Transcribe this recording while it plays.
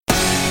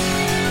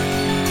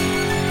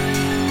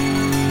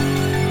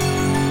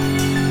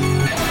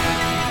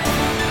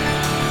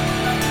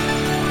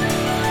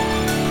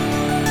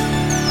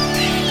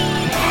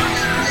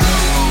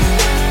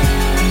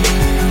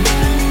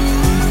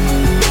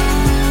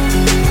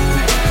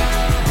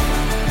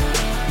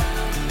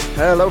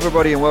Hello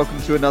everybody and welcome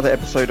to another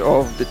episode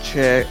of the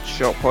Chair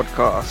Shot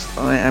Podcast.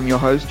 I am your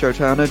host, Joe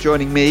Towner.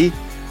 Joining me,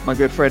 my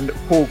good friend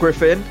Paul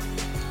Griffin.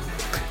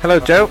 Hello,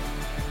 Joe.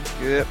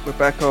 Yeah, we're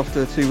back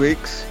after 2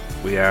 weeks.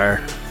 We are.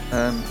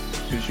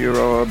 Because you were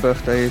our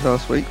birthday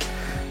last week.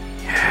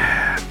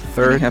 Yeah.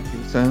 Any happy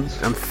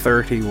returns? I'm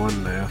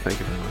 31 now.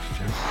 Thank you very much,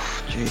 Joe.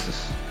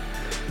 Jesus.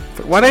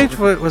 What age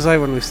was I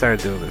when we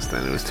started doing this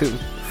then? It was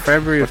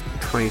February of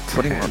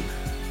 2010. 21.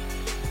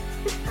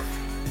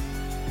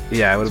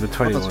 Yeah, I would have been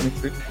 21.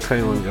 22.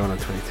 21 going on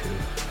 22.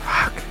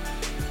 Fuck.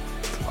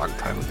 It's a long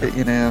time ago.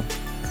 You know,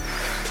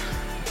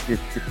 your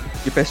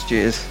best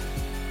years.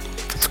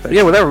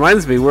 Yeah, well that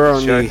reminds me, we're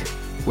only what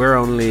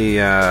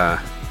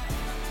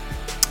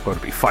would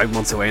it be, 5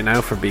 months away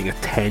now from being a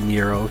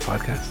 10-year-old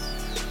podcast.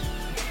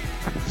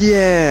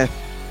 Yeah.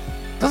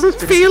 Doesn't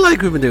feel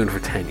like we've been doing it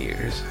for 10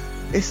 years.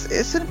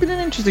 It's been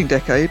an interesting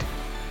decade.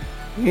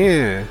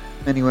 Yeah.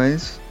 Many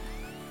ways.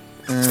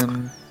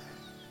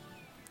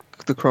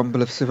 The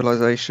crumble of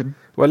civilization.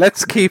 Well,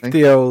 let's keep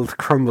the old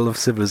crumble of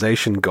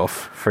civilization guff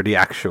for the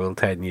actual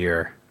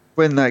 10-year.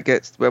 When we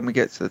get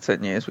to the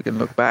 10 years, we can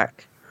look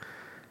back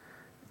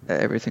at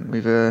everything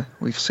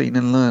we've seen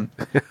and learned.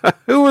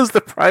 Who was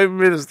the Prime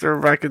Minister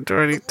back in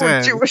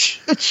 2010? You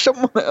wish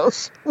someone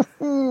else.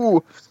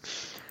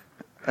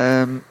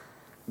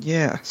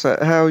 Yeah. So,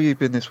 how have you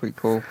been this week,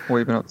 Paul? What have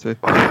you been up to?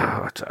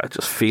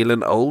 Just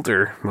feeling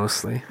older,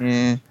 mostly.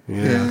 Yeah.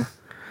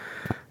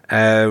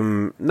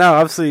 No,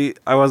 obviously,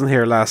 I wasn't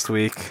here last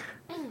week.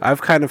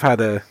 I've kind of had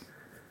a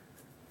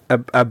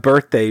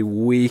birthday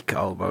week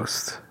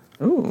almost.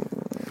 Ooh.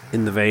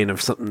 In the vein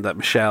of something that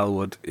Michelle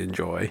would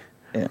enjoy.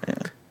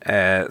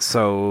 Yeah.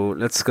 So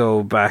let's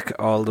go back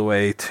all the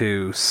way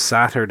to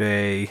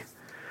Saturday.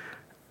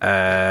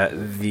 What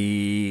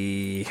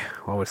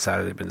would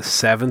Saturday have been? The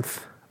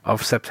 7th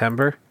of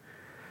September.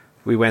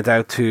 We went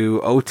out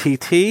to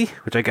OTT,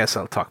 which I guess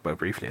I'll talk about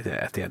briefly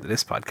at the end of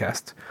this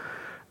podcast.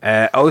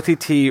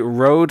 OTT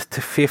Road to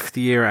 5th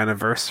year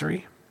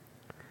anniversary.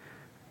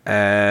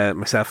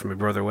 Myself and my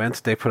brother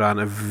went. They put on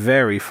a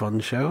very fun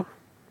show.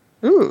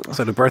 Ooh.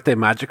 So the birthday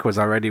magic was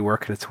already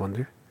working its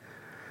wonder.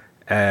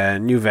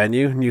 New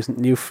venue,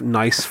 new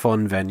nice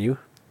fun venue.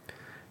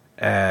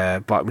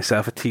 Bought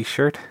myself a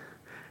t-shirt.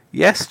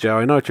 Yes, Joe,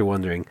 I know what you're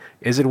wondering.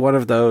 Is it one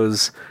of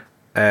those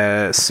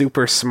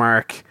super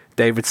smart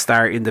David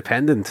Starr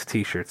independent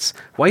t-shirts?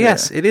 Why,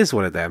 yes, it is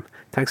one of them.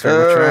 Thanks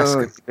very much for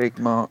asking. Big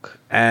Mark.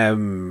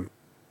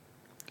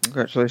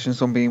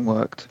 Congratulations on being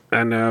worked.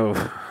 I know.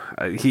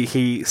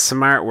 He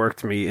smart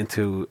worked me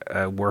into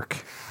a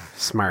work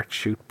smart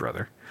shoot,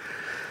 brother.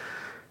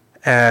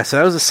 So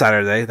that was a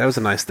Saturday. That was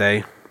a nice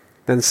day.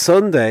 Then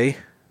Sunday,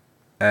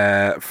 we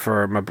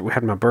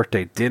had my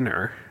birthday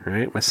dinner,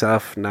 right?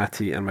 Myself,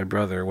 Natty, and my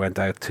brother went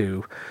out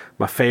to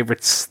my favourite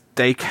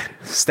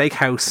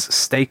steakhouse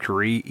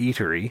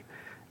eatery,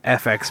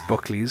 FX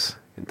Buckley's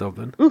in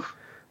Dublin. Ooh.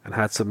 And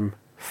had some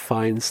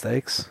fine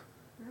steaks.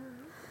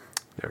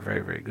 They're very,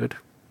 very good.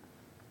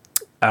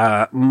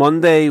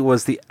 Monday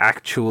was the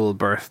actual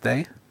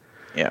birthday.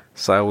 Yeah.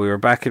 So we were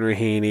back in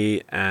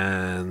Raheny,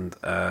 and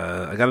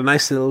I got a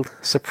nice little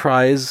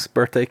surprise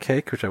birthday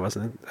cake, which I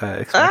wasn't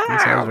expecting,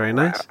 so that was very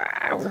nice.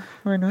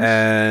 Very nice.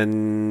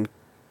 And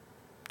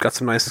got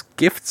some nice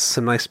gifts,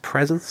 some nice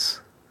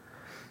presents.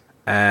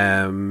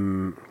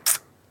 I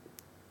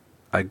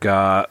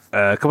got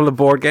a couple of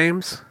board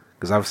games,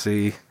 because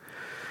obviously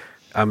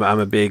I'm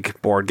a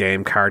big board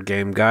game, card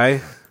game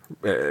guy.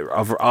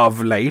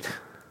 Of late,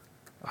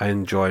 I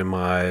enjoy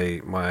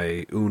my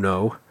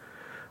Uno.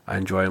 I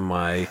enjoy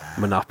my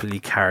Monopoly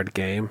card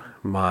game,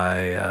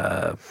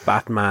 my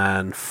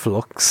Batman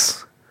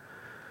Flux,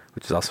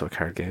 which is also a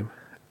card game.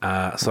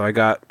 So I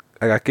got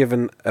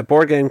given a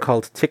board game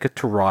called Ticket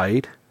to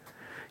Ride,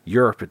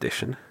 Europe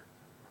Edition,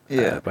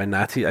 by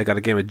Natty. I got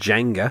a game of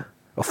Jenga,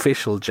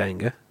 official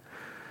Jenga.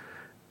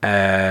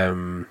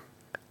 And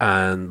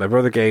my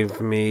brother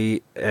gave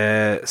me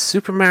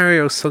Super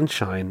Mario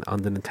Sunshine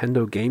on the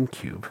Nintendo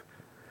GameCube,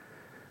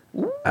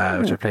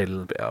 which I played a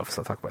little bit of,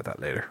 so I'll talk about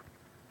that later.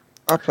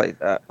 I played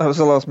that. That was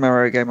the last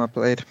Mario game I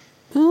played.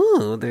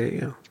 Oh, there you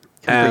go.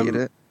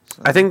 Completed it.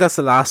 So. I think that's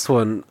the last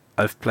one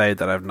I've played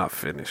that I've not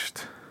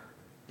finished.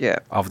 Yeah.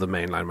 Of the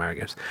mainline Mario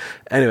games.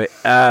 Anyway,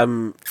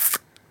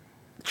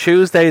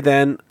 Tuesday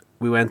then,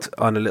 we went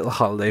on a little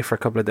holiday for a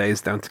couple of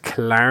days down to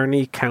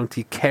Killarney,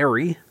 County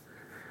Kerry,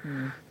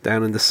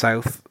 down in the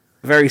south,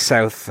 very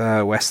south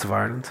west of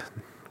Ireland.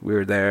 We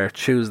were there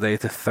Tuesday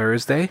to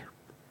Thursday.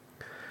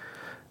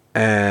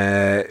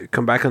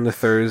 Come back on the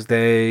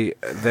Thursday.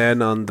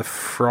 Then on the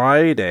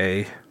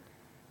Friday,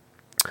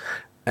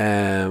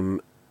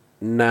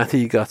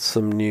 Natty got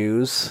some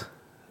news.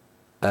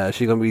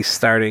 She's going to be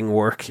starting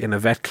work in a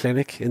vet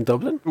clinic in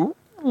Dublin. Ooh,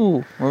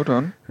 well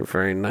done.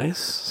 Very nice.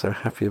 So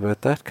happy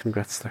about that.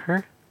 Congrats to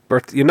her.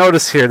 You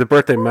notice here the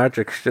birthday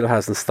magic still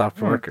hasn't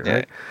stopped working,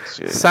 right?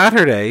 Yeah.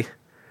 Saturday,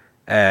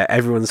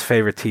 everyone's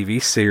favourite TV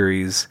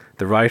series,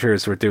 the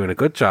writers were doing a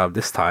good job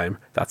this time.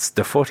 That's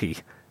The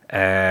Footy.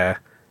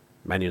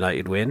 Man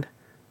United win.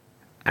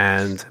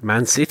 and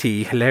Man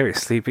City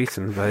hilariously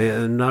beaten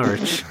by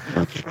Norwich.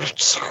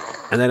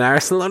 And then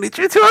Arsenal only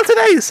 3-2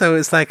 today, so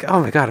it's like,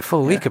 oh my god, a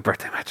full week of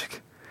birthday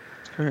magic.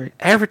 Great.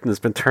 Everything has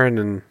been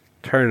turning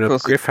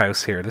up Griff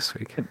House here this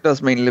week. It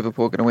does mean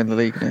Liverpool are going to win the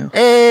league now.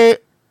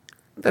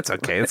 That's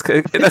okay. That's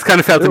kind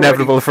of felt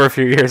inevitable for a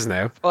few years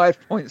now.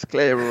 5 points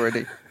clear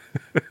already.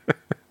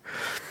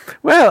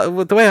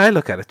 Well, the way I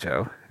look at it,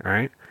 Joe, all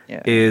right,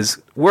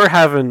 is we're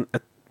having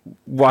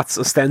what's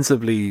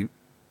ostensibly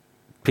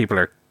people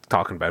are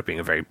talking about being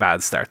a very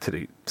bad start to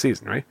the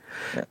season, right?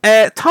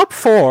 Yeah. Top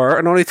 4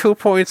 and only 2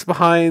 points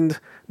behind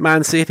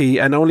Man City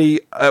and only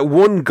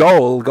 1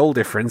 goal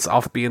difference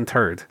off being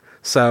third.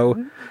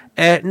 So,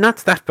 not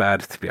that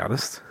bad, to be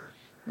honest.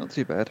 Not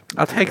too bad.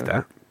 I'll take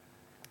that.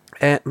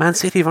 Man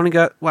City have only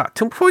got,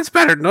 2 points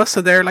better than us,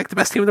 so they're like the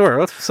best team in the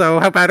world. So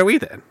how bad are we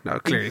then? No,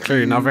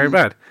 clearly not very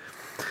bad.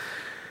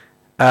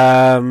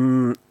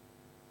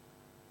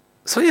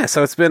 So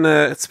it's been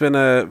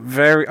a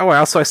very. Oh,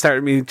 I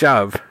started my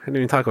job. I didn't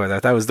even talk about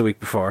that. That was the week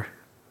before.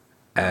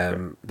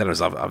 Then it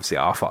was obviously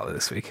off all of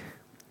this week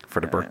for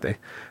the birthday.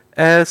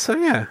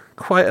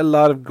 Quite a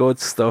lot of good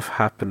stuff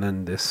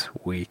happening this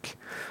week.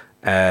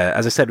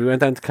 As I said, we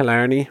went down to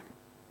Killarney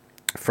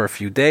for a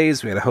few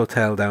days. We had a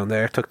hotel down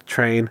there. Took the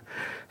train,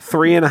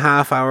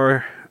 3.5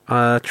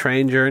 hour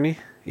train journey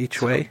each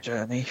way.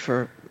 Journey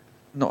for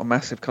not a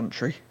massive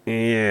country.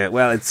 Yeah,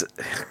 well,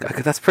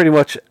 that's pretty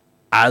much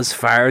as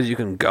far as you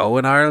can go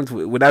in Ireland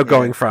without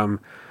going from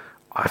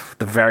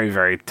the very,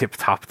 very tip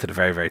top to the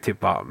very, very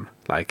tip bottom.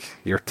 Like,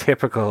 your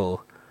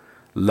typical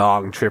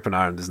long trip in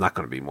Ireland is not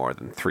going to be more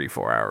than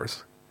 3-4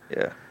 hours.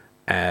 Yeah.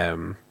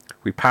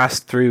 We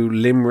passed through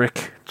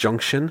Limerick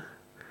Junction,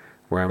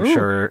 where I'm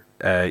sure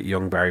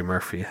young Barry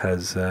Murphy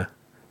has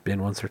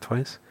been once or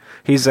twice.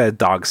 He's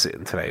dog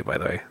sitting today, by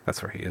the way.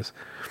 That's where he is.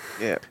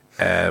 Yeah.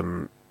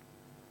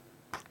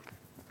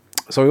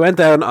 So we went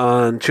down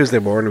on Tuesday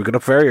morning. We got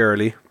up very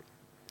early.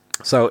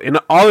 So in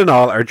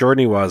all, our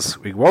journey was,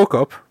 we woke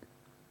up,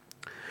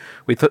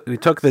 we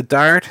took the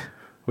Dart,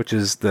 which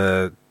is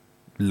the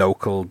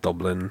local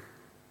Dublin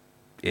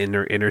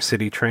inner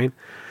city train.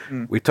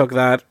 We took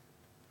that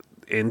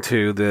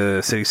into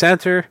the city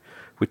centre.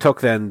 We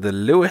took then the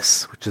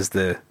Lewis, which is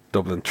the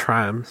Dublin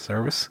tram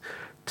service,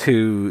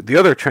 to the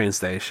other train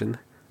station.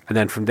 And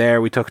then from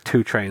there we took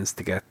 2 trains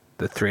to get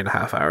the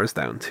 3.5 hours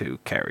down to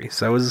Kerry.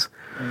 So it was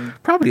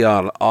probably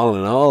all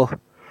in all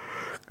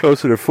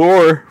closer to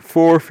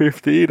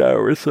 4-15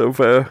 hours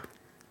of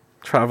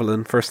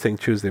travelling first thing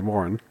Tuesday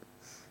morning.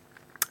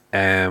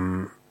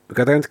 We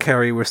got down to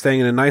Kerry. We're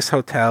staying in a nice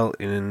hotel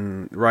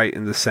right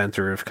in the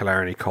centre of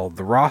Killarney called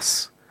the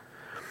Ross,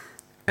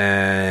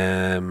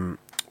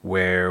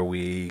 where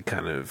we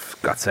kind of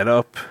got set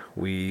up.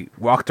 We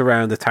walked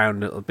around the town a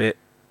little bit.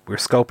 We were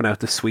scoping out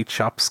the sweet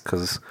shops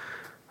because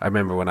I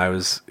remember when I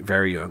was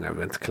very young, I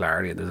went to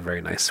Killarney and there's a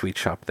very nice sweet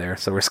shop there.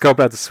 So we're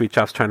scoping out the sweet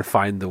shops, trying to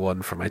find the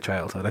one from my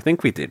childhood. I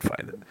think we did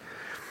find it.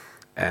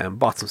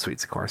 Bought some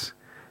sweets, of course.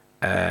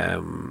 We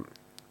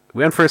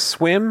went for a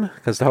swim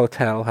because the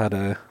hotel had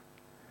a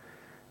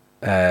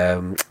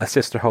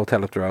sister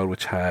hotel up the road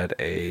which had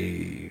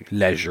a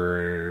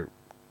leisure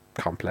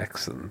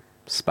complex and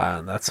spa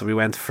and that. So we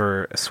went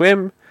for a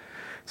swim,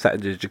 sat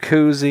in the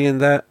jacuzzi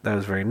and that. That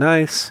was very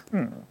nice.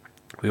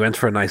 We went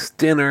for a nice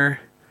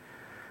dinner.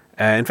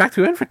 In fact,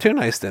 we went for 2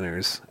 nice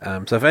dinners.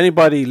 So if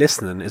anybody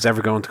listening is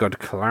ever going to go to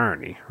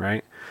Killarney,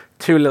 right?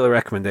 2 little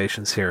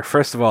recommendations here.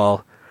 First of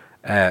all,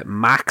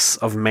 Max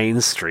of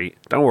Main Street.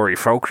 Don't worry,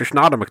 folks, it's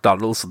not a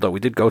McDonald's, although we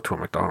did go to a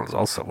McDonald's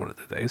also one of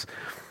the days.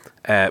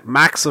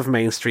 Max of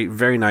Main Street,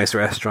 very nice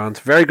restaurant,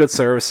 very good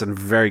service and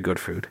very good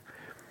food.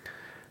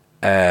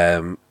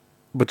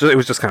 But it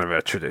was just kind of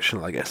a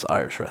traditional, I guess,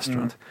 Irish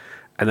restaurant.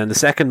 And then the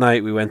second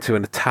night we went to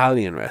an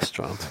Italian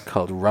restaurant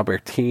called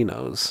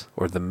Robertino's,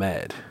 or The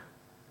Med.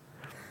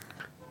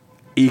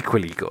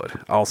 Equally good.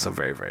 Also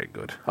very, very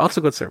good.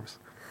 Also good service.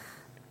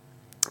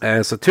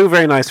 So 2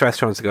 very nice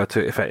restaurants to go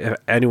to if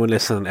anyone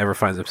listening ever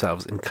finds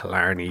themselves in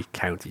Killarney,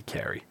 County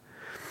Kerry.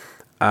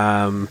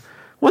 One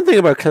thing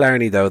about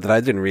Killarney, though, that I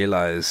didn't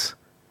realise,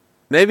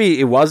 maybe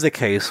it was the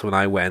case when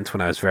I went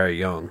when I was very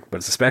young, but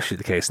it's especially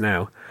the case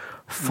now,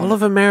 full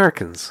of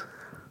Americans.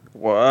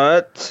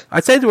 What?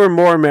 I'd say there were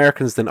more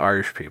Americans than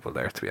Irish people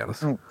there, to be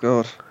honest. Oh,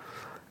 God.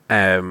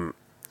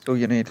 All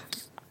you need.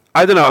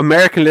 I don't know,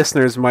 American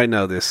listeners might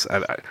know this.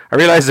 I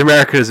realise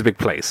America is a big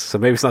place, so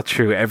maybe it's not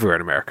true everywhere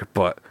in America,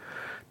 but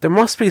there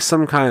must be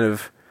some kind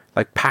of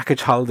like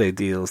package holiday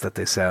deals that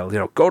they sell. You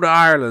know, go to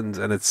Ireland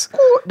and it's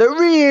the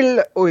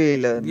real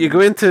island. You go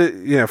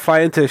into,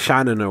 fly into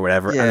Shannon or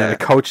whatever, and then a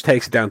coach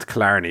takes you down to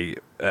Killarney,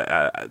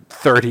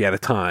 30 at a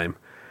time,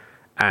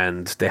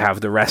 and they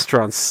have the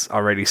restaurants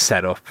already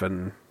set up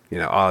and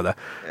all that.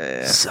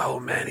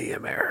 So many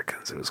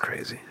Americans, it was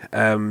crazy.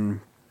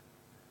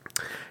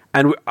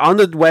 And on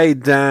the way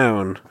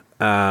down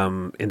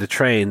in the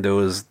train, there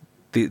was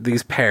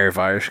these pair of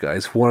Irish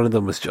guys. One of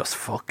them was just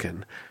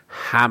fucking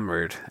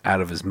hammered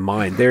out of his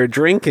mind. They were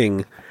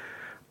drinking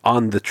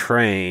on the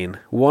train.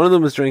 One of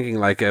them was drinking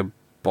like a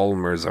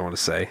Bulmers, I want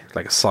to say,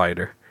 like a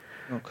cider.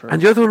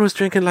 And the other one was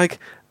drinking like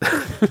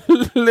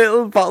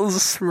little bottles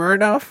of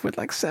Smirnoff with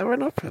like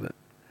 7-Up in it.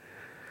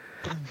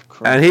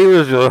 And he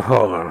was just,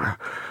 where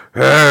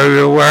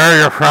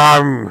are you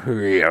from,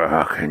 you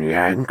fucking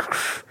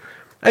Yanks?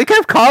 And he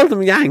kept calling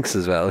them Yanks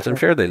as well, which I'm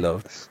sure they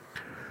loved.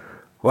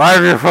 Why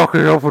are you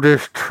fucking up with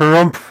this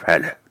Trump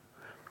fella?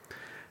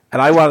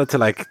 And I wanted to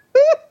like,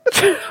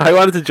 I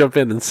wanted to jump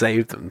in and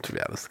save them, to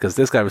be honest, because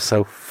this guy was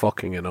so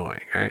fucking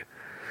annoying, right?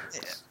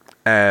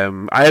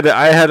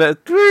 I had a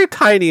very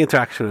tiny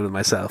interaction with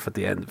myself at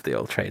the end of the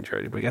old train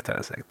journey, but we'll get to that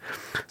in a second.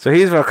 So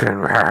he's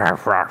fucking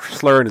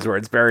slurring his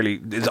words, barely,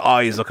 his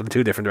eyes looking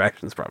two different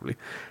directions probably,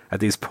 at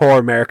these poor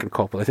American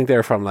couple. I think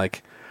they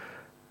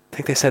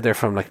said they're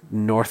from like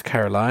North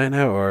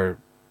Carolina or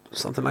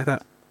something like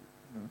that.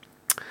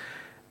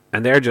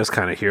 And they're just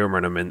kind of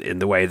humouring him in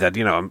the way that,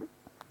 you know,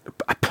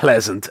 a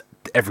pleasant,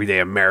 everyday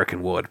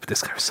American would, but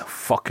this guy was so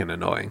fucking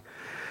annoying.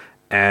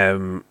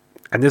 And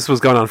this was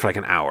going on for like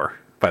an hour.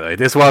 By the way,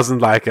 this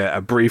wasn't like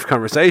a brief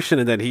conversation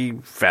and then he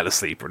fell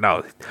asleep.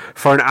 No,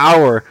 for an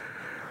hour.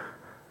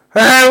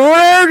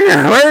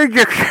 Where'd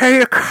you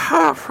take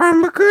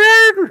from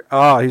again?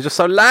 Oh, he's just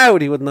so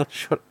loud. He would not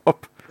shut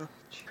up. Oh,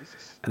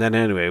 Jesus. And then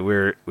anyway,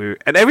 we're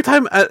and every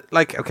time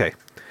like, okay,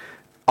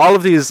 all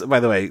of these, by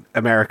the way,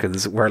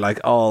 Americans were like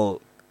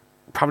all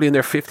probably in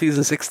their 50s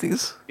and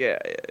 60s. Yeah.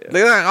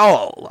 They're like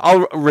all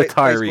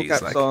retirees.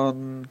 Caps like,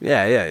 on.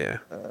 Yeah.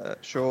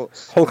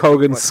 Shorts. Hulk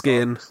Hogan's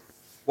skin.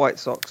 White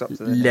socks up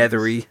to the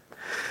leathery. knees.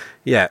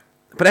 Yeah.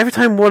 But every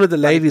time one of the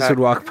ladies would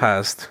walk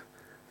past,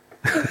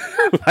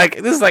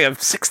 like, this is like a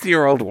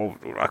 60-year-old woman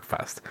would walk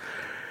past.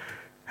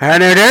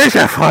 And it is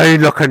a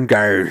fine looking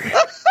girl.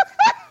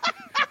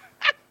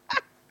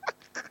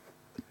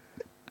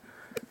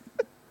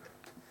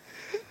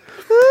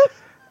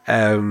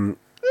 And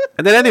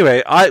then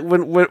anyway,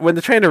 when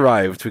the train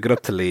arrived, we got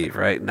up to leave,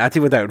 right? Natty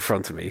went out in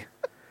front of me.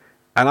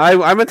 And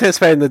I'm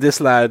anticipating that this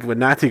lad, when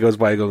Natty goes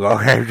by, going, oh,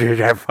 here's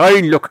a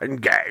fine looking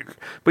girl.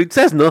 But he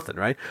says nothing,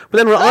 right? But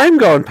then when I'm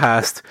going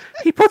past,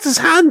 he puts his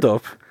hand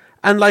up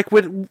and like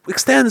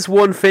extends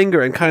one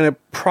finger and kind of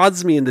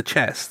prods me in the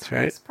chest,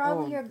 right? It's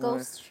probably your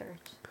ghost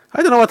shirt.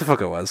 I don't know what the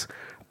fuck it was.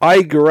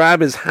 I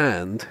grab his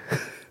hand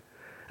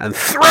and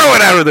throw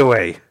it out of the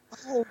way.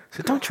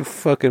 So don't you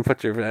fucking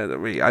put your hand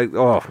on me. I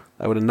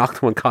would have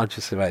knocked him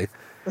unconscious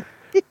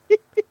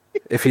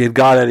if he had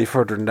got any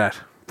further than that.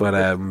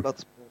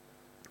 But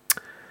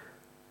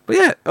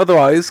yeah,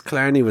 otherwise,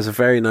 Killarney was a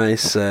very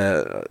nice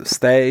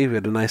stay. We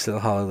had a nice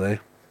little holiday.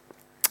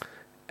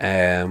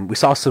 We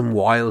saw some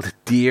wild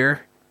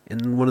deer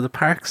in one of the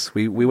parks.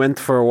 We went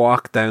for a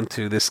walk down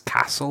to this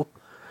castle,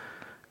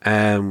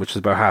 which is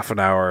about half an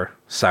hour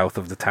south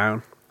of the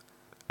town,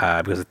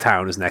 because the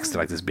town is next to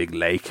like this big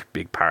lake,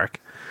 big park.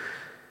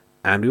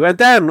 And we went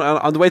down.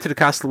 On the way to the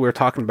castle, we were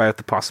talking about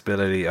the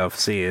possibility of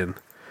seeing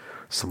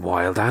some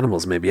wild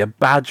animals, maybe a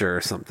badger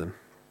or something.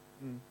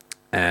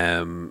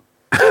 And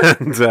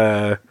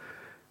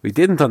we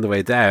didn't on the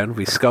way down.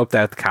 We scoped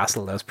out the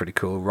castle. That was pretty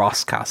cool.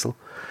 Ross Castle.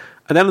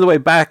 And then on the way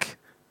back,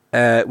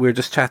 we were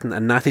just chatting,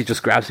 and Natty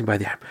just grabs me by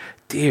the arm.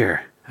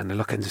 Deer. And I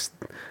look and just...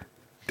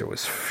 There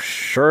was,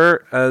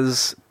 sure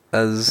as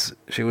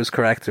she was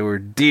correct, there were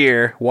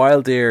deer,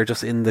 wild deer,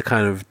 just in the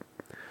kind of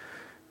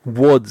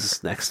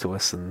woods next to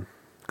us, and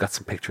got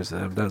some pictures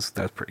of them. That was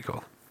pretty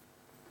cool.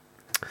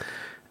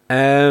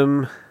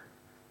 And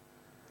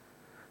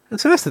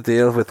so that's the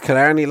deal with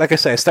Killarney. Like I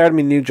say, I started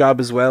my new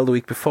job as well the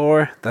week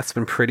before. That's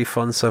been pretty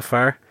fun so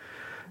far.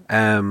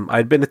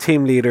 I'd been a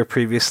team leader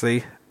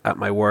previously at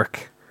my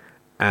work,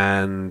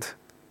 and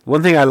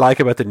one thing I like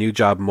about the new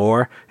job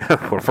more,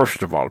 well,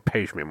 first of all, it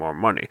pays me more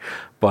money,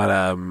 but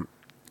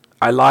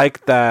I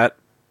like that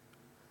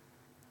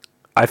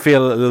I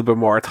feel a little bit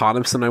more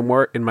autonomous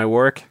in my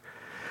work.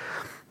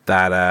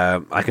 That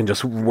I can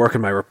just work in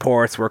my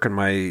reports, work in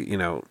my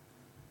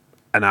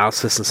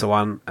analysis and so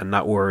on, and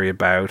not worry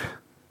about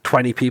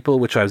 20 people,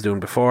 which I was doing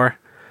before.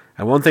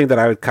 And one thing that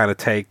I would kind of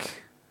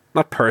take,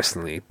 not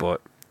personally, but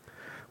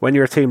when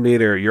you're a team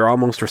leader, you're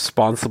almost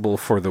responsible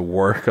for the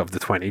work of the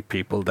 20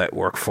 people that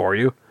work for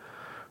you.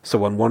 So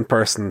when one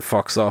person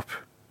fucks up,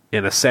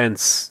 in a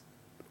sense,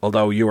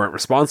 although you weren't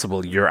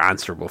responsible, you're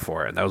answerable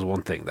for it. And that was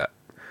one thing that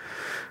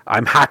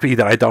I'm happy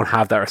that I don't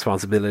have that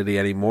responsibility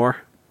anymore.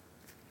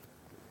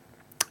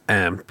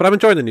 But I'm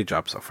enjoying the new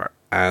job so far.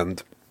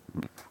 And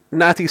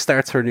Natty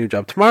starts her new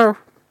job tomorrow.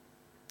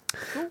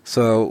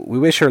 So we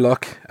wish her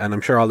luck, and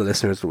I'm sure all the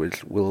listeners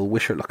will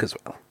wish her luck as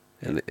well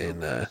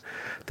in the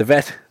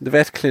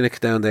vet clinic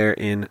down there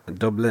in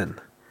Dublin.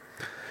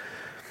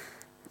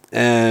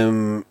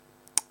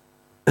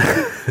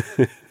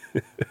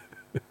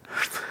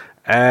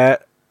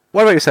 What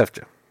about yourself,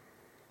 Joe?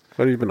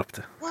 What have you been up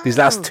to these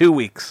last 2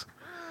 weeks?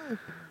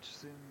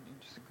 Interesting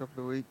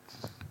couple of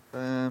weeks.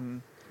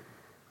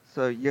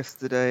 So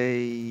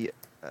yesterday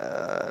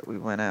we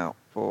went out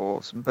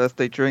for some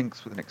birthday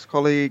drinks with an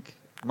ex-colleague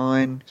of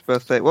mine, whose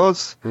birthday it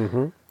was.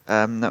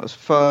 Mm-hmm. That was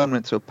fun.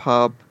 Went to a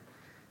pub.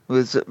 It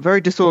was a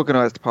very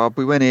disorganised pub.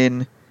 We went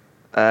in.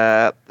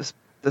 The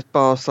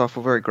bar staff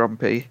were very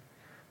grumpy.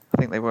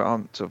 think they were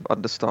sort of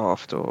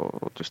understaffed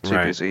or just too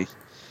Right. busy.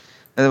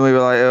 And then we were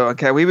like, oh,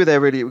 okay, we got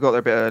there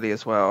a bit early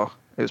as well.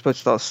 It was supposed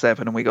to start at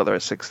 7 and we got there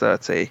at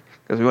 6:30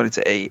 because we wanted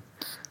to eat.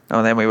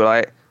 And then we were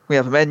like, we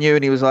have a menu,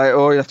 and he was like,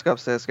 oh, you have to go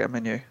upstairs to get a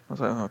menu. I was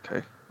like, oh,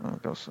 okay, I'll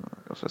go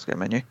upstairs to get a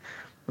menu.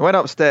 We went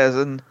upstairs,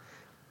 and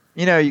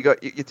you know, you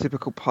got your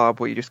typical pub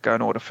where you just go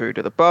and order food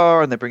at the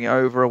bar and they bring it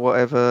over or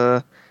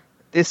whatever.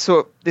 This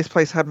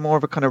place had more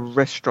of a kind of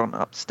restaurant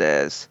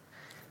upstairs.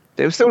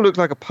 It still looked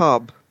like a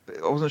pub,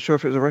 but I wasn't sure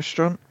if it was a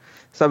restaurant.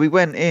 So we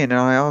went in and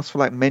I asked for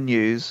like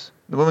menus.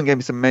 The woman gave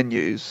me some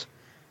menus.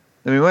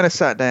 Then we went and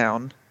sat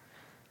down,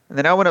 and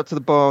then I went up to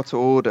the bar to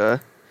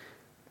order,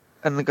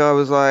 and the guy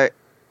was like,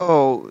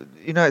 oh,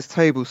 you know, it's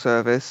table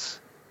service,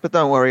 but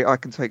don't worry, I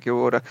can take your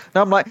order. And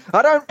I'm like,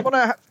 I don't want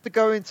to have to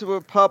go into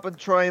a pub and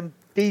try and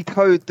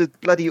decode the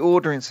bloody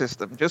ordering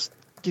system. Just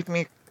give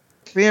me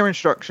clear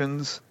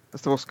instructions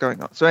as to what's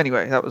going on. So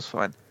anyway, that was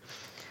fine.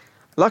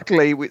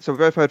 Luckily, we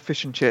both had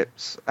fish and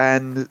chips,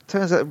 and it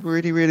turns out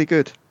really, really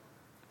good.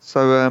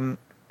 So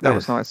that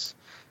was nice.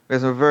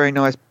 There's a very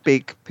nice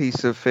big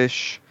piece of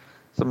fish,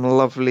 some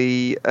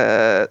lovely,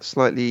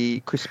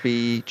 slightly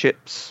crispy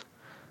chips,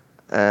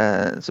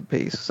 and some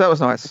peas. So that was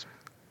nice.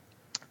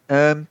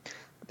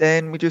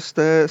 Then we just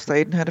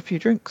stayed and had a few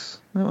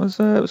drinks. It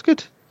was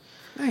good.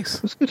 Nice.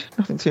 It was good.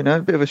 Nothing too nice.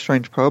 A bit of a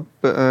strange pub,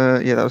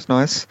 but yeah, that was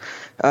nice.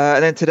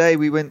 And then today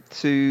we went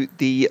to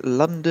the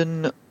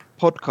London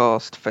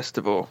Podcast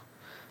Festival.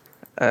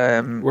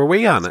 Were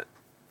we on it?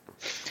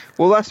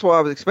 Well, that's what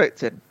I was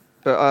expecting.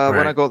 But when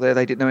Right. I got there,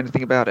 they didn't know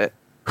anything about it.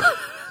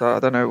 So I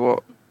don't know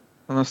what.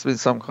 There must have been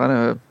some kind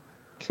of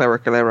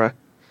clerical error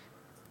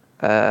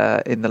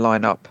in the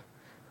lineup.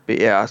 But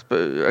yeah,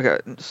 okay,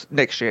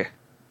 next year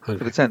for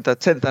the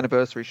 10th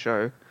anniversary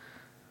show.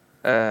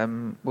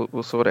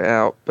 We'll sort it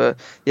out. But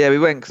yeah, we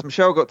went because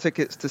Michelle got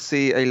tickets to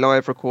see a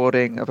live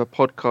recording of a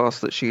podcast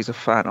that she's a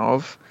fan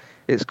of.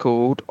 It's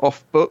called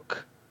Off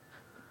Book.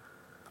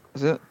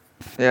 Is it?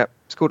 Yeah,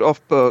 it's called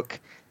Off Book.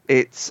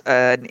 It's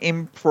an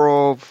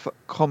improv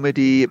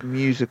comedy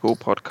musical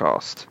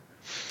podcast.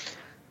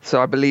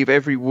 So I believe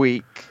every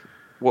week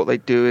what they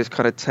do is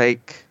kind of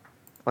take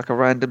like a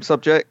random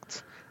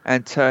subject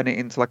and turn it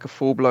into like a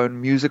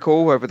full-blown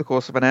musical over the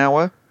course of an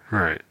hour.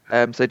 Right.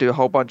 So they do a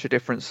whole bunch of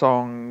different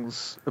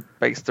songs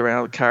based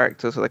around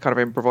characters, so they kind of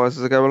improvise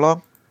as they go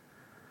along.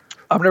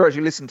 I've never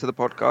actually listened to the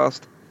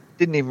podcast.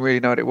 Didn't even really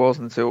know what it was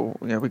until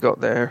we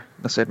got there.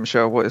 I said,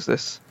 Michelle, what is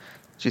this?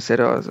 She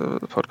said, oh, it's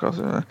a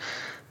podcast.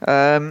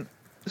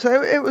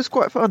 So it was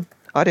quite fun.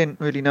 I didn't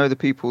really know the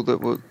people that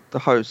were the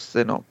hosts.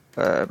 They're not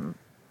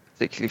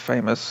particularly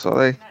famous, are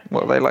they?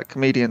 What are they, like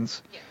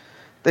comedians? Yeah.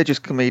 They're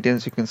just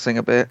comedians who can sing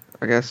a bit,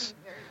 I guess.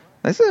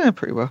 They sing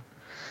pretty well.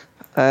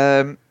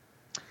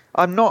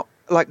 I'm not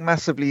like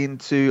massively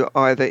into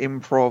either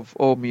improv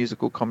or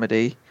musical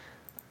comedy.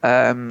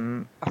 I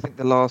think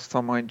the last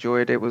time I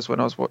enjoyed it was when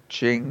I was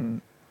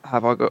watching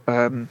Have I Got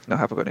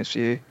News for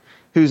You?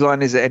 Whose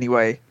Line Is It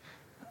Anyway?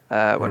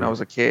 When I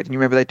was a kid. And you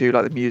remember they do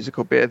like the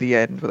musical bit at the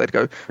end where they'd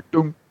go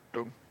dun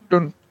dun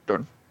dun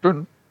dun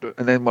dun, dun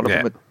and then one of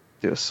them would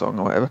do a song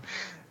or whatever.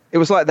 It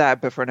was like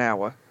that, but for an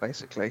hour,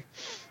 basically.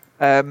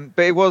 But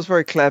it was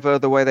very clever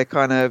the way they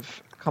kind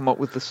of come up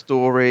with the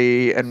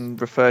story and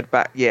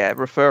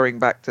referring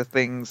back to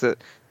things that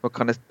were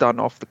kind of done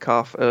off the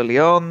cuff early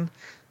on.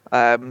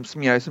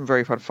 Some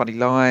very funny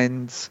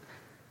lines.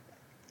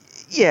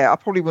 Yeah, I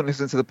probably wouldn't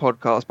listen to the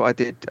podcast, but I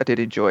did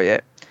enjoy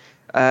it.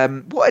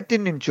 What I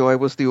didn't enjoy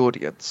was the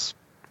audience.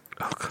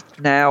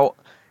 Now,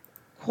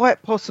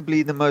 quite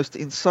possibly the most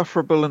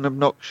insufferable and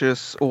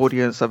obnoxious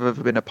audience I've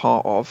ever been a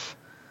part of.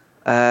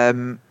 I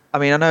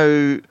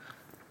know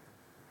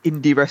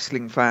indie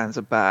wrestling fans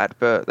are bad,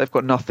 but they've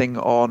got nothing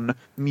on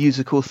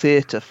musical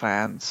theatre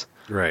fans.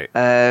 Right.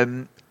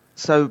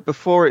 So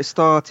before it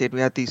started, we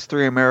had these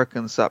three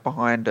Americans sat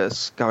behind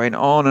us going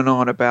on and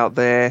on about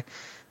their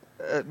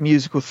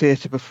musical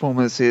theatre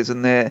performances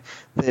and their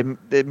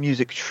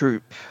music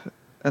troupe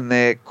and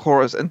their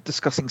chorus and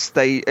discussing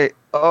stage. They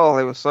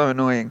were so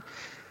annoying.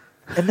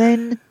 And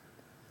then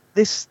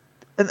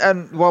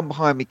and one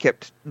behind me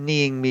kept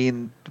kneeing me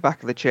in the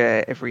back of the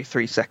chair every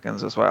 3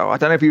 seconds as well. I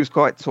don't know if he was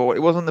quite tall. It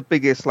wasn't the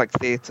biggest like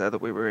theatre that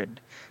we were in.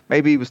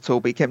 Maybe he was tall,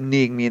 but he kept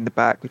kneeing me in the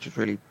back, which was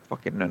really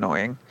fucking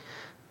annoying.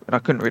 And I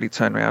couldn't really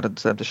turn around and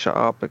tell him to shut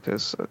up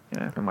because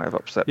it might have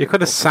upset You people.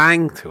 could have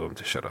sang to him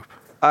to shut up.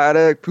 I'd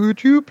like,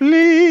 could you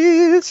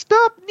please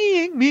stop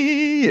kneeing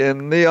me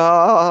in the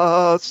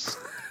arse,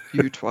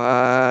 you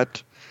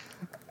twat.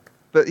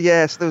 But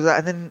yes, there was that.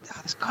 And then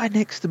this guy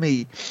next to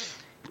me,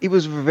 he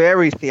was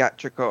very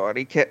theatrical and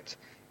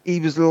he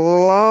was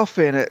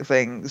laughing at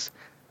things.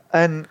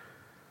 And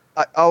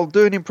I'll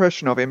do an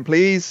impression of him.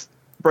 Please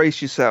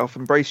brace yourself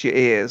and brace your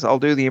ears. I'll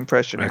do the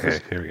impression. Okay,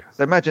 here we go.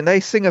 So imagine they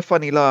sing a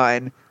funny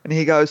line and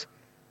he goes,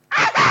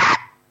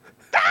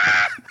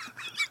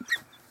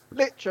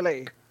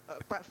 literally,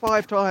 about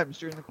 5 times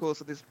during the course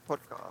of this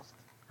podcast.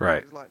 Right.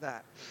 It was like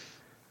that.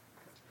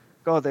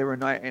 God, they were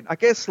annoying. I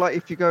guess like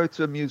if you go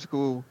to a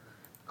musical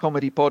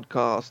comedy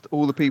podcast,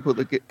 all the people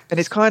that get, and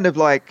it's kind of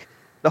like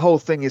the whole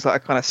thing is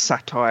like a kind of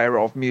satire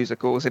of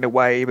musicals in a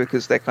way,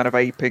 because they're kind of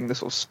aping the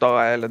sort of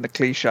style and the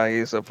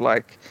cliches of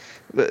like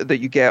that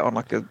you get on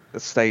like a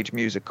stage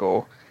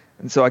musical.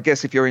 And so I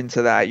guess if you're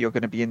into that, you're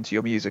going to be into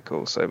your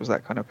musical. So it was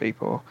that kind of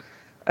people.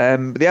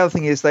 But the other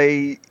thing is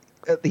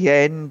at the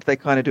end, they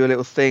kind of do a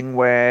little thing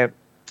where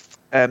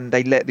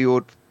they let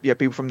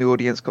people from the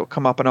audience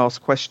come up and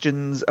ask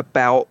questions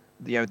about,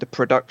 the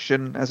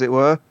production, as it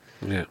were.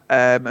 Yeah.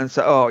 And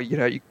so,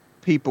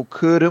 people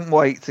couldn't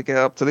wait to get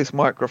up to this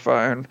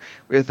microphone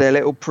with their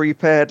little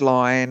prepared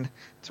line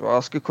to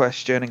ask a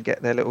question and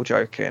get their little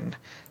joke in,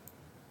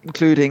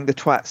 including the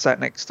twat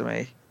sat next to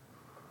me.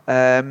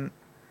 And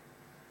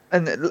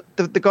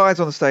the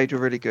guys on the stage were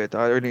really good.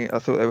 I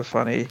thought they were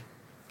funny,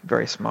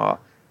 very smart.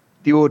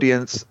 The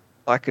audience,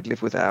 I could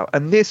live without.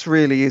 And this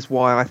really is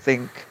why I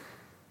think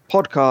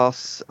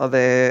podcasts are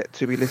there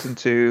to be listened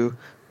to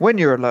when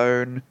you're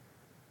alone,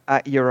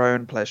 at your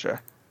own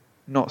pleasure,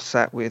 not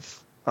sat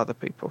with other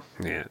people.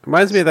 Yeah.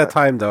 Reminds me of that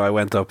time, though, I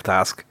went up to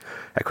ask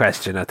a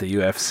question at the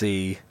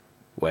UFC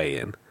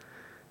weigh-in.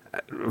 I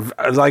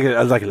was like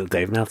a little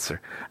Dave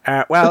Meltzer.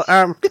 And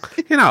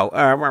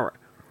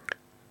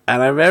I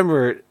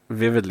remember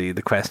vividly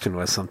the question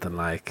was something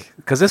like,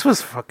 because this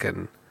was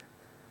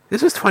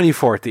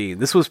 2014.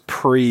 This was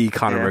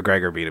pre-Conor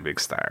McGregor being a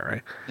big star,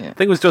 right? Yeah. I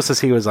think it was just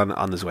as he was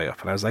on his way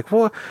up. And I was like,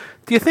 well,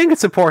 do you think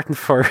it's important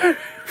for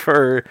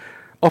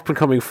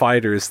up-and-coming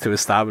fighters to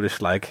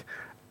establish, like,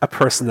 a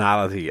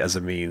personality as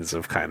a means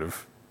of kind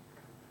of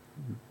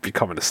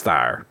becoming a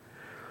star?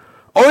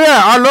 Oh,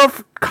 yeah, I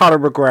love Conor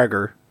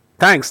McGregor.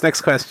 Thanks,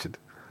 next question.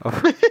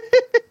 Oh,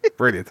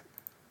 brilliant.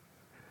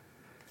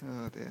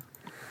 Oh, dear.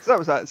 So that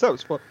was that. So it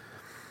was fun.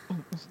 Oh,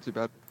 wasn't too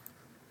bad.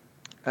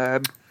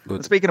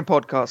 Speaking of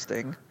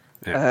podcasting,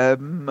 Yeah.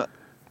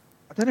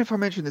 I don't know if I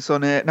mentioned this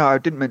on air. No, I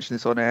didn't mention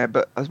this on air,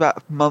 but it was about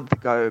a month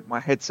ago,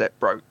 my headset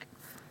broke.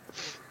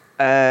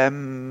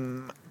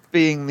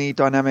 Being the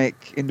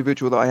dynamic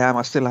individual that I am,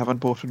 I still haven't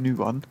bought a new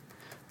one.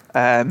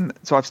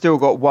 So I've still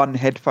got one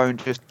headphone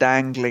just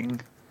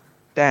dangling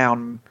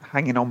down,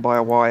 hanging on by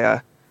a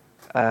wire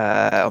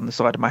on the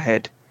side of my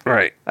head.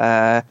 Right.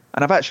 And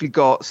I've actually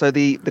got, so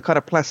the kind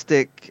of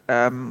plastic,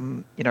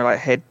 like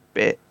head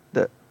bit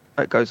that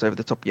goes over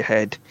the top of your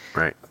head.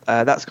 Right.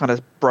 That's kind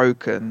of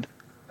broken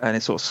and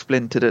it's sort of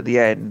splintered at the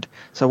end.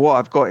 So what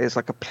I've got is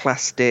like a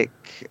plastic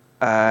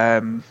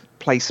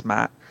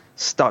placemat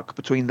stuck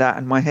between that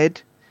and my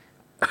head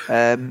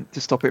to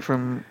stop it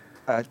from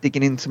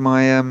digging into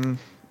my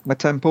my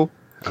temple.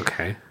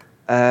 Okay.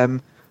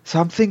 So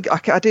I'm thinking,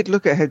 I did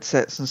look at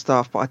headsets and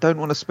stuff, but I don't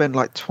want to spend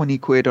like 20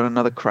 quid on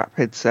another crap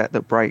headset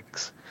that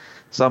breaks.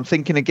 So I'm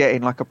thinking of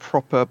getting like a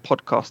proper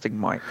podcasting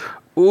mic.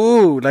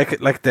 Ooh,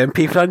 like them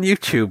people on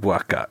YouTube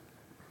work at.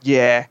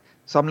 Yeah.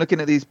 So I'm looking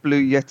at these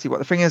Blue Yeti.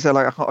 The thing is, they're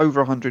like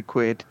over 100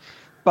 quid.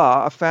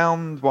 But I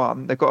found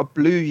one. They've got a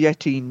Blue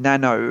Yeti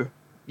Nano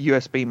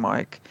USB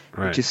mic,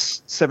 which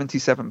is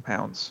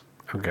 £77.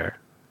 Okay.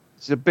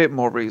 It's a bit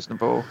more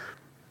reasonable.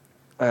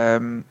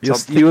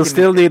 You will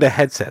still need a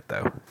headset,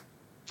 though.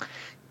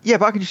 Yeah,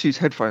 but I can just use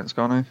headphones,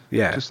 can't I?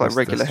 Yeah. Just like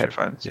regular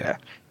headphones. Yeah.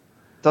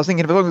 So I was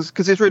thinking,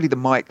 because it's really the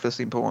mic that's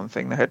the important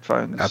thing, the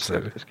headphones.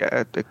 Absolutely. Just get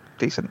a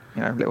decent,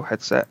 little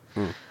headset.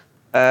 So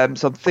I'm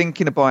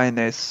thinking of buying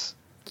this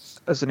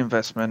as an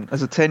investment,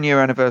 as a 10-year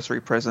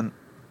anniversary present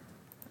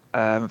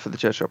for the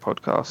Church Shop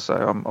podcast.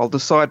 So I'll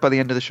decide by the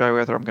end of the show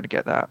whether I'm going to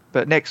get that.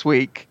 But next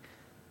week,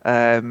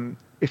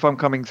 if I'm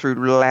coming through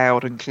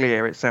loud and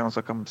clear, it sounds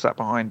like I'm sat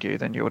behind you,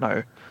 then you'll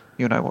know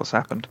what's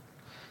happened.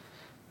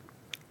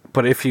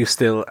 But if you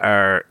still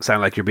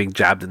sound like you're being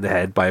jabbed in the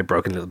head by a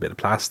broken little bit of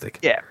plastic.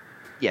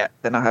 Yeah,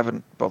 then I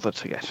haven't bothered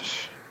to get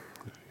it.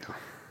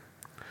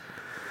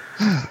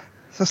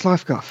 That's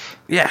Life Guff.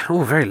 Yeah,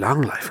 very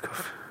long Life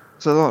Guff.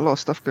 So a lot of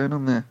stuff going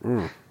on there.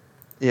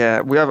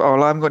 Yeah, we have.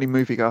 I haven't got any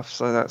movie guff,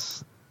 so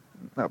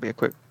that'll be a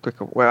quick.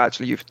 Well,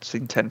 actually, you've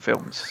seen 10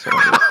 films. So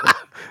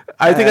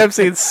I think I've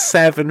seen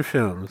 7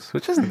 films,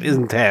 which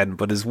isn't 10,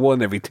 but is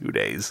one every 2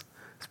 days.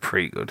 It's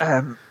pretty good.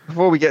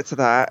 Before we get to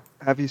that,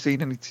 have you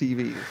seen any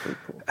TV this week?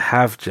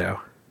 Have,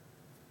 Joe.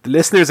 The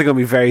listeners are going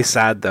to be very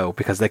sad, though,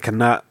 because they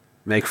cannot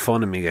make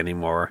fun of me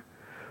anymore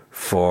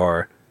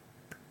for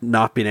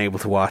not being able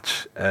to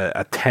watch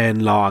a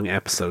 10 long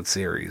episode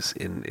series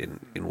in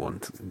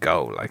one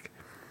go,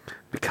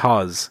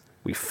 because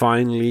we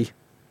finally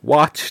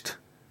watched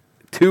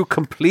to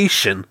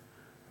completion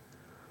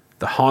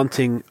The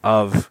Haunting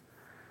of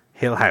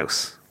Hill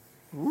House.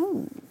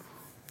 Ooh.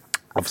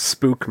 Of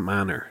Spook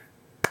Manor.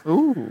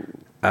 Ooh.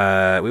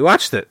 We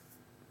watched it.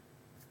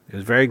 It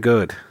was very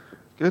good.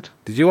 Good.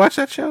 Did you watch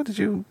that show? Did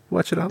you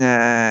watch it all?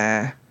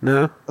 Nah.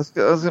 No?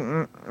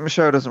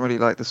 Michelle doesn't really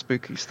like the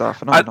spooky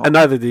stuff. And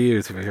neither do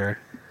you, to be fair.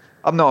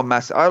 I'm not a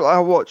massive...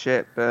 I'll watch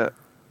it, but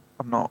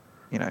I'm not,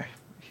 a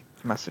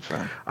massive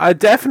fan. I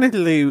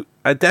definitely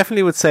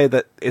would say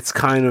that it's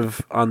kind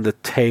of on the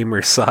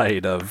tamer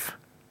side of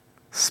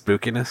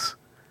spookiness.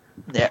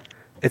 Yeah.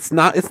 It's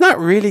not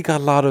really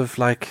got a lot of,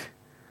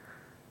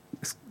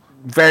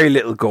 very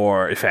little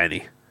gore, if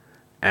any.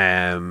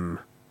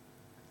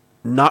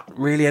 not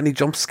really any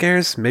jump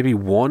scares. Maybe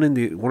one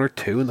or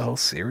two in the whole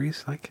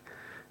series. Like,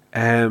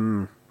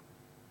 I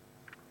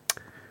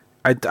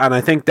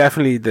think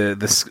definitely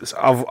the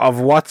of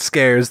what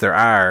scares there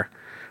are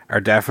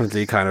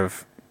definitely kind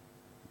of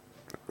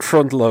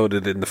front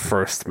loaded in the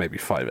first maybe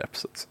 5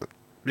 episodes,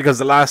 because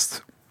the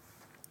last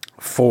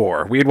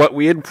 4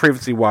 we had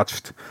previously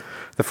watched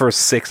the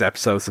first 6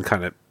 episodes and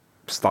kind of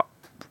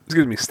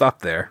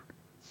stopped there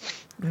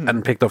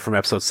and picked up from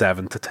episode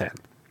 7 to 10,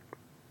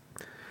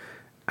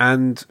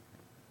 and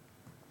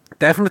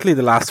definitely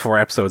the last 4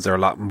 episodes are a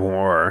lot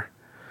more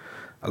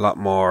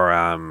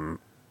kind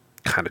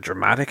of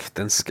dramatic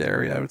than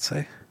scary, I would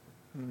say.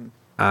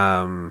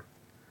 I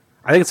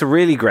think it's a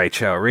really great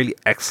show, a really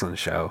excellent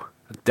show,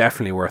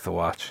 definitely worth a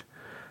watch.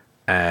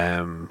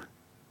 Yeah,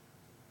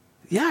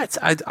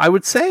 I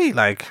would say,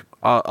 like,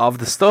 of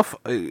the stuff,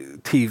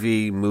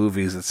 TV,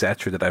 movies,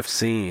 etc., that I've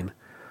seen,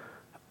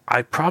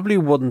 I probably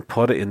wouldn't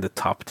put it in the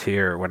top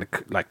tier.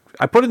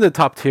 I put it in the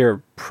top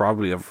tier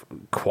probably of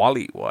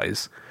quality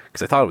wise,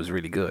 because I thought it was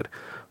really good.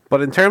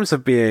 But in terms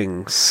of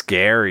being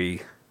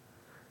scary,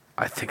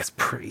 I think it's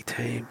pretty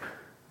tame.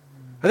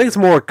 I think it's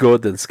more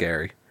good than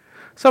scary.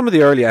 Some of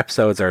the early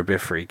episodes are a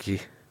bit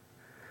freaky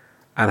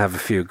and have a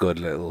few good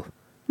little,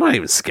 not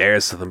even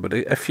scares to them, but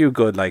a few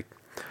good, like,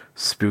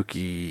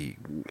 spooky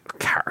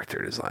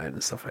character design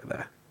and stuff like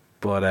that.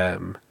 But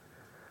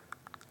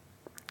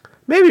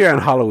maybe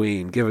around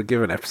Halloween, give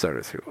an episode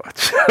or 2 a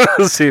watch.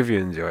 See if you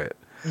enjoy it.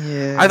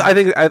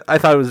 Yeah, I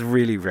thought it was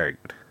really very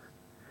good,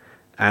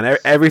 and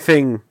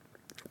everything,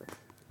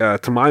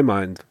 to my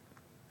mind,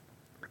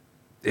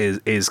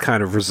 is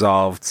kind of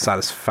resolved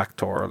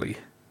satisfactorily,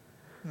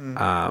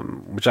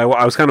 which I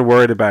was kind of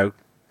worried about,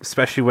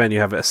 especially when you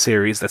have a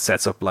series that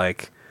sets up,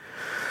 like,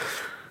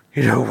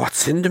 you know,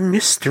 what's in the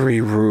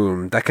mystery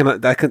room. That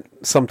can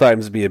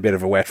sometimes be a bit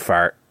of a wet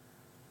fart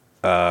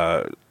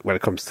when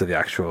it comes to the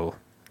actual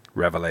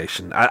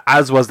revelation,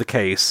 as was the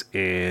case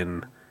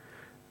in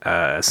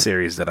a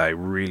series that I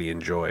really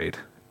enjoyed,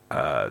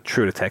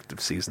 True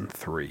Detective Season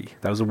 3.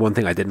 That was the one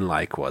thing I didn't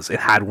like, was it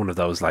had one of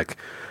those, like,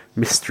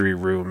 mystery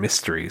room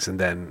mysteries, and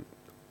then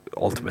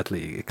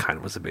ultimately it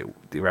kind of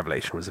the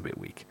revelation was a bit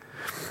weak.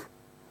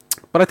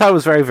 But I thought it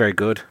was very, very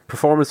good.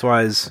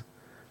 Performance-wise,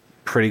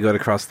 pretty good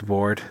across the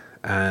board.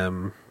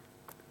 Again,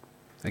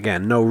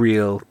 no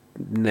real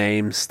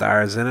name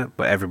stars in it,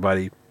 but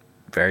everybody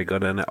very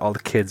good in it. All the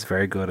kids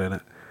very good in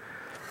it.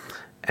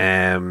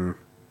 And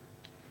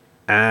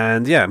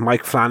yeah,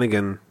 Mike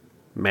Flanagan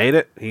made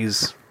it.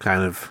 He's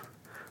kind of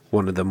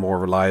one of the more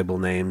reliable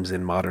names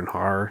in modern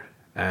horror.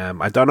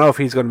 I don't know if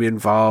he's going to be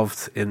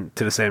involved to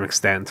the same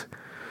extent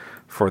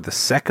for the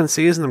second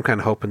season. I'm kind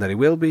of hoping that he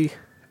will be.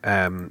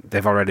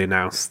 They've already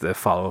announced the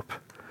follow-up,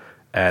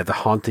 The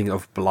Haunting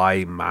of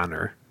Bly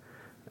Manor,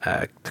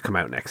 to come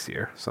out next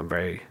year. So I'm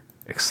very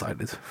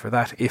excited for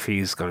that, if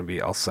he's going to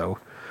be also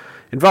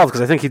involved,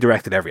 because I think he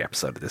directed every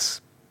episode of this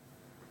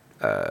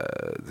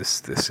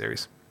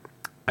series.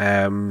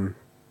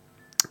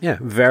 Yeah,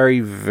 very,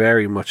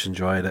 very much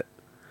enjoyed it.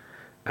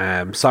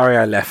 Sorry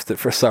I left it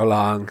for so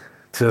long,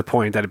 to the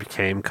point that it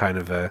became kind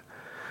of a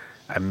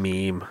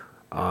meme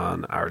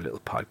on our little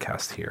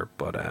podcast here.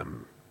 But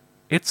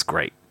it's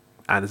great,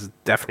 and it's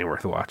definitely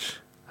worth a watch.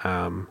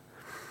 That's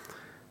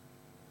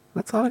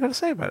all I got to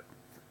say about it.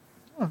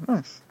 Oh,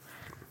 nice.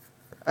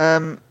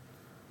 I've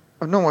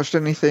not watched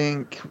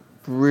anything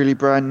really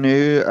brand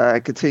new.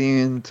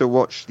 Continuing to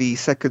watch the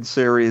second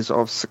series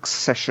of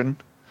Succession.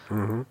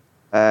 Mm-hmm.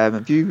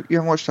 You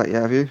haven't watched that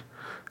yet, have you?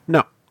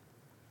 No.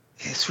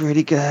 It's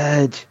really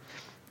good.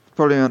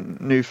 Probably a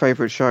new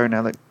favourite show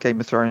now that Game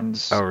of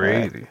Thrones is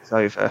over.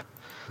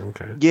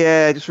 Okay.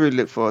 Yeah, I just really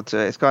look forward to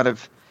it. It's got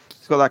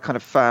that kind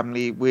of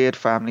weird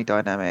family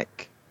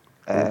dynamic.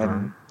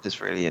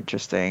 Just really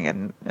interesting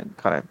and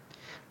kind of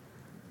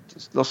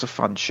just lots of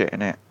fun shit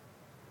in it.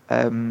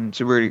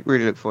 So really,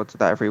 really look forward to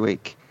that every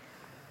week.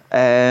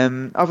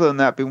 Other than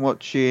that, I've been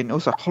watching.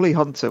 Also, Holly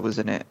Hunter was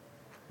in it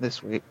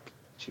this week.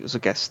 She was a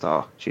guest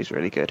star. She's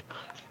really good.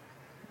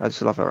 I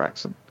just love her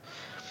accent.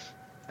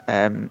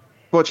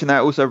 Watching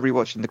that, also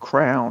rewatching The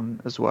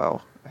Crown as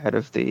well, ahead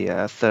of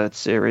the third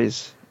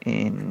series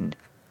in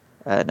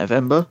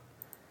November.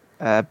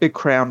 Big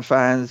Crown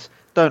fans.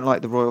 Don't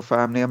like the royal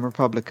family. I'm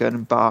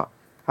Republican, but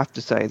I have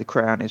to say The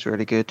Crown is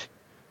really good.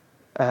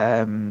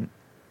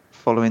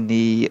 Following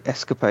the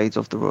escapades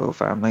of the royal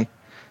family.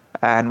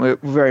 And we're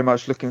very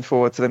much looking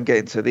forward to them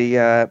getting to the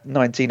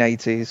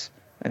 1980s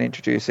and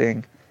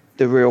introducing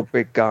the real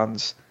big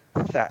guns,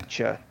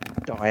 Thatcher,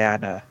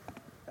 Diana.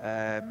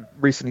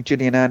 Recently,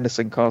 Gillian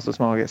Anderson cast as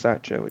Margaret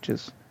Thatcher, which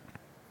is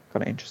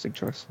kind of interesting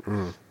choice.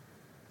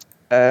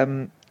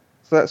 So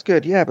that's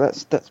good. Yeah,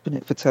 but that's been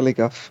it for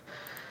TELLYGUFF.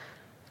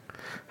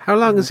 How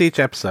long is each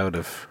episode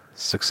of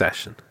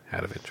Succession,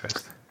 out of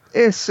interest?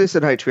 It's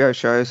an HBO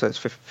show, so it's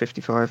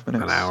 55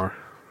 minutes. An hour.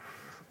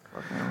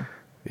 An hour.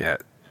 Yeah,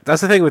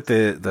 that's the thing with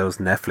those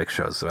Netflix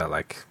shows as well.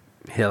 Like,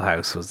 Hill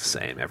House was the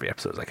same. Every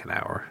episode was like an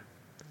hour.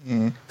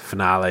 Yeah. The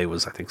finale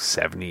was, I think,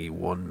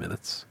 71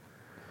 minutes.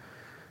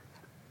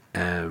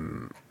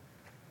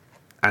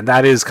 And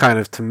that is kind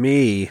of, to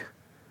me,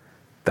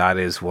 that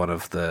is one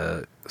of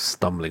the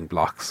stumbling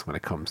blocks when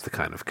it comes to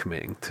kind of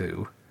committing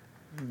to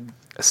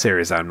a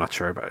series I'm not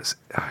sure about.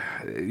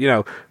 You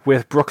know,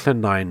 with Brooklyn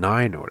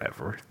Nine-Nine or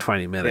whatever,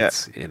 20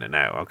 minutes in and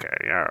out, okay,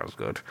 yeah, it was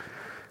good.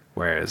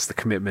 Whereas the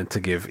commitment to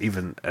give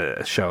even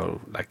a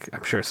show, like,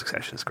 I'm sure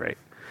Succession is great,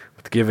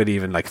 but to give it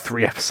even like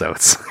 3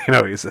 episodes, you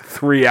know, it's a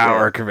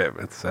 3-hour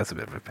commitment, so that's a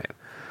bit of a pain.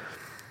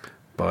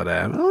 But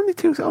only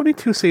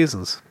two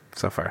seasons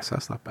so far, so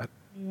that's not bad.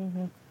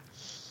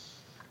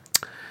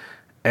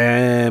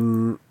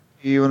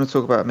 You want to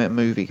talk about a bit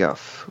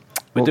MOVIEGUFF?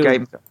 We do.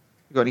 Games?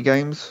 You got any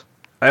games?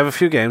 I have a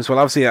few games. Well,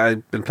 obviously,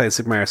 I've been playing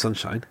Super Mario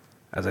Sunshine,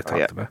 as I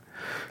talked about.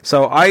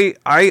 So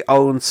I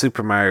owned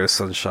Super Mario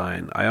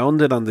Sunshine. I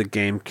owned it on the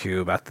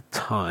GameCube at the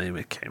time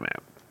it came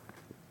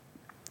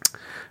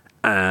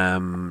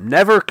out.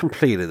 Never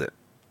completed it,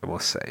 I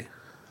must say.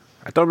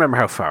 I don't remember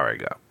how far I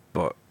got,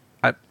 but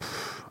I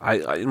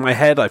in my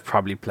head, I've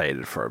probably played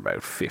it for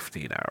about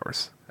 15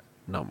 hours.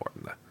 No more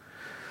than that.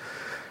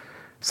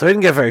 So I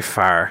didn't get very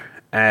far.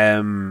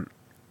 And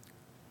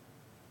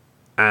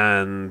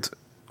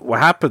what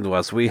happened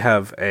was we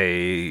have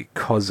a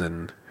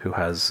cousin who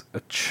has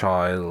a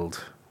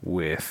child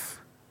with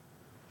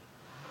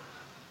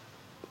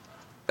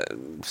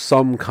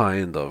some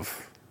kind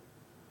of,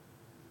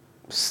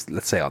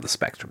 let's say, on the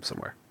spectrum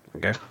somewhere.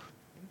 Okay.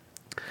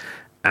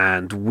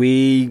 And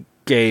we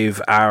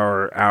gave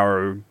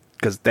our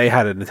because they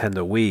had a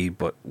Nintendo Wii,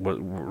 but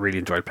really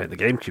enjoyed playing the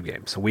GameCube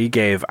games. So we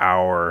gave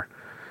a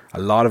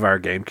lot of our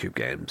GameCube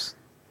games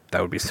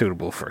that would be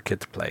suitable for a kid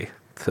to play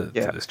to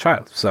this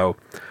child. So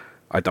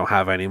I don't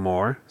have any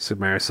more Super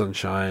Mario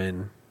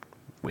Sunshine,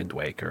 Wind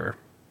Waker,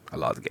 a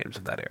lot of the games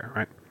of that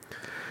era,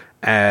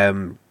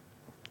 right?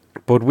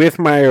 But with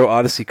Mario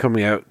Odyssey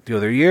coming out the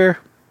other year,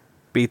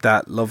 beat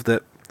that, loved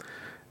it.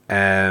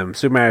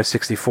 Super Mario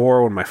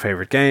 64, one of my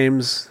favorite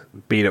games,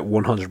 beat it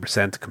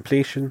 100% to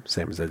completion,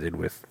 same as I did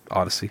with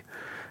Odyssey.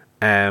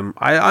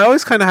 I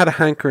always kind of had a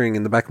hankering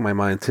in the back of my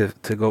mind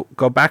to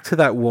go back to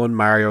that one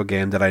Mario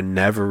game that I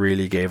never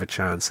really gave a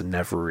chance and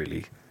never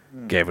really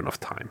gave enough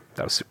time.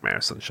 That was Super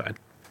Mario Sunshine.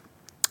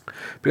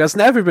 Because it's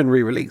never been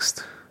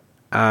re-released.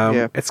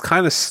 It's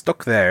kind of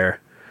stuck there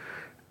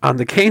on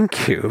the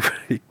GameCube.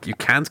 You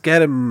can't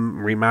get a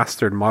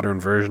remastered modern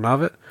version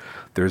of it.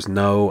 There's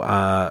no,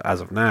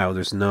 as of now,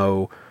 there's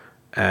no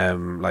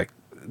like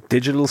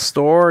digital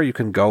store you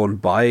can go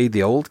and buy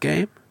the old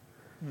game.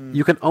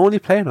 You can only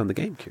play it on the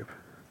GameCube.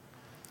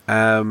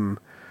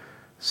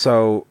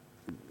 So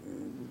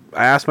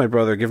I asked my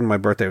brother, given my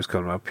birthday was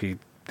coming up, he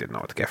didn't know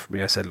what to get for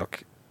me. I said,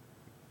 look,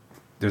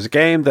 there's a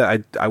game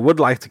that I would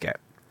like to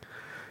get.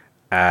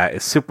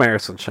 It's Super Mario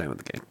Sunshine on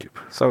the GameCube.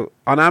 So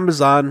on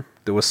Amazon,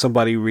 there was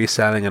somebody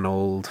reselling an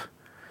old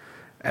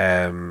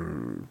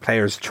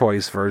Player's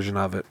Choice version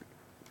of it,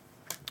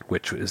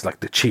 which is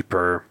like the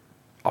cheaper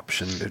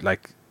option.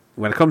 Like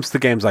when it comes to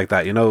games like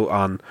that, you know,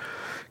 on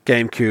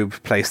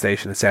GameCube,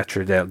 PlayStation,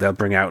 etc., they'll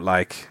bring out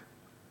like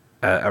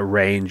a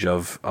range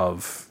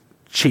of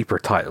cheaper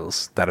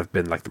titles that have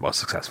been like the most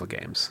successful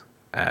games.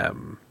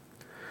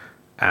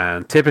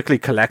 And typically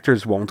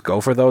collectors won't go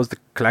for those. The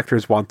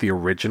collectors want the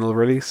original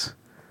release.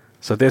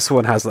 So this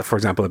one has, for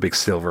example, a big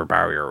silver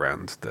barrier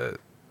around the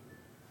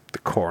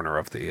corner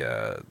of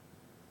the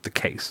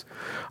case.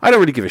 I don't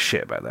really give a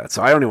shit about that,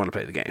 so I only want to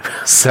play the game.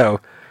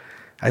 So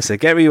I say,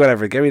 get me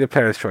whatever, get me the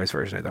Player's Choice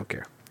version. I don't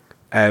care.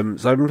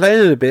 So I've been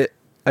playing it a bit.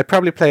 I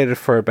probably played it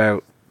for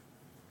about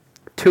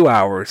 2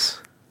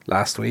 hours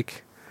last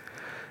week.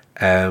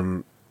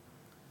 And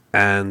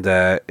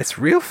it's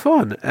real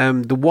fun.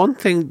 The one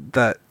thing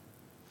that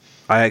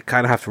I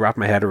kind of have to wrap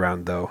my head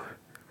around, though,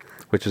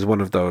 which is one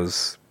of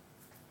those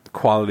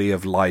quality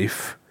of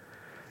life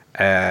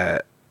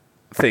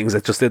things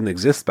that just didn't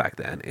exist back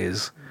then,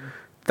 is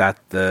that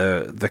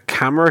the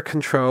camera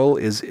control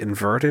is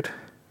inverted.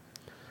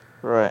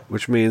 Right.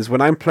 Which means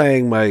when I'm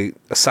playing my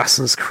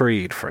Assassin's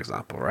Creed, for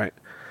example, right?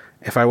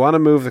 If I want to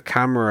move the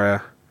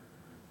camera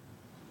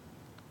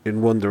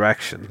in one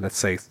direction, let's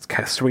say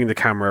swing the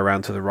camera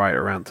around to the right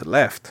or around to the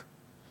left,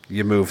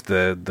 you move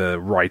the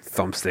right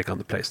thumbstick on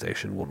the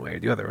PlayStation one way or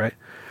the other, right?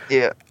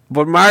 Yeah.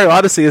 But Mario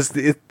Odyssey is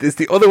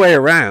the other way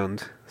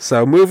around.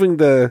 So moving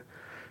the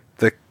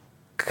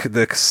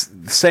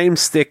same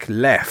stick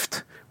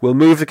left will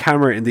move the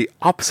camera in the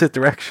opposite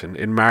direction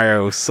in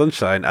Mario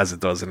Sunshine as it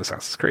does in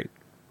Assassin's Creed.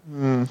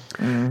 And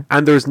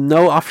there's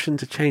no option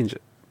to change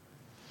it.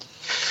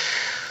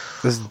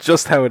 This is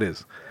just how it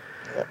is.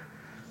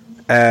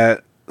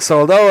 So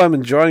although I'm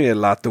enjoying it a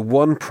lot, the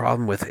one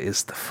problem with it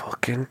is the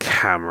fucking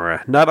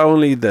camera. Not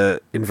only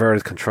the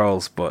inverted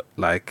controls, but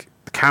like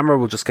the camera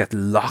will just get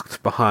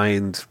locked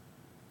behind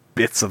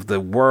bits of the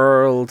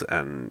world,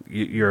 and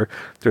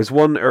there's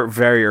one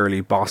very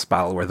early boss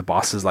battle where the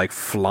boss is like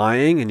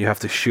flying and you have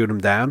to shoot him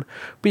down,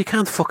 but you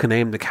can't fucking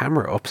aim the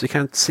camera up, so you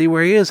can't see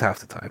where he is half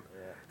the time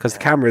because the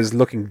camera is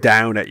looking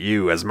down at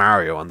you as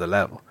Mario on the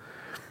level.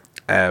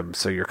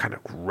 So you're kind of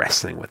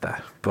wrestling with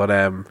that. But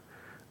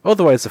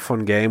otherwise a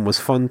fun game. Was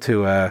fun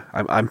to.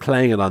 I'm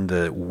playing it on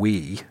the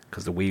Wii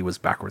because the Wii was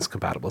backwards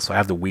compatible, so I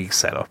have the Wii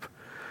set up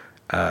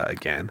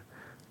again,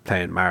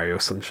 playing Mario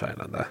Sunshine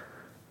on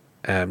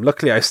that.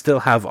 Luckily, I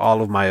still have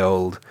all of my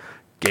old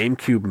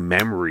GameCube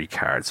memory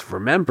cards.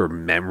 Remember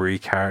memory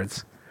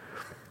cards?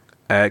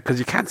 Because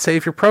you can't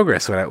save your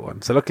progress without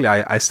one. So luckily,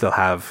 I still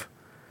have.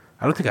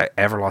 I don't think I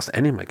ever lost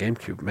any of my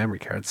GameCube memory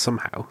cards.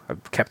 Somehow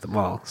I've kept them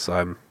all, so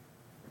I'm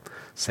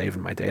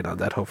saving my data on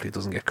that. Hopefully, it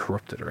doesn't get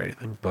corrupted or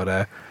anything.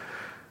 But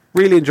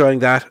really enjoying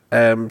that.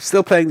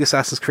 Still playing the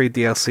Assassin's Creed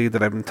DLC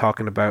that I've been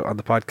talking about on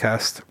the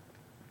podcast.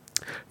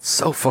 It's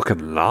so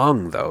fucking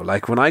long though.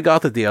 Like when I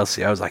got the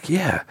DLC, I was like,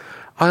 yeah,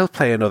 I'll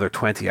play another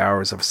 20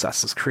 hours of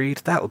Assassin's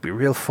Creed. That'll be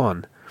real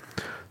fun.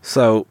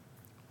 So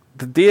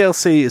the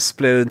DLC is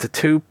split into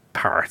two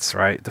parts,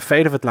 right? The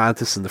Fate of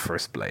Atlantis and the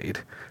First Blade.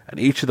 And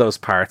each of those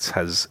parts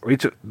has,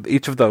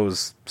 each of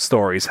those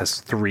stories has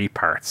 3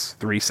 parts,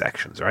 3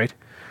 sections, right?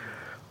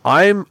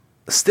 I'm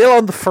still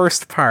on the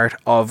first part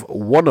of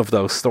one of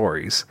those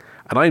stories,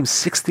 and I'm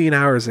 16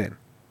 hours in.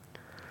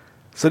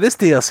 So this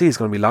DLC is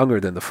going to be longer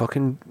than the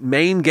fucking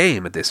main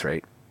game at this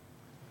rate.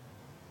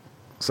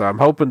 So I'm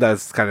hoping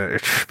that's kind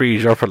of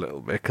speeds up a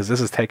little bit, because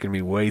this is taking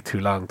me way too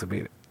long to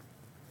beat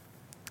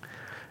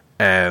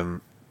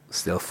it.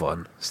 Still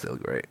fun, still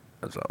great,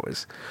 as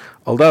always.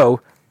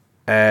 Although,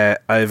 I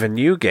have a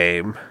new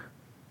game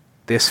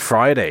this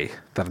Friday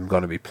that I'm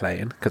going to be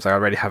playing, because I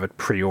already have it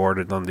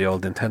pre-ordered on the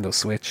old Nintendo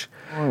Switch.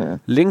 Oh, yeah.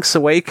 Link's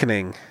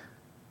Awakening,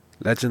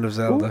 Legend of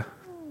Zelda.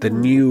 Ooh. The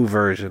new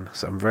version,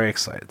 so I'm very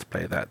excited to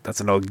play that.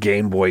 That's an old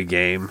Game Boy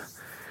game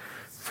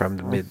from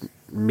the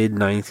mid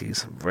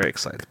 90s. I'm very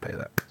excited to play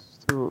that.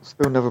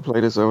 Still never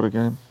played a Zelda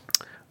game.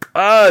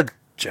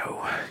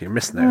 Joe, you're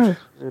missing out.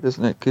 It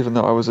isn't it? Given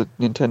that I was a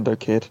Nintendo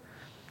kid.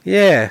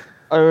 Yeah.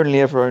 I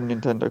only ever owned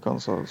Nintendo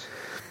consoles.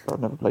 But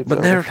I've never played Zelda.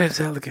 But never played a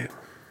Zelda game.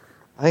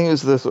 I think it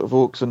was the sort of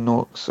orcs and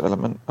norks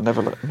element. I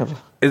never.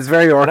 It's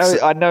very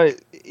orcs. I know.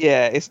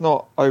 Yeah, it's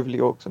not overly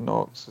orcs and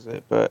norks, is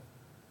it? But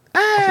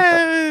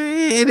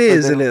it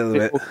is a little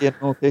bit. Orky and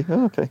orky.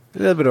 Oh, okay. A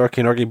little bit orky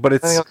and orky, but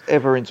it's. I think I was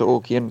ever into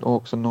orky and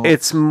orcs and norks.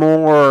 It's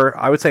more.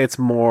 I would say it's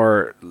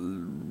more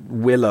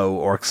Willow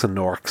orcs and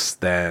orcs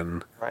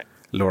than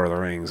Lord of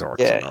the Rings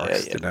orcs and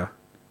orcs. Yeah. You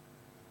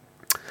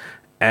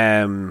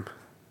know.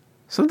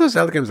 Some of those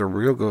Zelda games are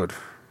real good,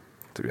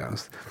 to be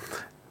honest.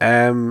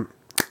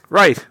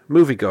 Right,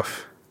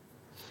 MOVIEGUFF.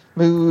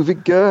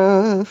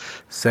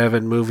 MOVIEGUFF.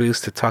 7 movies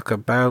to talk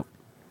about.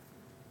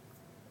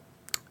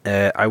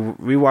 I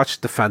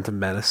rewatched The Phantom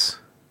Menace.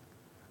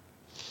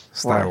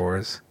 Star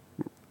Wars.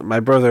 My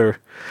brother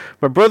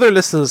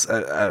listens,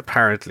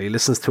 apparently,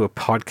 listens to a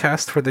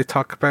podcast where they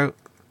talk about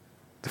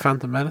The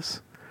Phantom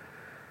Menace.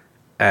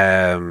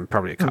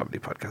 Probably a comedy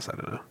podcast, I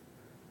don't know.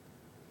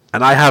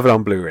 And I have it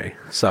on Blu-ray,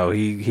 so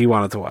he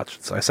wanted to watch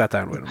it, so I sat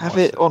down with him. Have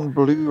it on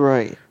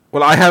Blu-ray?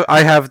 Well, I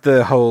have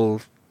the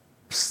whole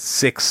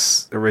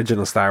 6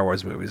 original Star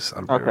Wars movies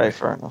on Blu-ray. Okay,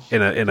 fair enough.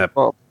 In a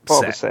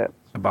set.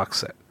 A box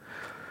set.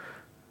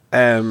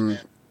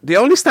 The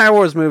only Star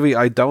Wars movie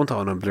I don't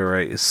own on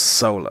Blu-ray is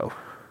Solo,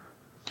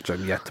 which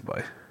I'm yet to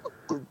buy.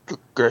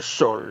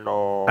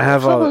 Solo. I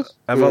have all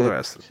the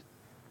rest of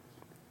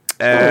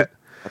it.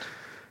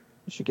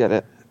 You should get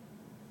it.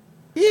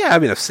 Yeah, I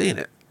mean, I've seen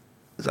it.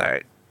 It's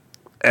alright.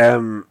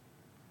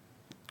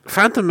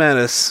 Phantom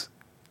Menace,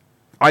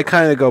 I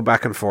kind of go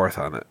back and forth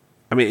on it.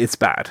 I mean, it's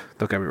bad.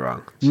 Don't get me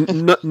wrong.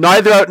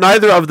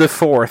 Neither of the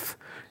fourth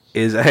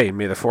is, hey,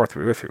 may the fourth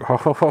be with you.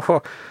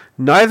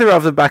 Neither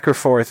of the back or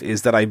forth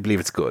is that I believe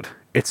it's good.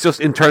 It's just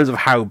in terms of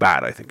how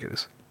bad I think it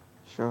is.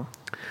 Sure.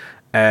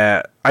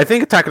 I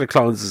think Attack of the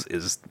Clones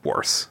is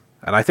worse.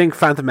 And I think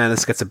Phantom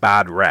Menace gets a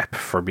bad rep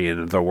for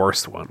being the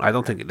worst one. I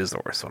don't think it is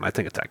the worst one. I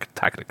think Attack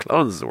of the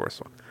Clones is the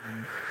worst one.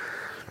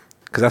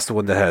 Because that's the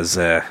one that has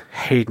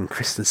Hayden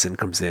Christensen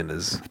comes in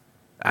as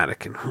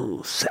Anakin.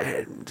 Oh,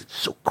 sand, it's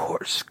so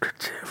coarse,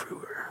 it's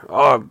everywhere.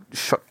 Oh,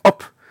 shut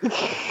up.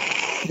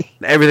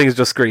 Everything is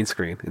just green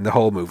screen in the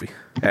whole movie.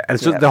 And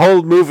it's just the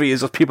whole movie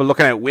is just people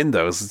looking out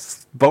windows.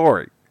 It's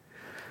boring.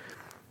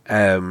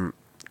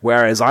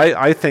 Whereas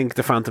I think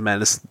the Phantom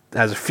Menace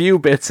has a few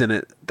bits in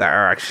it that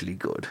are actually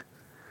good.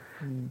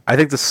 I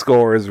think the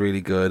score is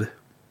really good.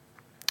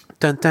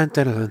 Dun, dun,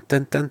 dun, dun,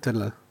 dun, dun, dun,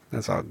 dun.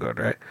 That's all good,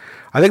 right?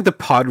 I think the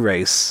pod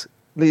race...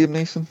 Liam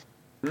Neeson?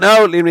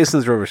 No, Liam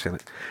Neeson's rubbish in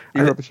it.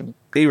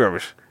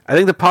 Rubbish. I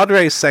think the pod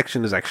race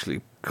section is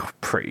actually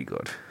pretty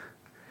good.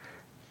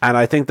 And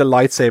I think the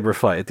lightsaber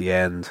fight at the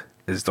end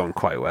is done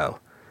quite well.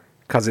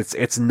 Because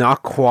it's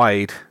not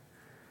quite,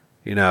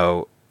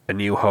 A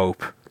New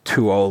Hope,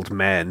 2 old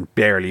men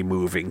barely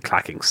moving,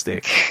 clacking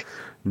sticks.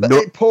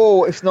 But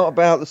Paul, it's not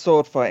about the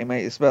sword fighting,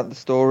 mate. It's about the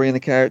story and the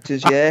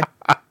characters, yeah?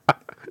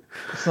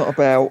 It's not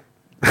about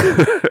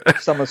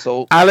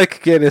somersault.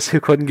 Alec Guinness, who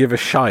couldn't give a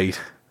shite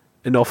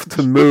enough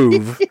to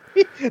move.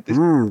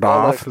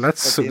 Darth,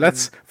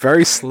 let's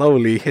very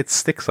slowly hit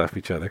sticks off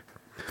each other.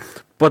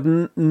 But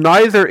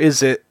neither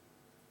is it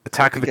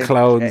Attack of the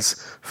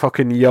Clones,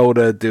 fucking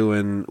Yoda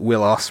doing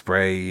Will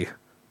Ospreay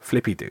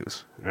flippy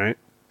doos, right?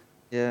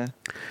 Yeah.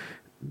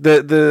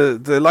 The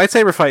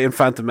lightsaber fight in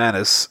Phantom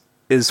Menace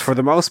is for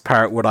the most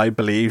part what I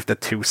believe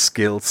that two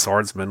skilled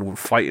swordsmen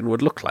fighting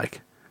would look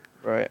like.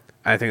 Right.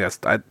 I think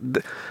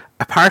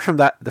apart from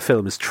that, the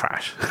film is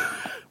trash.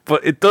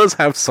 But it does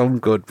have some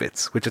good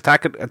bits, which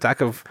Attack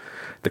of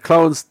the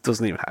Clones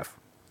doesn't even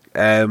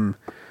have.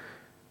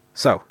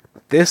 So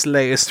this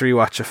latest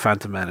rewatch of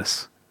Phantom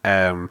Menace,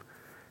 I'm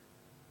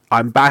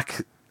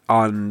back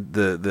on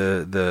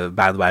the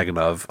bandwagon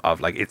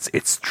of like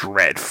it's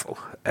dreadful.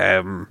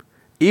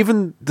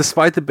 Even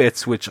despite the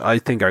bits which I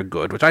think are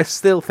good, which I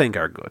still think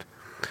are good.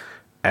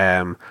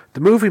 The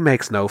movie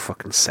makes no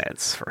fucking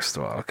sense. First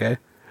of all, okay.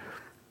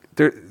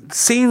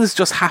 Scenes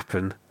just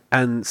happen,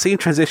 and scene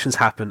transitions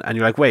happen, and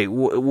you're like, wait,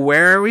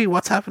 where are we?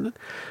 What's happening?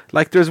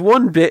 Like, there's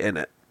one bit in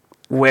it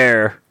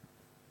where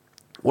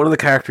one of the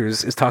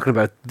characters is talking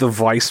about the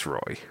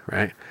Viceroy,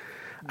 right?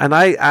 And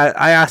I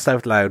asked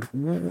out loud,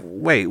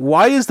 wait,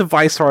 why is the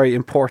Viceroy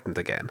important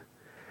again?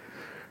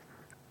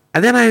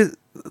 And then I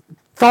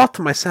thought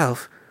to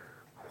myself,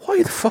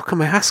 why the fuck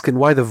am I asking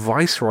why the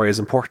Viceroy is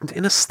important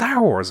in a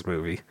Star Wars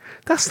movie?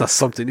 That's not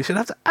something you should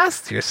have to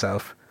ask to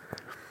yourself.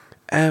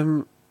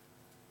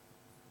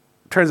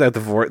 Turns out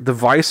the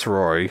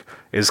Viceroy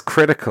is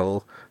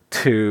critical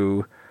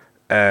to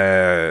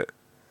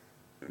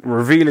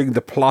revealing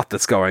the plot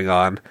that's going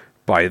on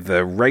by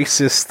the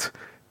racist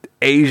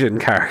Asian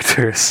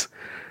characters,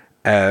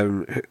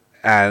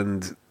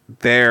 and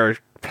their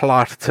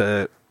plot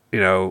to,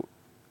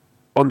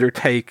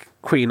 undertake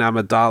Queen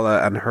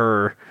Amidala and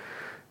her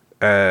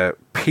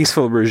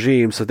peaceful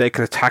regime so they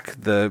can attack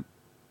the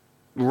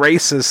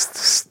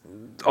racist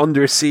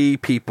undersea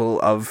people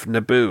of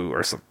Naboo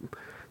or something.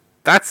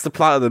 That's the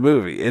plot of the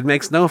movie. It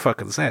makes no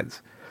fucking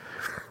sense.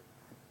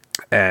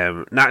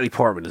 Natalie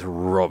Portman is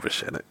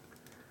rubbish in it.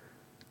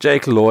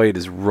 Jake Lloyd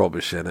is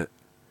rubbish in it.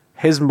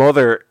 His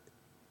mother,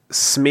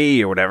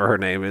 Smee or whatever her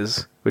name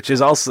is, which is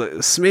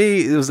also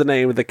Smee, was the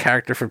name of the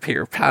character from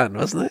Peter Pan,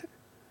 wasn't it?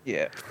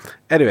 Yeah.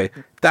 Anyway,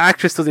 the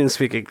actress doesn't even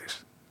speak English.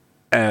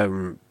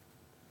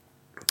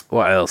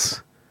 What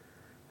else?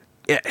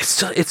 Yeah,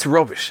 it's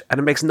rubbish, and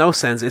it makes no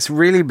sense. It's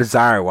really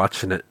bizarre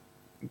watching it,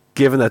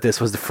 given that this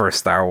was the first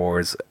Star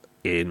Wars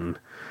in,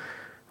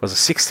 was it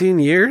 16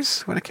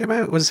 years when it came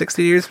out? Was it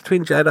 16 years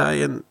between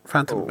Jedi and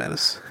Phantom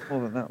Menace?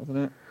 More than that, wasn't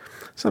it?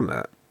 Something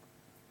like that.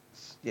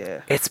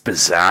 Yeah. It's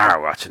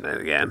bizarre watching it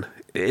again.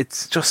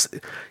 It's just,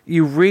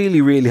 you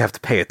really, really have to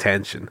pay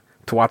attention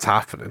to what's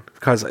happening,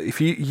 because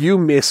if you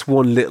miss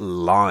one little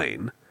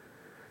line,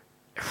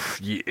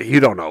 you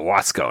don't know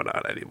what's going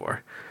on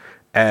anymore.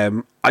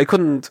 I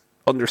couldn't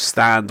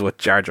understand what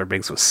Jar Jar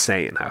Binks was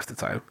saying half the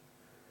time,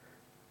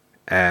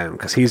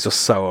 because he's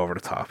just so over the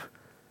top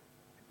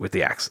with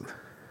the accent.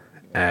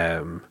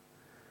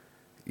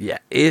 Yeah,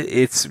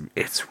 it's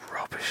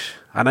rubbish,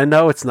 and I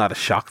know it's not a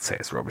shock to say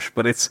it's rubbish,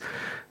 but it's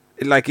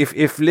like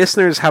if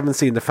listeners haven't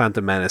seen The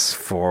Phantom Menace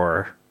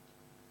for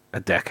a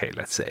decade,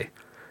 let's say,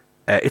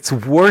 it's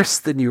worse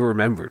than you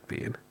remember it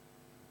being,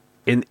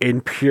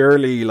 in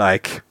purely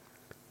like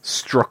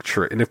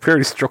structure, in a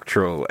purely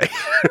structural way.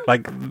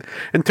 Like,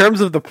 in terms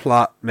of the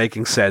plot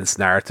making sense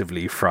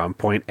narratively from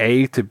point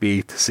A to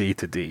B to C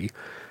to D,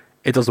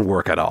 it doesn't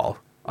work at all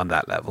on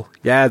that level.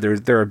 Yeah,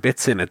 there are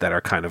bits in it that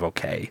are kind of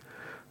okay,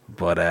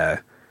 but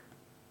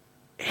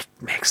it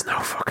makes no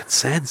fucking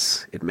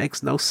sense. It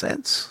makes no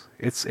sense.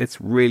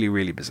 It's really,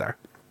 really bizarre.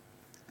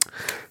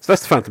 So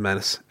that's The Phantom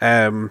Menace.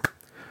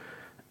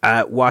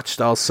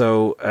 Watched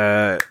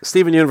also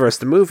Steven Universe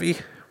the movie,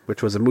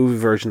 which was a movie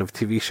version of a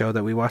TV show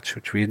that we watch,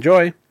 which we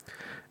enjoy.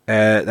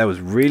 That was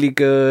really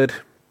good.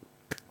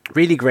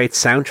 Really great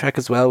soundtrack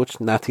as well, which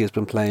Natty has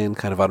been playing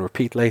kind of on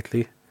repeat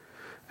lately.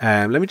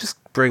 Let me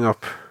just bring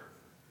up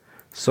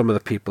some of the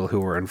people who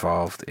were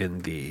involved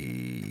in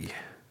the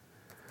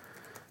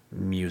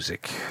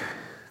music,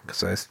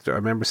 because I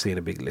remember seeing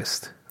a big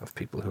list of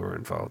people who were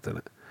involved in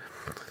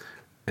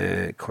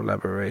it.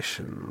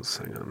 Collaborations,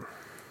 hang on.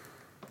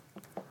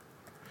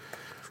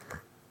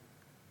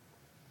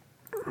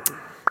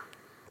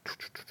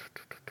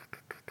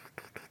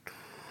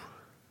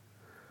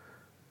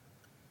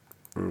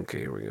 Okay,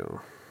 here we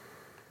go.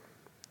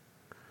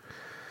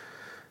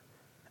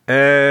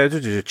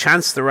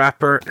 Chance the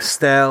Rapper,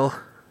 Estelle,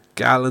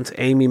 Gallant,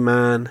 Amy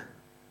Mann.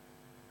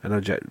 I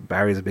know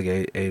Barry's a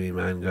big Amy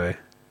Mann guy.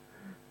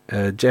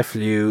 Jeff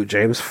Liu,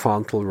 James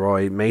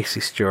Fauntleroy, Macy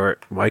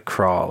Stewart, Mike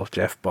Krall,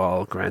 Jeff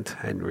Ball, Grant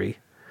Henry,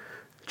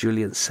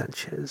 Julian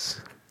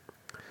Sanchez.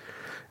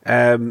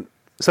 So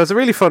it's a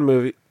really fun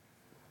movie.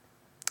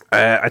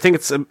 I think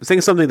it's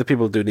something that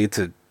people do need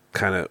to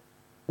kind of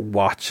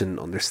watch and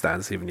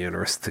understand Steven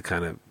Universe to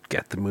kind of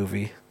get the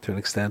movie to an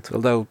extent.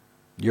 Although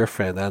your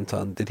friend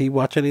Anton, did he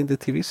watch any of the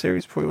TV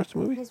series before he watched the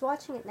movie? He's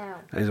watching it now.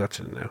 He's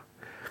watching it now.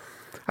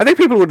 I think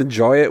people would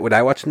enjoy it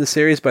without watching the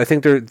series, but I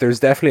think there's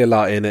definitely a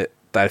lot in it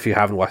that if you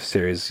haven't watched the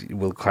series,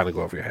 will kind of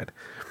go over your head.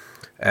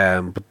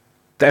 But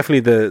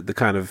definitely the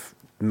kind of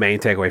main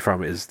takeaway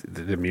from it is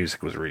the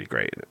music was really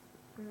great in it.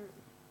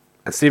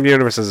 And Steven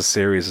Universe as a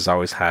series has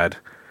always had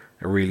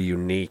a really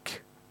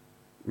unique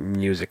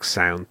music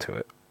sound to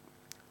it.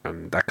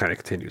 And that kind of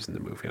continues in the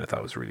movie, and I thought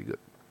it was really good.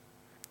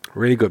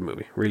 Really good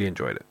movie. Really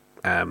enjoyed it.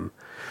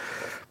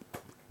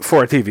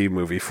 For a TV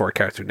movie, for a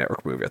Cartoon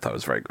Network movie, I thought it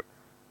was very good.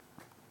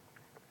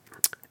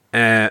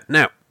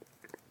 Now,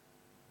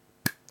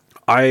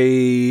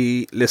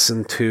 I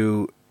listened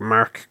to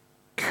Mark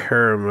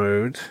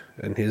Kermode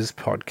and his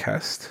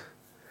podcast.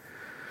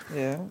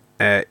 Yeah.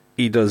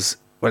 He does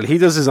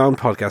his own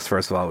podcast,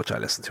 first of all, which I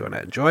listen to and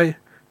I enjoy.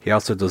 He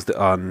also does the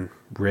on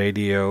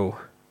Radio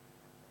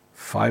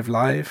 5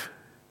 Live.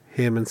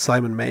 Him and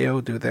Simon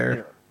Mayo do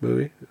their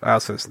movie. I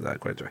also listen to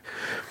that, quite enjoy.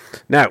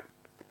 Now,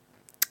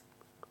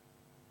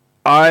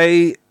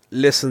 I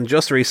listened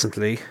just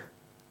recently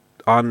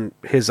on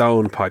his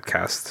own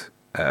podcast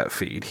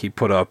feed. He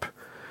put up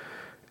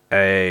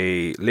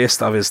a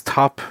list of his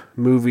top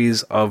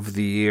movies of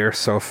the year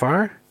so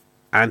far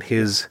and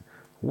his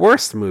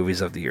worst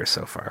movies of the year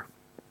so far.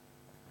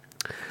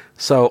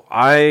 So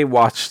I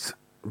watched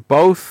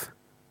both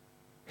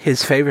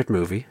his favorite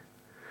movie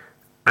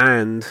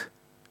and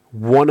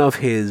one of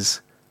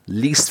his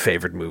least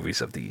favorite movies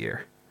of the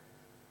year,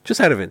 just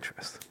out of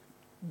interest.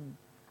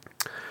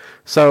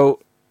 So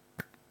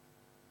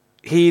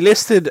he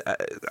listed,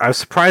 I was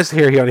surprised to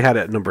hear he only had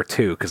it at number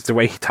 2, because the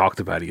way he talked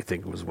about it, you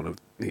think it was one of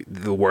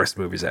the worst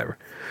movies ever.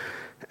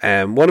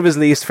 One of his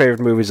least favorite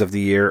movies of the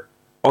year,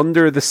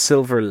 Under the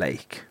Silver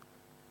Lake.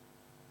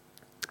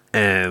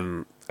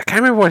 I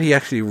can't remember what he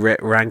actually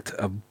ranked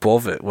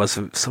above it. Was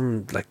it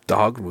some like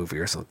dog movie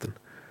or something?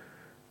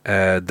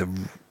 I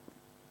don't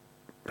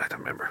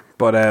remember.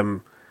 But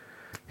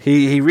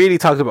he really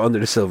talked about Under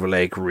the Silver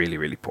Lake really,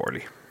 really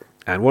poorly.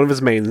 And one of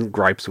his main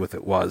gripes with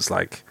it was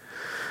like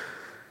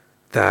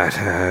that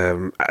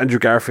Andrew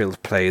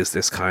Garfield plays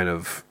this kind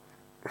of,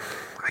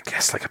 I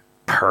guess, like a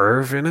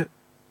perv in it,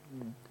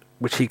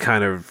 which he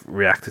kind of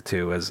reacted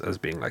to as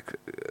being like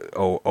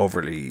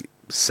overly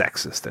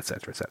sexist,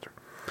 etc., etc.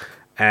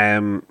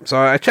 So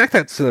I checked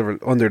out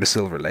Under the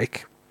Silver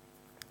Lake.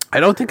 I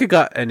don't think it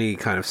got any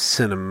kind of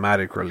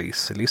cinematic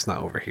release, at least not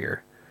over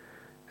here.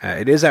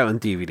 It is out on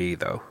DVD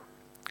though,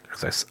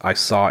 because I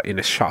saw it in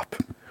a shop.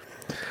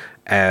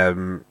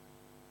 And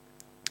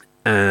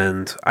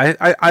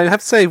I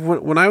have to say,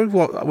 when I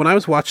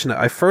was watching it,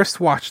 I first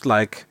watched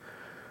like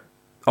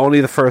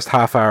only the first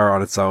half hour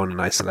on its own in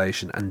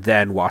isolation, and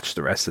then watched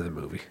the rest of the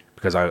movie,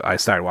 because I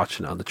started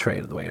watching it on the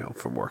train on the way home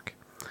from work.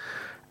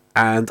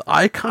 And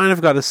I kind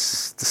of got the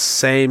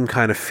same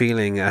kind of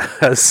feeling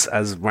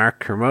as Mark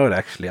Kermode,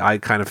 actually. I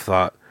kind of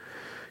thought,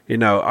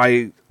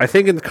 I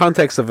think in the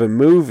context of a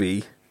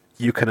movie,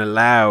 you can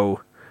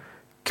allow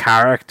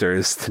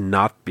characters to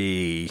not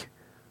be,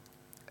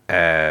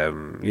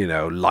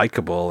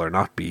 likable or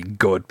not be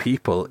good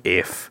people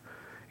if,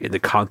 in the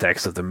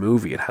context of the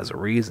movie, it has a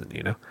reason,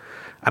 And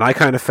I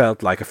kind of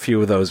felt like a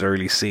few of those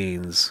early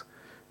scenes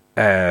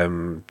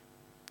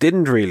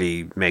didn't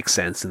really make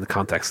sense in the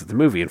context of the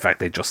movie. In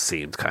fact, they just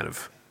seemed kind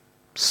of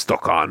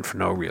stuck on for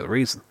no real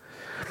reason.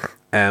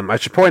 I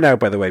should point out,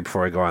 by the way,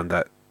 before I go on,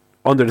 that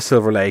Under the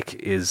Silver Lake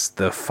is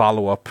the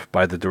follow-up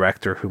by the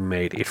director who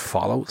made It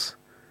Follows,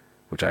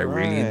 which I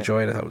really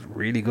enjoyed. I thought it was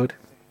really good.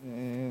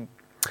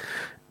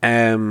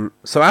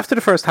 So after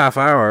the first half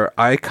hour,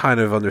 I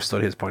kind of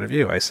understood his point of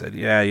view. I said,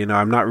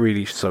 I'm not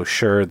really so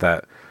sure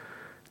that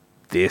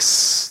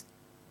this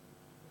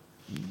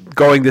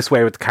going this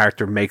way with the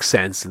character makes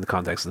sense in the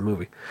context of the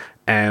movie.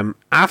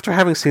 After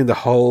having seen the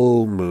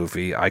whole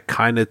movie, I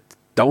kind of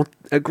don't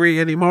agree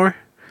anymore,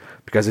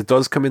 because it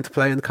does come into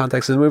play in the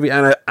context of the movie,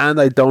 and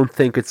I don't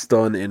think it's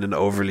done in an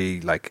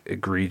overly like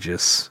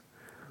egregious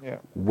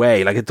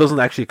way. Like, it doesn't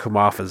actually come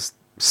off as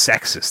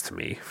sexist to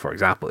me. For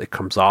example, it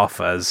comes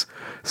off as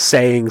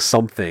saying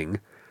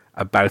something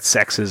about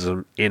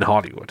sexism in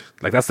Hollywood.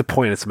 Like, that's the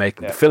point it's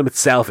making. The film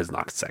itself is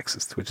not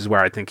sexist, which is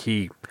where I think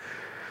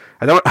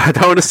I don't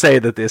want to say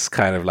that this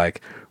kind of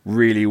like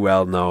really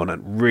well known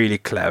and really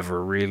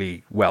clever,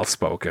 really well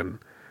spoken,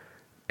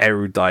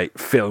 erudite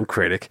film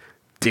critic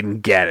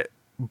didn't get it,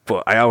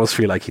 but I always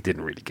feel like he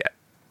didn't really get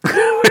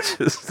it, which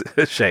is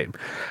a shame.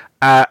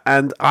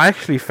 And I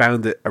actually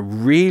found it a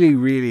really,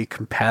 really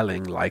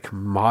compelling, like,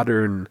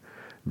 modern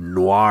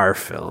noir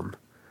film.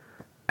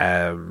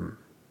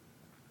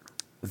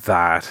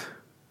 That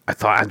I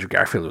thought Andrew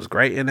Garfield was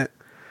great in it.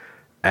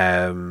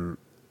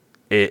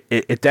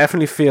 It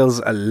definitely feels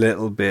a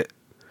little bit.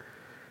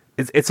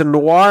 It's a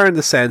noir in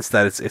the sense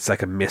that it's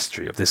like a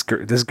mystery of this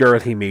girl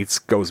he meets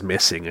goes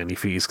missing, and he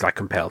feels like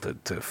compelled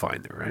to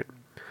find her,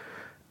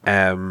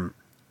 right?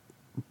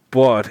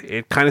 But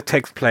it kind of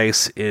takes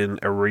place in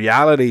a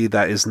reality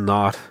that is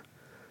not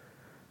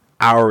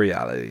our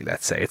reality.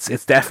 Let's say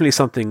it's definitely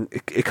something.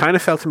 It kind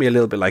of felt to me a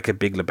little bit like a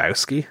Big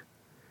Lebowski,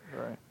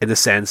 right, in the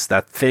sense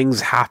that things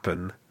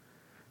happen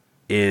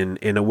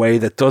in a way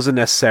that doesn't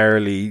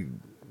necessarily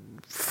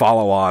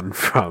follow on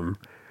from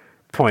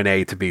point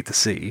A to B to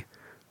C,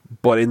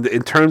 but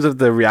in terms of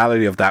the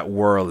reality of that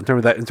world, in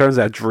terms of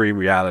that dream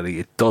reality,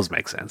 it does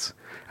make sense,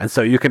 and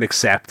so you can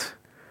accept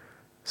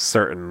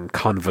certain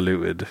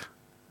convoluted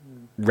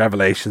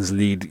revelations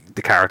lead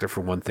the character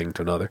from one thing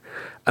to another.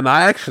 And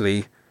I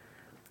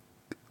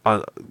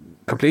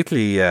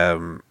completely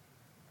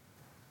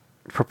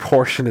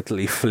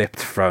proportionately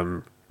flipped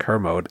from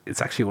Kermode.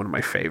 It's actually one of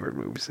my favorite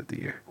movies of the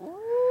year.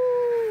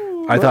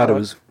 Ooh, I thought it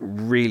was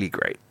really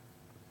great.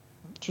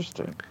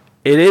 Interesting.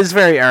 It is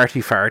very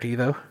arty-farty,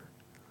 though.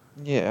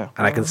 Yeah.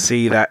 And I can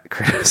see that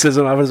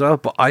criticism of it as well,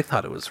 but I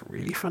thought it was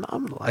really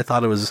phenomenal. I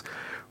thought it was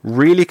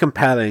really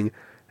compelling,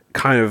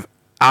 kind of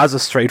as a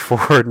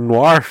straightforward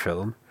noir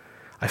film.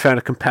 I found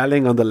it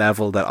compelling on the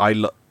level that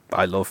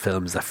I love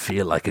films that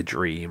feel like a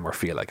dream or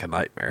feel like a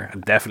nightmare,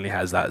 and definitely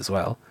has that as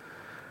well.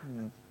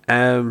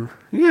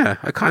 Yeah,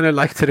 I kind of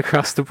liked it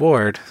across the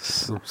board.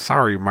 So,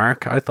 sorry,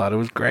 Mark, I thought it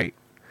was great.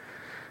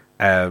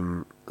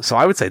 So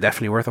I would say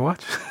definitely worth a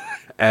watch.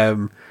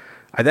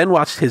 I then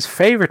watched his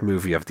favorite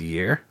movie of the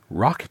year,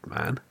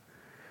 ROCKETMAN.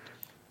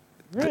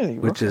 Really?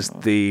 Which is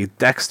the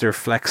Dexter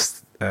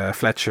Flexter, I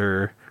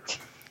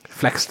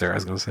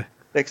was going to say.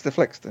 Dexter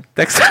Flexter.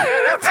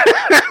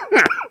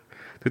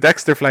 The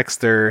Dexter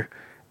Flexter,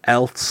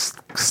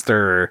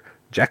 Elster,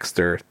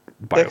 Jexter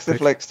biopic. Dexter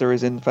Flexter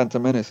is in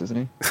Phantom Menace, isn't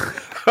he?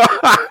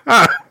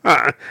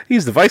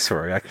 He's the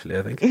Viceroy, actually,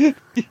 I think.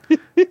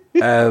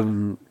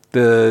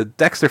 The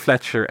Dexter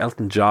Fletcher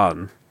Elton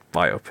John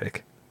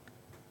biopic.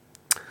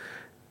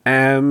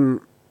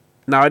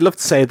 Now, I'd love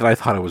to say that I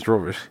thought it was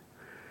rubbish,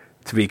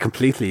 to be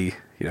completely,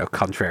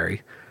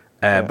 contrary.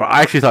 But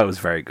I actually thought it was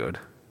very good.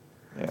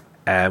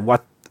 Yeah.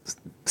 What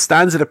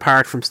stands it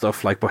apart from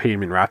stuff like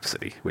Bohemian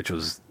Rhapsody, which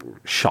was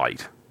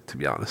shite, to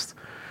be honest,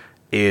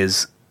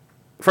 is,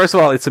 first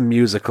of all, it's a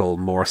musical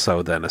more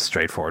so than a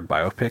straightforward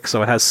biopic.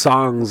 So it has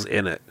songs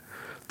in it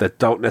that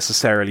don't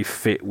necessarily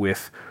fit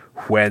with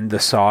when the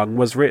song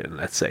was written,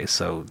 let's say.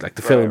 So, like,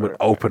 the film would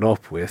open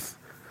up with,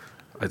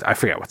 I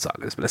forget what song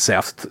it is, but let's say,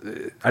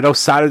 I know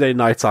Saturday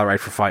Night's Alright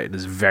for Fighting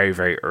is very,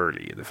 very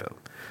early in the film,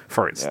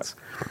 for instance.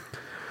 Yeah.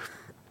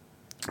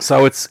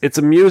 So it's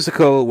a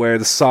musical where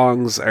the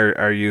songs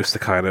are used to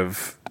kind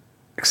of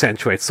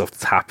accentuate stuff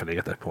that's happening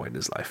at that point in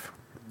his life.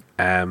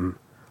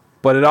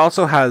 But it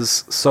also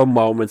has some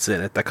moments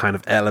in it that kind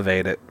of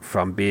elevate it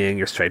from being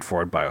your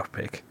straightforward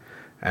biopic.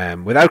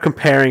 Without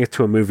comparing it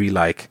to a movie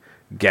like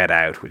Get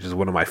Out, which is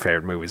one of my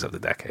favorite movies of the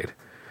decade.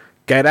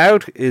 Get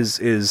Out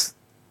is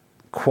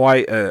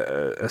quite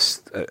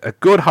a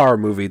good horror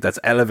movie that's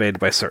elevated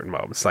by certain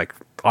moments. Like,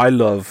 I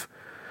love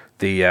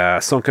the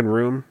sunken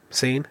room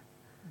scene.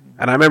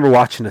 And I remember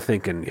watching it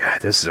thinking, yeah,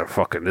 this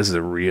is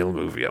a real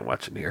movie I'm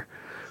watching here.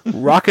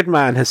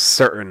 ROCKETMAN has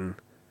certain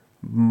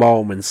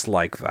moments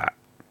like that,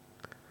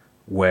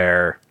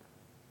 where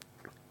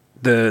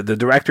the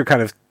director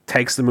kind of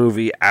takes the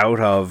movie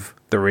out of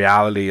the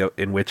reality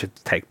in which it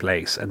takes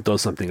place and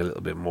does something a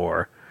little bit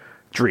more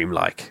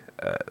dreamlike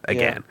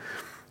again.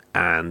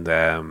 Yeah. And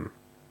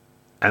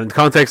in the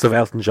context of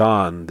Elton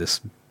John,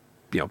 this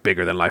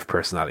bigger than life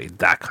personality,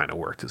 that kind of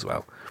worked as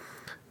well.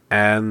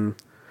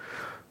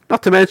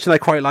 Not to mention, I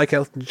quite like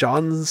Elton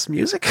John's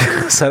music,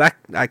 so that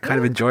I kind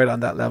of enjoyed on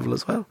that level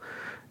as well.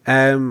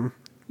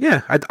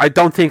 Yeah, I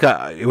don't think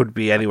it would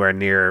be anywhere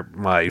near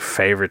my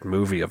favorite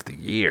movie of the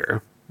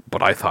year,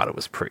 but I thought it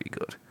was pretty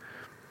good.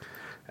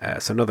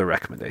 So another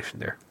recommendation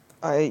there.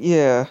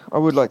 I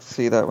would like to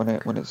see that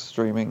when it's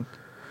streaming.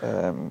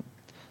 So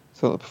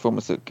the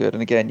performance looked good,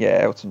 and again,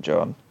 Elton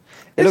John.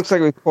 It looks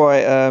like we're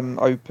quite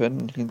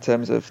open in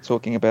terms of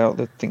talking about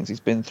the things he's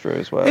been through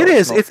as well. It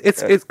is.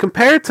 It's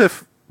compared to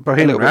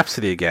Bohemian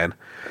Rhapsody again.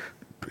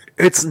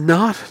 It's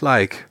not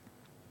like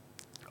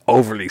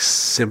overly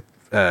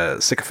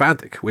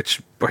sycophantic,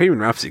 which Bohemian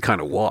Rhapsody kind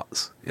of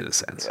was in a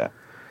sense.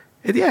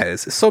 Yeah.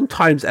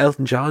 Sometimes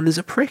Elton John is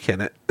a prick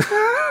in it,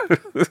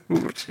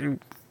 which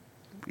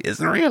is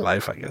in real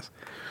life, I guess.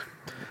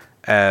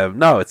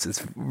 No, it's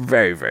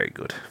very, very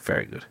good,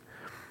 very good.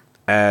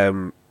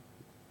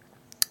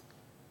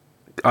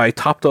 I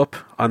topped up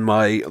on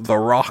my The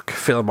Rock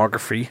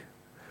filmography.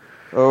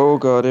 Oh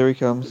God, here he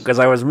comes. Because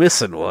I was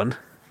missing one.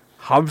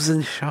 Hobbs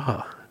and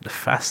Shaw, the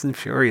Fast and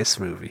Furious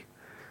movie.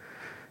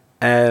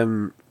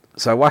 So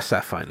I watched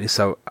that finally.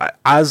 So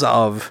as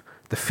of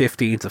the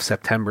 15th of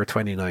September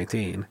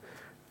 2019,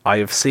 I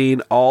have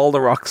seen all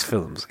The Rock's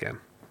films again.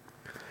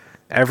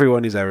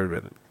 Everyone he's ever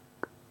been in.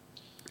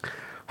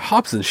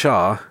 Hobbs and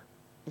Shaw.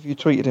 Have you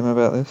tweeted him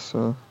about this?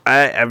 Or?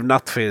 I have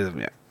not tweeted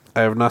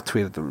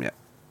him yet.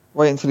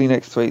 Wait until he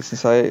next tweets and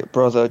say,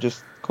 brother,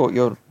 just caught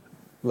your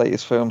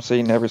latest film,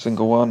 seen every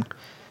single one.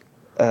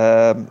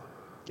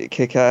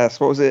 Kick ass.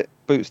 What was it?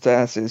 Boots to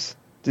asses.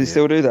 Does he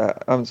still do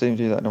that? I haven't seen him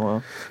do that in a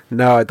while.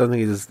 No, I don't think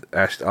he does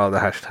all the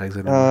hashtags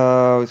anymore.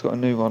 Oh, he's got a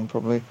new one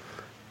probably.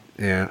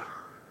 Yeah.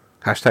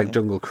 Hashtag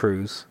Jungle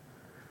Cruise.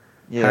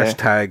 Yeah.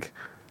 Hashtag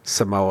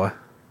Samoa.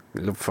 I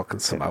love fucking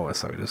Samoa,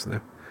 so he does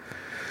now.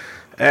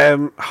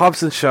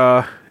 Hobbs and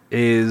Shaw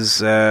is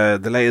the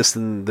latest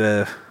in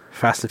the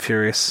Fast and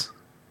Furious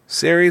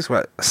series,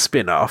 well, a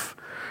spin-off,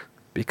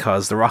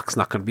 because The Rock's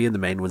not going to be in the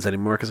main ones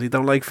anymore because we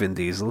don't like Vin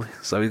Diesel,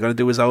 so he's going to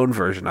do his own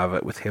version of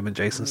it with him and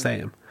Jason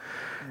Statham.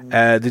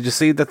 Did you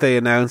see that they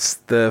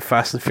announced the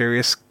Fast and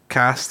Furious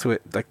cast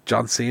with like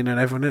John Cena and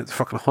everyone in it?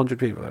 Fucking 100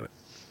 people in it.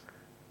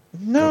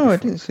 No, I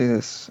didn't see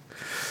this.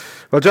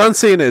 Well, John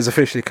Cena is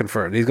officially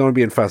confirmed. He's going to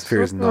be in Fast and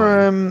Furious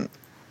 9.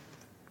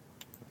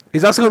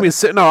 He's also going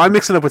to be in... No, I'm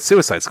mixing up with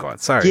Suicide Squad.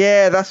 Sorry.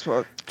 Yeah, that's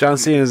what... John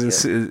Cena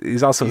is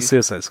he's also in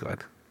Suicide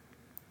Squad.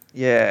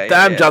 Yeah.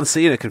 Damn, John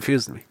Cena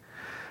confused me.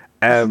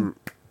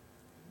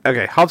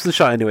 Okay, Hobbs and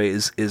Shaw anyway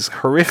is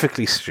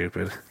horrifically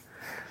stupid.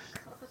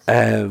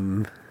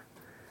 I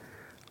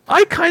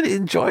kind of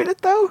enjoyed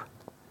it though.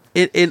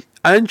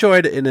 I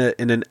enjoyed it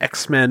in an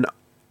X-Men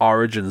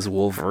Origins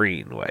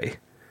Wolverine way,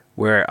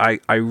 where I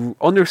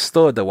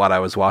understood that what I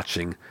was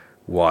watching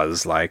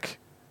was like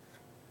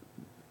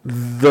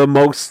the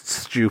most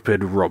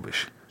stupid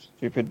rubbish.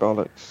 Stupid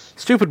bollocks.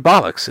 Stupid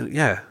bollocks,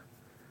 yeah.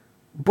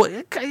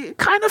 But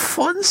kind of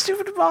fun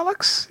stupid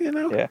bollocks, you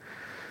know? Yeah.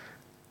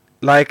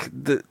 Like,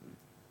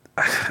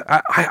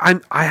 I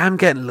am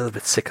getting a little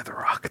bit sick of The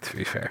Rock, to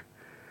be fair.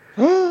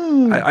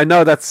 I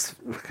know that's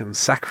fucking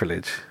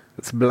sacrilege.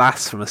 It's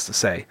blasphemous to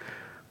say.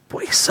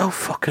 But he's so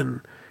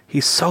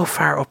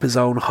far up his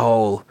own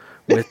hole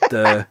with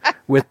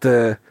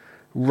the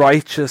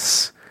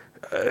righteous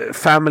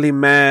family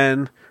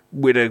man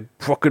with a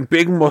fucking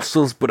big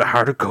muscles but a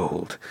heart of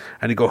gold.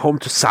 And he go home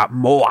to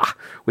Samoa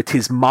with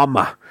his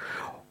mama.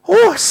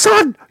 Oh,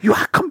 son, you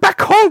come back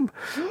home.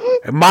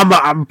 And mama,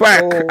 I'm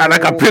back. And I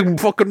got big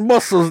fucking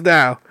muscles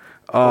now.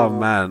 Oh,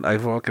 man, I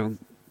fucking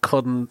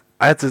couldn't.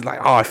 I had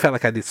to I felt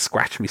like I did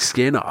scratch my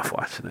skin off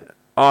watching it.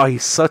 Oh,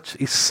 he's such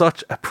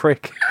a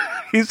prick.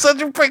 He's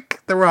such a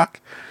prick, The Rock.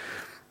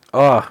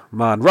 Oh,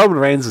 man. Roman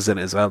Reigns is in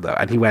it as well, though.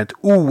 And he went,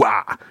 ooh,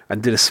 ah,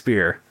 and did a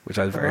spear, which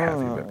I was very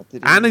happy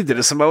with. And he did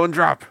a Samoan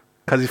drop,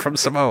 because he's from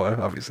Samoa,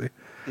 obviously.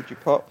 Did you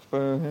pop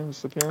for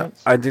his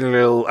appearance? I did a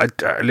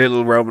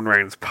little Roman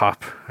Reigns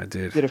pop. I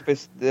did. Did a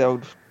fist, the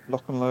old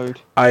lock and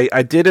load?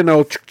 I did an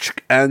old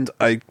and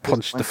I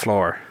punched the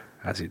floor,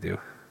 as you do.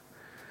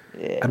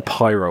 Yeah. And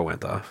pyro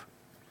went off.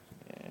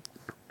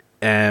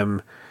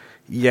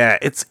 Yeah,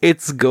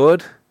 it's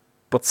good,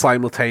 but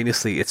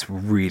simultaneously it's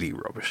really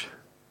rubbish.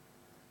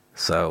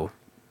 So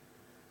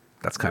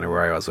that's kind of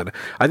where I was with it.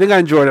 I think I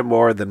enjoyed it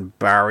more than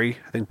Barry.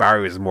 I think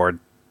Barry was more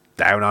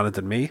down on it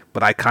than me,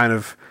 but I kind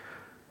of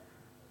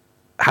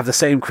have the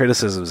same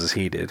criticisms as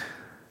he did.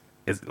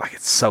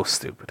 It's so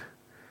stupid.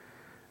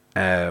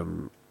 I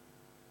don't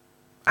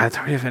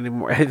really have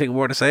anything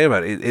more to say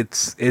about it.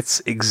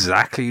 It's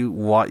exactly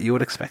what you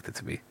would expect it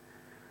to be.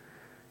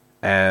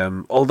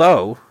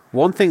 Although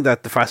one thing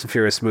that the Fast and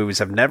Furious movies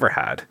have never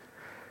had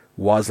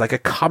was like a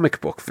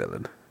comic book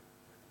villain.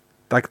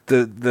 Like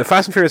the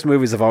Fast and Furious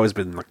movies have always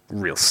been like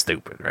real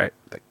stupid, right?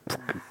 Like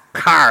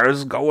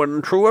cars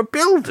going through a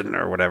building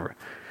or whatever.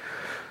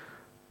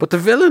 But the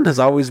villain has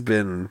always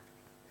been,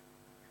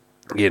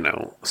 you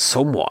know,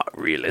 somewhat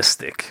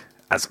realistic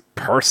as a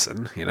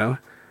person, you know?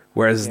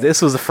 Whereas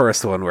this was the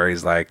first one where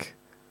he's like,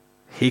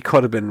 he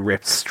could have been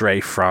ripped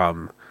straight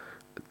from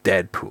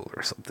Deadpool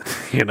or something,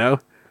 you know?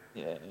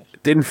 Yeah.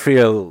 It didn't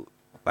feel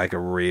like a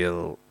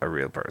real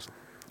person.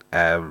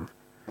 And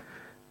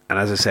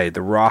as I say,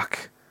 The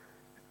Rock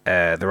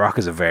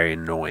is a very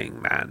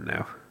annoying man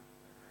now.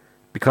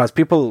 Because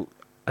people,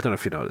 I don't know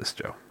if you know this,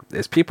 Joe,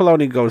 is people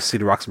only go to see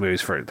The Rock's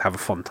movies to have a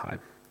fun time.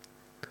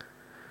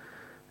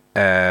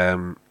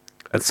 And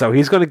so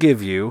he's going to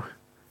give you,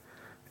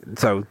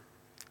 so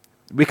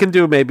we can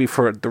do maybe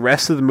for the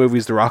rest of the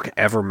movies The Rock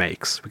ever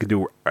makes, we can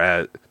do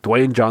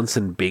Dwayne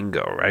Johnson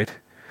bingo, right?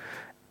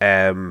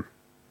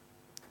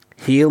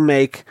 He'll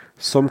make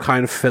some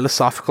kind of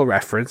philosophical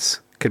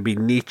reference. Could be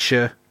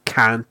Nietzsche,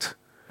 Kant.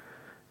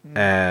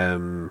 I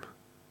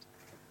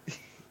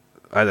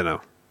don't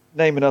know.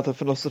 Name another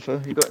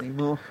philosopher. You got any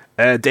more?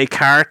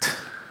 Descartes.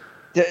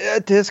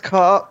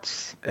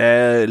 Descartes.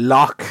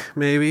 Locke,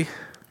 maybe.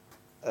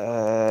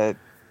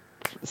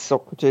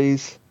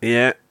 Socrates.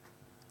 Yeah.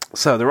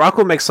 So The Rock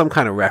will make some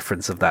kind of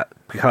reference of that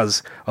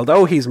because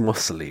although he's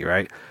muscly,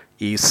 right,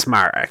 he's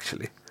smart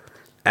actually.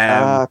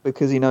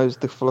 Because he knows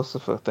the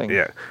philosopher thing.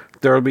 Yeah.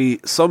 There will be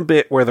some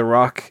bit where The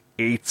Rock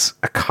eats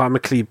a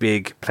comically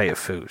big plate of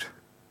food.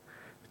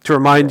 To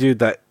remind you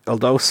that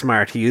although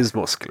smart, he is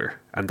muscular.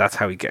 And that's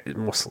how he gets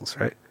muscles,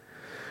 right?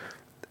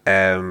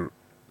 The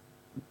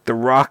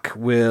Rock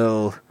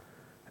will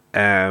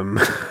have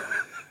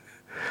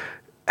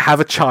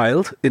a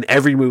child in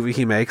every movie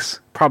he makes.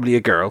 Probably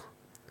a girl.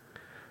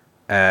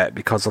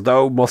 Because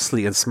although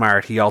muscly and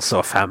smart, he also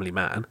a family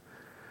man.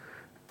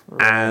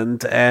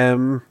 Right.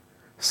 And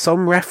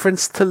some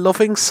reference to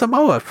loving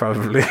Samoa,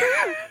 probably.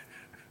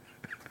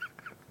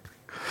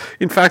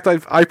 In fact,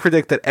 I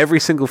predict that every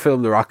single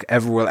film The Rock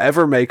will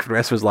ever make for the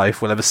rest of his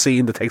life will have a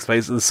scene that takes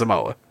place in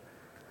Samoa.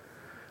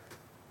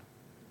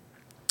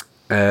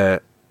 So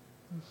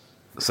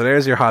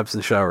there's your Hobbs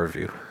and Shaw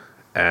review.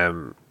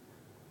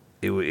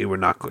 It were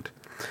not good.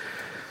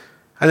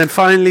 And then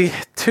finally,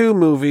 2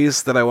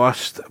 movies that I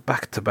watched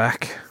back to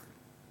back.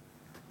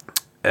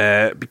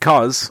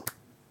 Because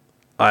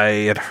I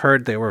had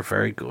heard they were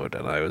very good,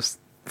 and I was,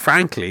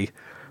 frankly,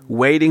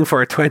 waiting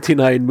for a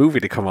 29 movie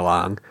to come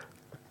along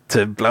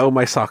to blow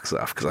my socks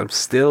off, because I'm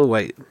still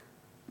waiting.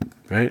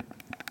 Right?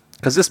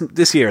 Because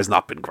this year has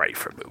not been great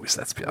for movies,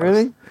 let's be honest.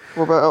 Really?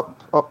 What about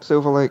Up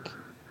Silver Lake?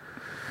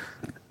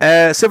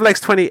 Civil X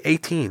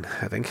 2018,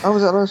 I think. Oh,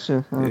 was that last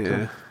year? Oh,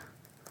 okay.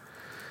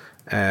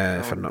 Yeah.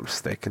 If I'm not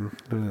mistaken.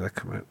 When did that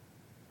come out?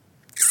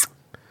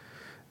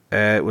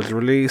 It was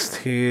released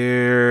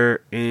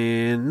here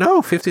in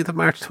 15th of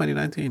March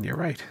 2019. You're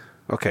right.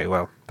 Okay,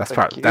 well, that's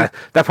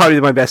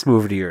probably my best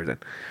movie of the year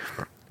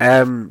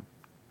then.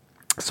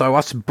 So I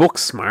watched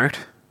Booksmart,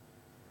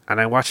 and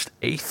I watched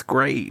 8th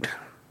Grade.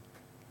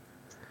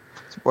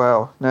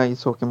 Wow, now you're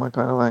talking my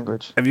kind of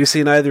language. Have you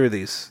seen either of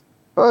these?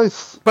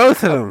 Both.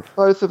 Both of them.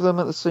 Both of them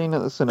at the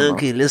cinema.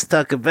 Okay, let's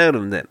talk about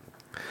them then.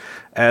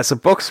 So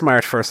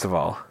Booksmart, first of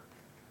all.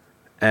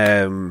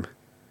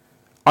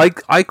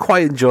 I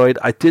quite enjoyed.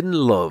 I didn't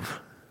love.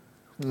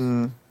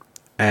 I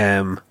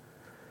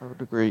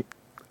would agree.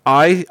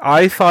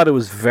 I thought it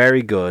was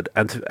very good,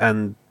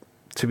 and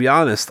to be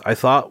honest, I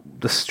thought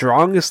the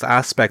strongest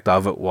aspect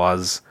of it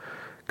was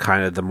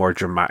kind of the more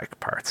dramatic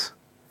parts.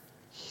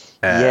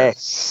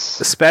 Yes,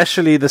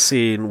 especially the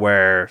scene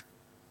where,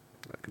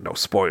 no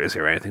spoilers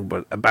here or anything,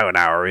 but about an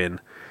hour in,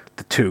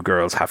 the two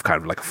girls have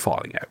kind of like a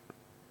falling out.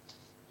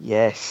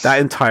 Yes, that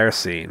entire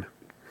scene,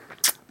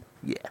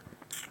 yeah,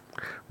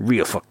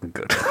 real fucking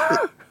good.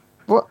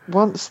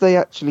 Once they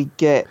actually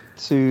get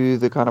to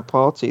the kind of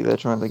party they're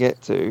trying to get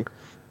to,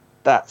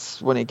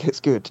 that's when it gets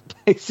good,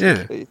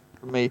 basically. Yeah.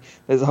 For me,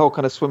 there's a whole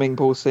kind of swimming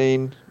pool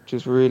scene, which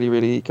is really,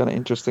 really kind of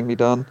interestingly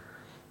done.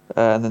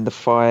 And then the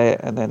fight,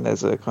 and then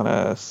there's a kind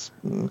of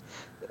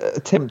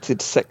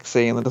attempted sex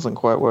scene that doesn't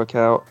quite work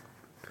out.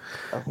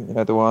 I think you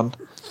know the one.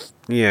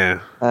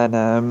 Yeah.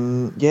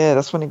 And,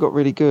 that's when it got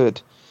really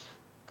good.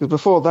 Because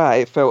before that,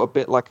 it felt a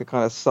bit like a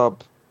kind of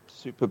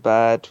super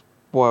bad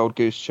wild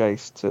goose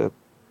chase to,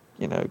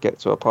 get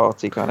to a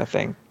party kind of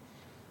thing.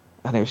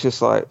 And it was just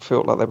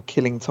felt like they were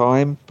killing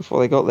time before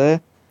they got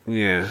there.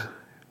 Yeah.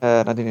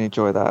 And I didn't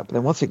enjoy that. But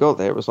then once it got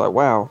there, it was like,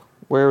 wow,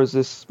 where has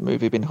this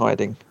movie been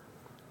hiding?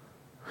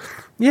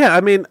 Yeah,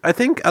 I mean, I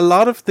think a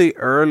lot of the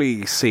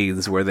early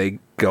scenes where they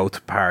go to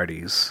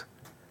parties,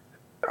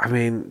 I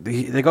mean,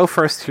 they go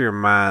first to your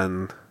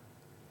man,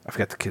 I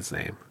forget the kid's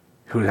name,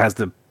 who has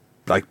the,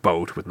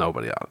 boat with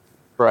nobody on it.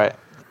 Right.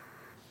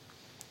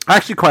 I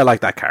actually quite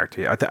like that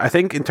character. I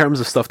think in terms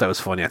of stuff that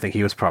was funny, I think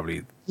he was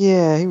probably...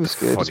 Yeah, he was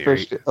good.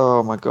 Especially,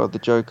 oh my god, the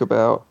joke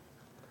about...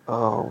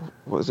 Oh,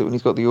 what was it when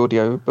he's got the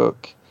audio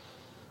book?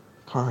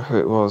 I can't remember who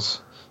it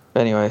was.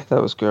 Anyway,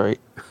 that was great.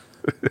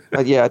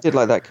 Yeah, I did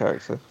like that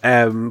character.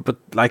 But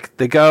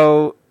they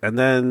go, and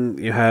then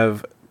you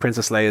have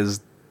Princess Leia's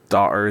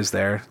daughter is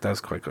there. That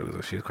was quite good.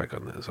 She was quite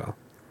good in it as well.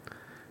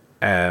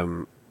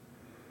 And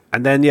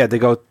then they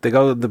go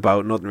to the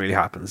boat. Nothing really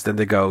happens. Then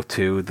they go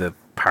to the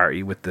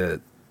party with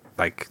the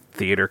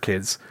theater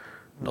kids.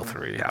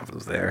 Nothing really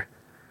happens there.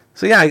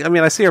 So yeah, I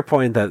mean, I see your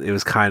point that it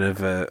was kind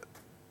of a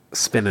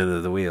spinning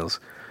of the wheels.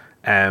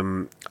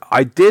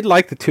 I did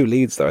like the two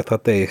leads though. I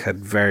thought they had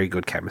very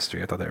good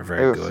chemistry. I thought they were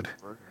very good.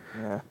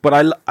 Yeah.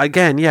 But I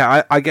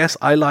guess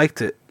I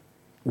liked it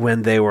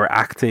when they were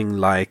acting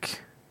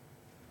like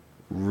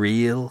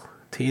real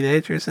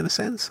teenagers in a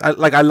sense.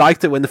 I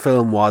liked it when the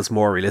film was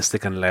more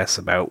realistic and less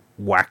about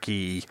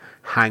wacky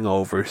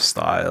Hangover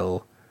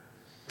style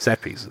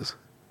set pieces.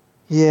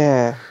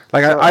 Yeah.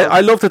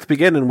 I loved at the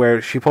beginning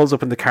where she pulls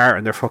up in the car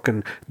and they're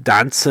fucking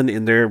dancing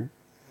in their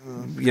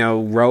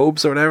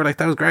robes or whatever.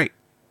 That was great.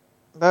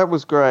 That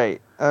was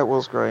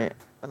great.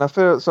 And I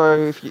feel so.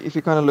 If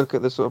you kind of look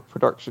at the sort of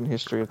production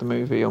history of the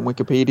movie on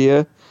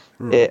Wikipedia,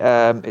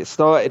 it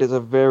started as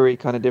a very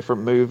kind of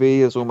different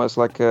movie, as almost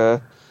like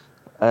a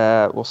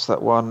what's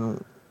that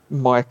one?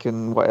 Mike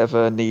and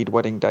whatever need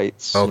wedding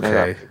dates.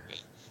 Okay.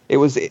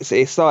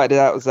 It started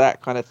out as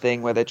that kind of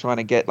thing where they're trying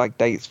to get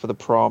dates for the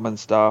prom and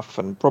stuff,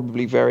 and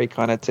probably very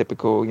kind of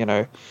typical,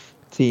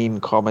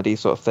 teen comedy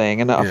sort of thing.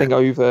 And I think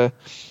over.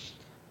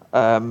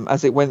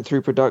 As it went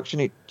through production,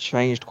 it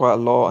changed quite a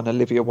lot, and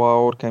Olivia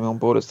Wilde came on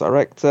board as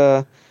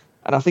director.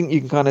 And I think you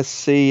can kind of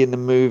see in the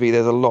movie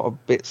there's a lot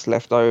of bits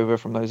left over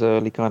from those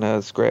early kind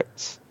of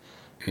scripts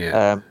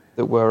that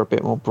were a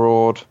bit more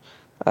broad.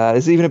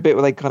 There's even a bit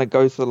where they kind of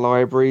go to the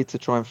library to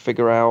try and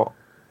figure out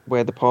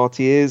where the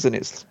party is, and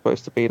it's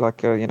supposed to be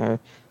like a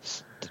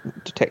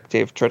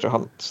detective treasure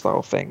hunt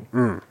style thing.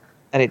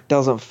 And it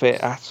doesn't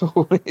fit at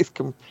all. It's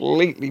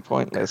completely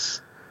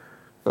pointless.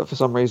 But for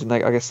some reason, I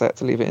guess they had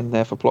to leave it in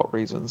there for plot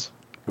reasons.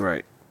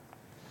 Right.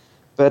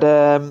 But,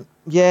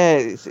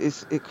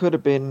 it could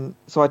have been...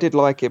 So I did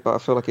like it, but I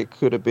feel like it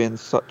could have been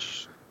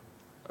such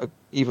an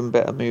even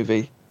better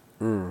movie.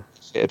 It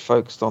had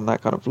focused on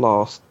that kind of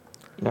last,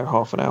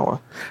 half an hour.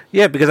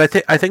 Yeah, because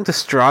I think the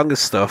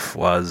strongest stuff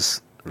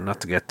was, not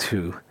to get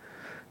too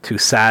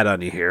sad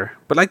on you here,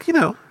 but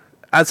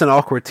as an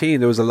awkward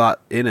teen, there was a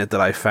lot in it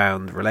that I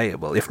found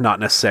relatable, if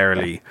not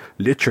necessarily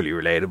literally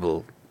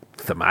relatable.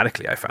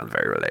 Thematically, I found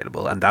very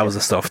relatable, and that was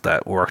the stuff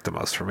that worked the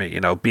most for me.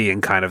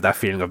 Being kind of that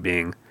feeling of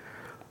being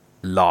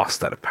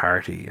lost at a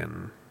party,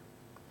 and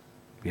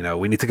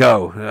we need to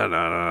go.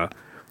 No.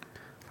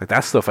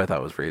 That stuff I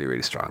thought was really,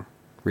 really strong,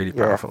 really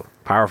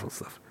powerful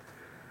stuff.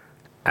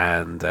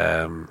 And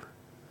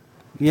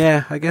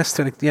I guess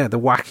the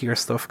wackier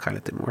stuff kind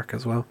of didn't work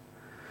as well.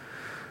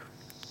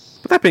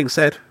 that being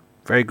said,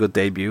 very good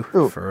debut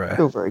for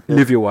very good.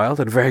 Olivia Wilde,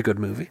 and a very good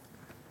movie.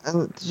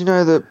 And did you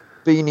know that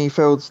Beanie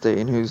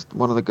Feldstein, who's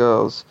one of the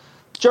girls,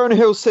 Jonah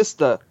Hill's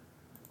sister?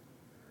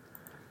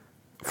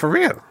 For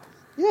real?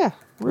 Yeah,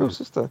 real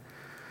sister.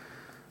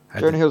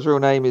 Jonah Hill's real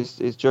name is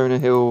Jonah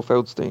Hill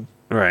Feldstein.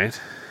 Right.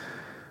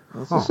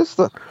 That's his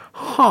sister.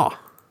 Huh.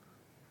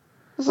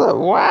 It's like,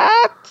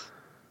 what?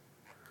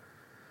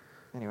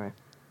 Anyway,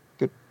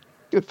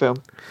 good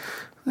film.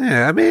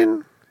 Yeah, I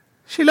mean,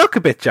 she look a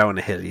bit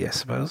Jonah Hill-y, I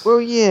suppose.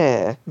 Well,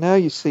 yeah. Now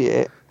you see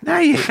it. Now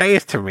you say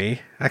it to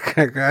me.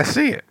 I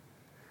see it.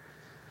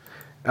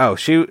 Oh,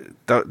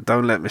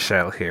 don't let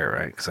Michelle hear,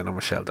 right? Because I know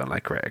Michelle don't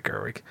like Greta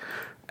Gerwig.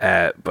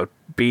 But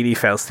Beanie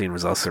Feldstein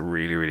was also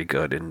really, really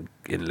good in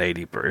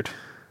Lady Bird.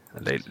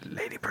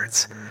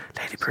 Ladybird's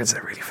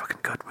a really fucking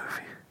good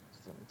movie.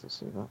 Still need to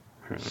see that.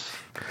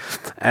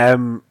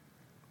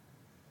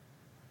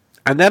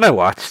 And then I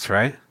watched,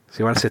 right? So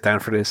you want to sit down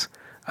for this?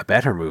 A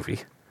better movie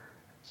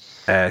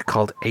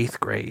called 8th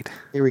Grade.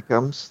 Here he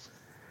comes.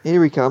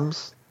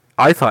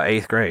 I thought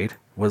 8th Grade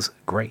was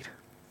great.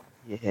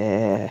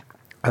 Yeah.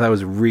 I thought it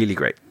was really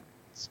great.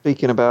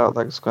 Speaking about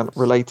like kind of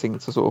relating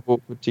to sort of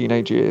awkward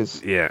teenage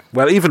years. Yeah.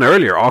 Well, even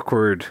earlier,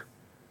 awkward.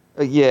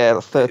 Yeah,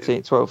 12,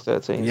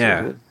 13. Yeah.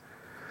 Sort of.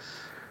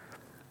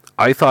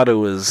 I thought it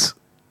was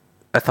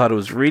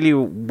really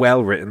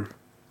well written.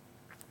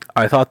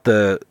 I thought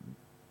the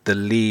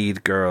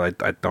lead girl, I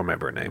don't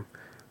remember her name.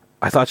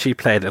 I thought she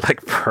played it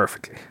like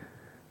perfectly,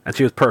 and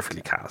she was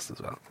perfectly cast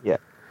as well. Yeah.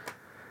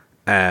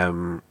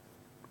 It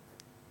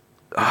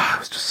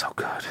was just so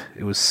good.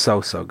 It was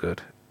so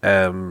good.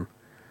 And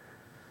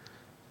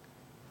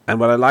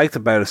what I liked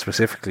about it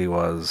specifically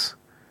was,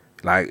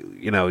 like,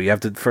 you know, you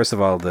have first of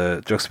all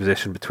the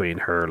juxtaposition between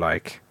her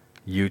like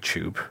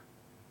YouTube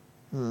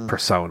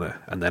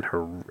persona and then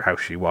how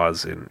she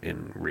was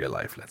in real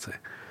life. Let's say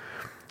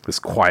this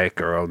quiet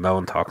girl, no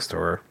one talks to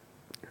her.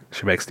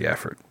 She makes the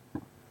effort.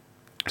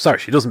 Sorry,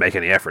 she doesn't make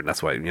any effort. And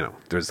that's why, you know,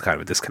 there's kind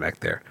of a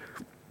disconnect there.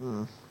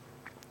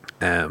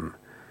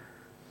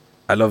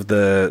 I love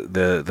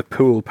the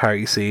pool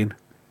party scene.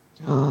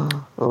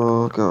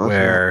 Oh god.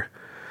 Where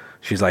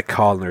she's like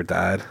calling her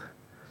dad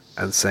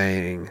and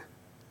saying,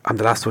 "I'm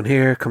the last one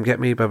here. Come get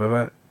me." Blah blah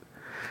blah.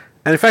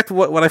 And in fact,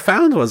 what I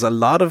found was a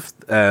lot of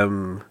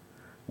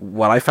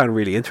what I found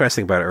really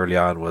interesting about it early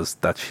on was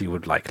that she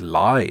would like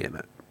lie in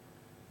it.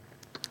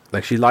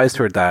 Like she lies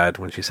to her dad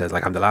when she says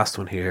like, "I'm the last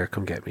one here.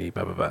 Come get me."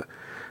 Blah blah blah.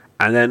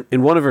 And then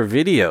in one of her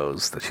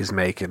videos that she's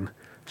making,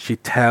 she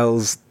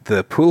tells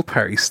the pool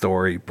party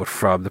story, but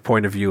from the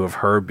point of view of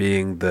her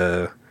being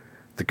the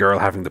girl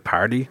having the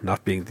party,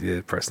 not being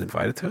the person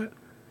invited to it.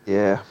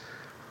 Yeah.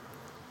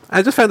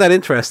 I just found that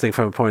interesting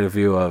from a point of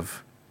view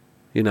of,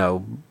 you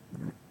know,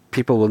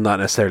 people will not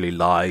necessarily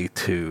lie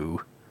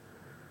to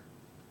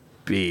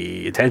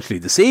be intentionally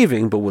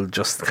deceiving, but will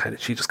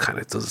she just kind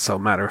of does it so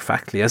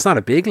matter-of-factly. It's not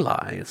a big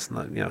lie. It's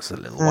not, you know, it's a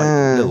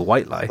little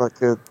white lie. Like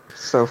a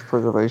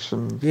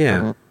self-preservation.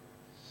 Yeah.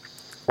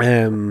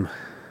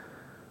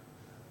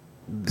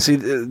 See,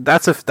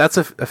 that's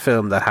a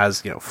film that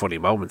has, you know, funny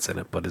moments in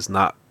it, but is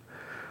not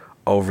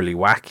overly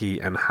wacky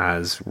and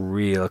has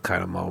real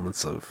kind of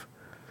moments of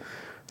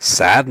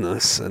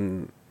sadness.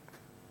 And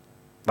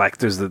like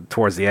there's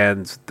towards the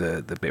end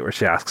the bit where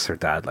she asks her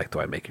dad, like, "Do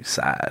I make you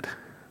sad?"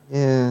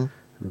 Yeah.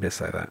 And bits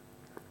like that.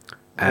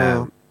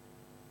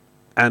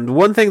 And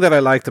one thing that I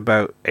liked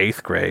about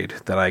 8th Grade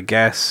that I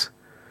guess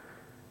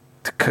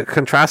to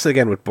contrast it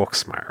again with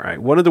Booksmart,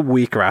 right? One of the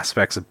weaker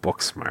aspects of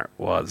Booksmart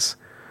was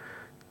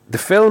the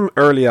film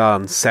early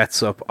on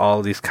sets up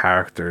all these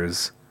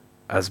characters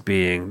as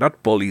being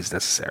not bullies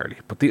necessarily,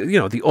 but the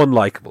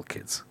unlikable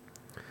kids.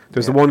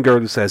 There's the one girl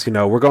who says, you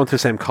know, "We're going to the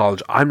same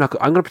college. I'm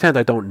going to pretend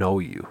I don't know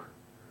you.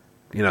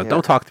 You know,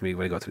 don't talk to me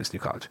when I go to this new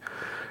college."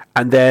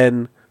 And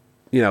then,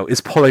 you know, is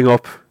pulling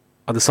up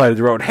on the side of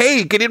the road.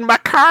 "Hey, get in my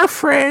car,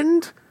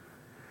 friend."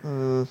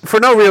 For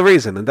no real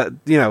reason. And that,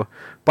 you know,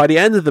 by the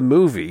end of the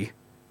movie,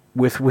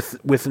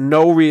 with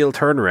no real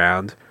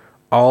turnaround,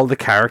 all the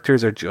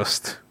characters are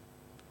just,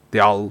 they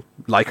all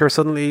like her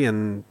suddenly,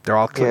 and they're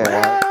all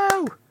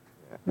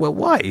well,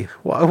 why?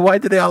 Why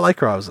did they all like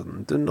her all of a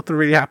sudden? Nothing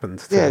really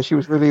happened. Yeah, she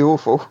was really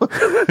awful.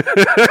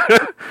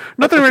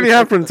 Nothing really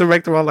happened to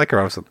make them all like her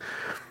all of a sudden.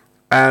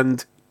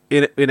 And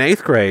in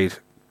 8th Grade,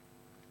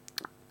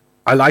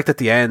 I liked at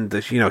the end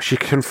that, you know, she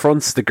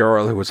confronts the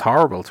girl who was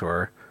horrible to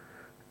her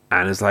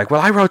and is like, "Well,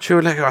 I wrote you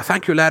a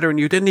thank you letter and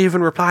you didn't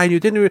even reply and you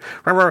didn't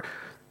remember."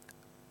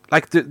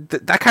 Like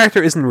that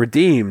character isn't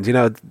redeemed. You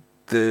know,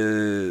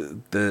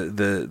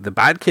 the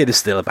bad kid is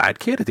still a bad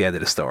kid at the end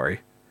of the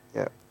story.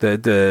 Yeah.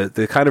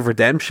 The kind of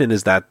redemption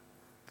is that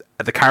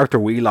the character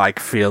we like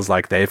feels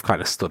like they've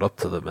kind of stood up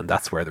to them, and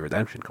that's where the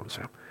redemption comes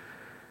from.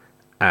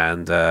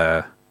 And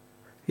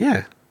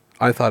yeah,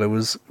 I thought it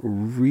was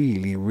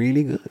really,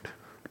 really good.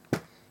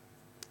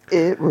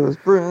 It was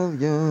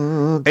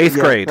brilliant. 8th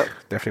Grade,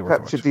 definitely worth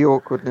captured the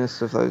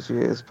awkwardness of those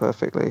years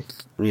perfectly.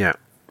 Yeah.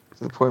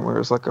 To the point where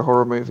it's like a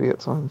horror movie at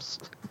times.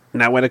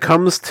 Now, when it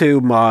comes to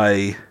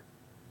my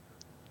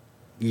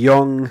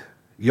young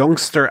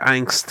Youngster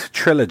Angst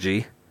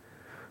Trilogy.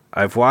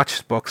 I've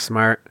watched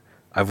Booksmart.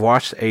 I've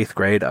watched 8th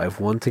Grade. I've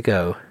one to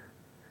go.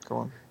 Go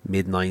on.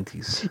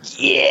 Mid-90s.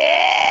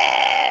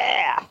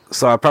 Yeah!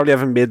 So I'll probably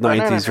have a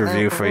mid-90s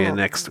review for you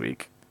next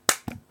week.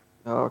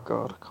 Oh,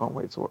 God. I can't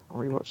wait to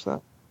rewatch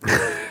that.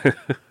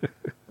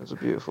 It was a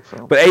beautiful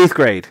film. But 8th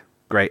Grade.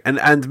 Great.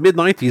 And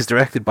mid-90s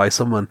directed by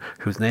someone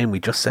whose name we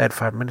just said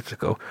 5 minutes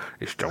ago.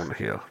 It's Jonah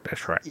Hill.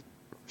 That's right.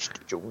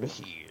 Jonah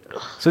Hill.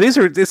 So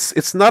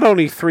it's not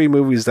only 3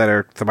 movies that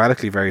are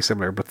thematically very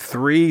similar, but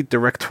 3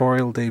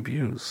 directorial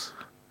debuts.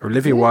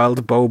 Olivia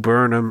Wilde, Bo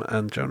Burnham,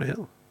 and Jonah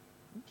Hill.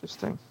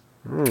 Interesting.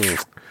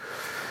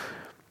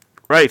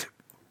 Right.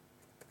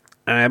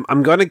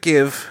 I'm going to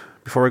give,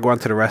 before we go on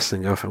to the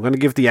wrestling guff, I'm going to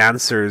give the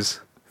answers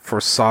for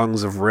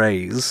Songs of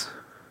REYS.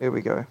 Here we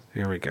go.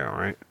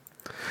 Right?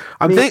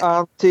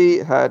 Auntie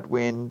had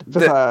wind for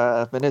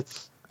 5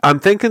 minutes. I'm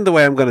thinking the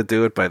way I'm going to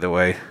do it, by the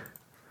way,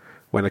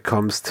 when it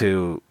comes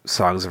to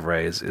Songs of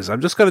REYS, is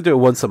I'm just going to do it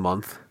once a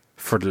month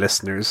for the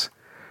listeners.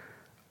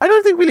 I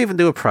don't think we'll even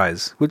do a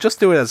prize. We'll just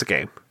do it as a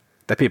game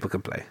that people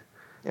can play.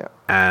 Yeah.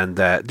 And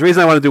the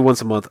reason I want to do once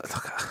a month, it's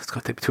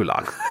going to take me too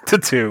long to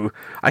do.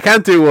 I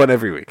can't do one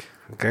every week.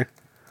 Okay.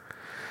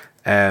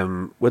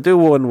 We'll do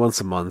one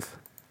once a month,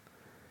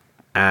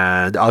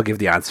 and I'll give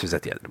the answers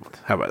at the end of the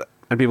month. How about that?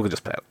 And people can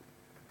just play it.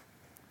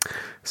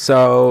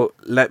 So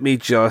let me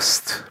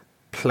just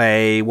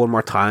play one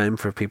more time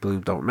for people who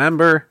don't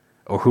remember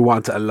or who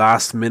want a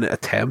last minute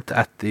attempt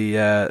at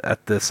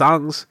the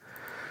songs.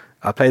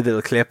 I'll play the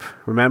little clip.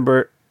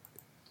 Remember,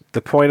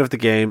 the point of the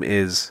game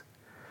is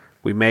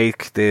we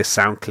make this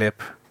sound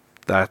clip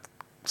that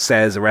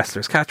says a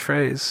wrestler's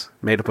catchphrase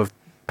made up of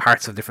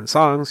parts of different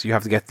songs. You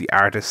have to get the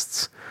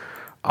artists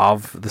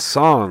of the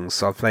songs.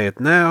 So I'll play it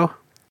now.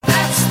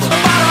 That's the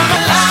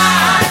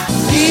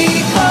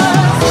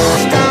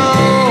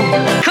bottom line.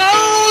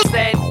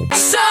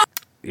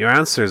 Your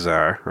answers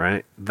are,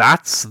 right,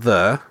 that's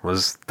the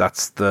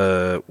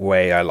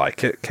way I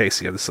like it.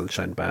 Casey and the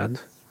Sunshine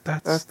Band.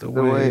 That's the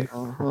way.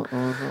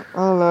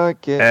 I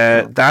like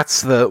it.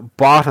 That's the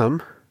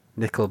bottom.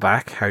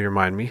 Nickelback. How you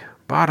remind me?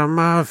 Bottom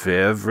of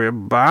every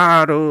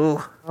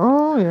bottle.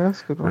 Oh yeah,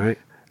 that's a good one. Right.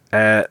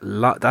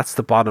 That's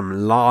the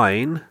bottom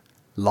line.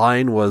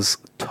 Line was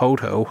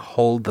Toto.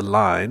 Hold the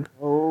line.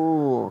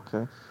 Oh,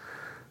 okay.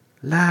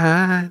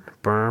 Line.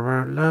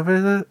 Love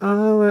it.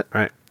 Oh,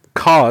 right.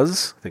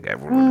 Cause. I think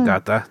everyone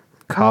got that.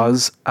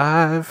 Cause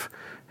I've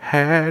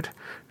had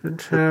the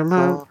time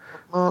of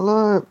my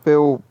life.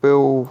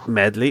 Bill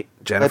Medley.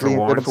 Jennifer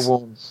Medley,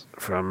 Warnes.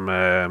 From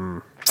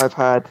I've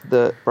had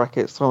the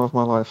brackets time of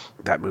my life.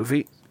 That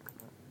movie.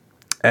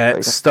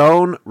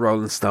 Stone,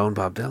 Rolling Stone,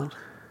 Bob Dylan.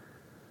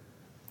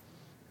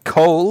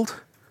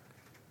 Cold,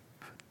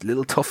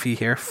 little toughie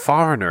here.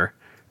 Foreigner,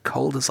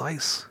 Cold as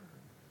Ice.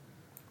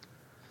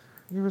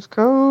 You're as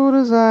cold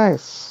as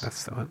ice.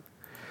 That's the one.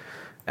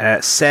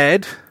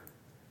 Said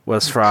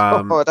was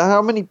from. God,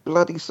 how many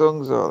bloody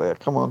songs are there?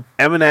 Come on.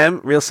 Eminem,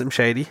 Real Slim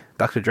Shady.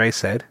 Dr. Dre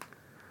Said.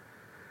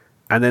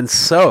 And then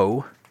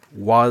So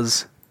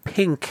was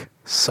Pink.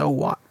 So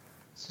What?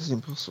 This is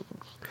impossible.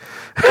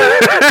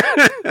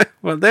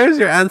 Well, there's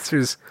your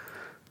answers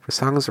for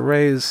Songs of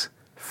REYS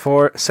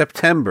for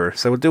September.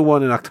 So we'll do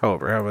one in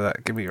October. How about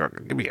that? Give me a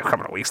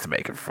couple of weeks to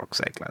make it, for fuck's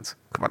sake, lads.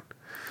 Come on.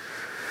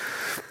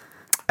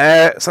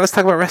 So let's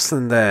talk about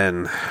wrestling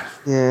then.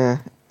 Yeah,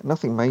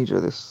 nothing major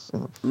this.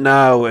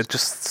 No, it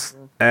just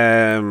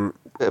bit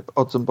of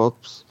odds and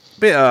bobs.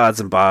 Bit of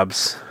odds and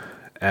bobs.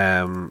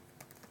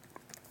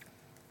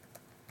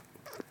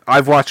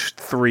 I've watched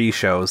 3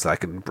 shows that I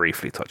can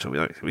briefly touch on. We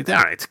don't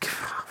need to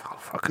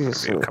fucking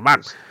review. Come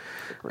on.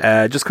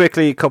 Just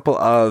quickly, a couple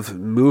of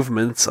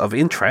movements of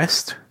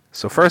interest.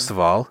 So first of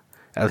all,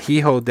 El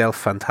Hijo del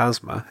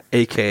Fantasma,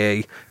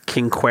 a.k.a.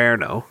 King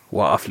Cuerno,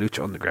 off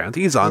Lucha Underground.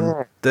 He's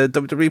on the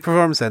WWE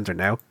Performance Center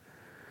now.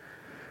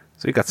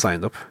 So he got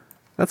signed up.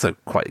 That's a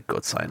quite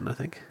good sign, I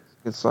think.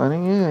 Good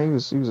signing, yeah. He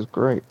was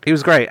great. He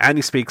was great, and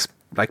he speaks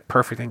like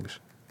perfect English.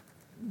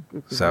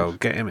 Good So English.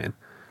 get him in,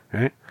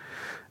 right?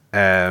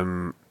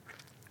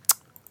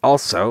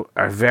 Also,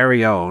 our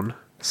very own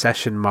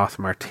Session Moth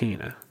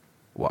Martina,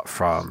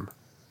 from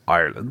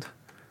Ireland.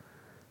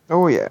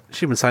 Oh yeah.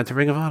 She's been signed to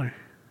Ring of Honor.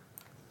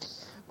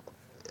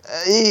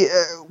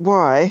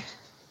 Why?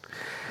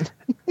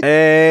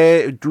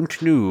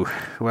 Don't know.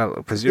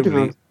 Well,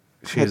 presumably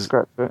she's.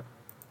 Scratch it.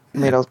 I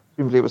mean,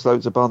 presumably it was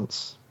loads of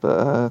bunts,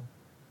 but.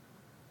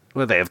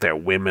 Well, they have their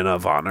Women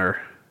of Honor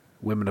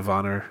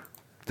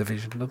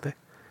division, don't they?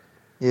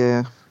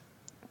 Yeah.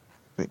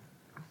 But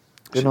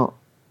they're not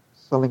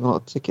selling a lot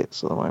of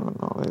tickets at the moment,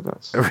 are they?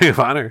 That's Ring of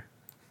Honor.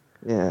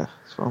 Yeah,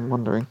 that's what I'm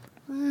wondering.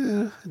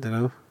 Yeah, I don't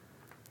know.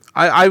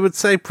 I would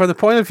say, from the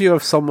point of view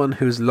of someone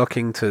who's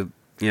looking to,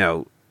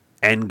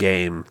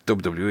 endgame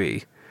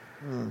WWE,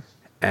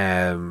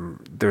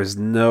 there's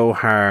no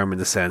harm in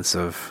the sense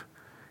of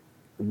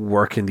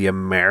working the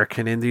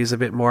American indies a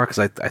bit more, because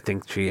I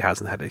think she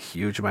hasn't had a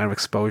huge amount of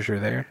exposure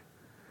there.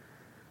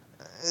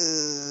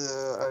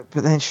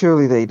 But then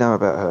surely they know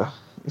about her.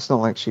 It's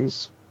not like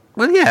she's...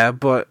 Well, yeah,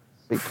 but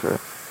Big career.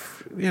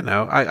 You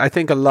know, I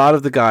think a lot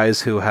of the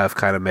guys who have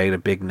kind of made a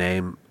big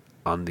name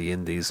on the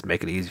indies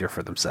make it easier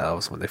for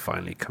themselves when they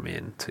finally come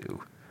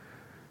into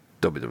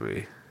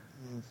WWE.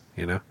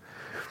 You know?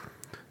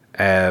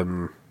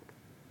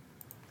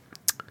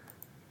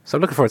 So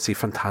I'm looking forward to see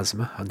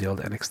Fantasma on the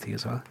old NXT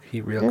as well. He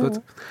real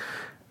good.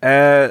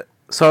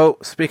 So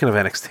speaking of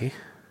NXT,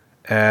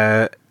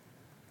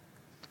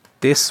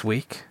 this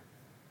week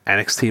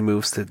NXT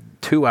moves to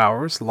 2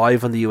 hours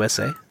live on the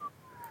USA.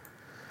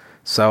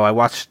 So I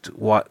watched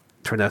what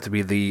turned out to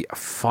be the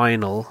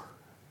final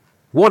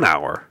 1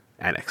 hour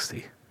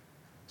NXT.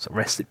 So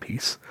rest in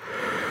peace.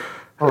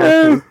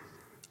 Show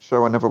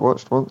I never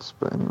watched once,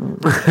 but anyway.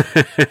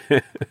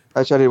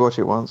 Actually, I did watch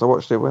it once. I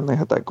watched it when they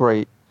had that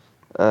great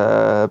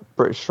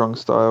British Strong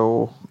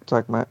Style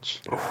tag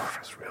match. Oh,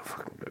 that's real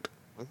fucking good.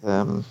 With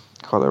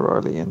Kyle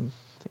O'Reilly and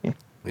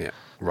yeah,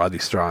 Roddy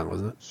Strong,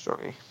 wasn't it?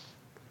 Sorry.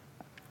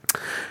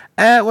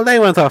 Well, they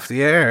went off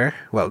the air.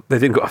 Well, they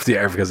didn't go off the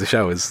air because the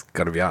show is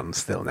going to be on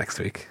still next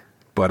week.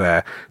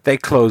 But they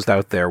closed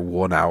out their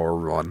 1 hour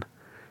run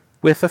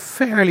with a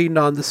fairly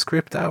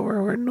nondescript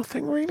hour where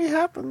nothing really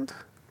happened.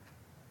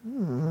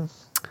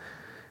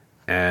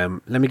 Let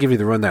me give you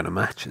the rundown of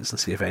matches and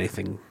see if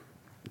anything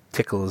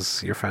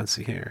tickles your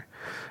fancy here.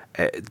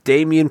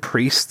 Damian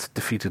Priest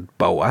defeated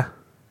Boa.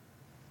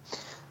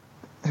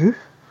 Who?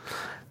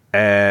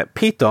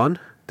 Pete Dunne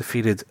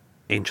defeated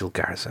Angel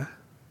Garza.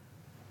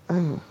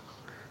 Oh.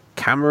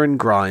 Cameron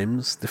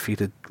Grimes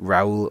defeated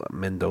Raul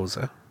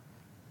Mendoza.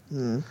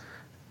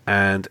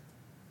 And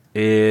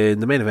in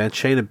the main event,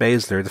 Shayna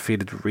Baszler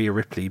defeated Rhea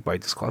Ripley by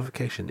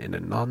disqualification in a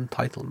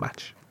non-title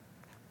match.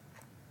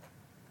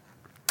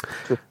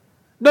 Sure.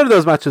 None of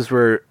those matches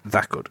were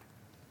that good.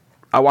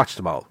 I watched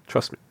them all,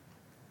 trust me.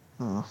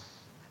 Oh.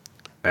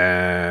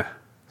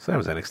 So that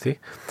was NXT.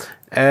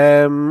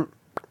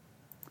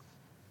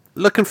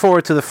 Looking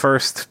forward to the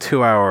first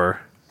 2 hour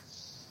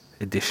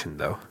edition,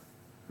 though,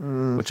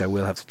 which I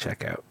will have to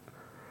check out.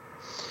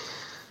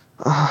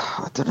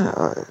 I don't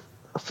know.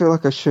 I feel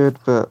like I should,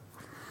 but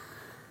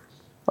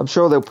I'm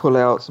sure they'll pull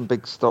out some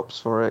big stops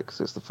for it because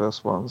it's the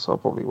first one, so I'll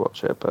probably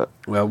watch it. But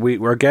well,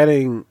 we're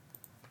getting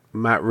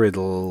Matt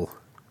Riddle,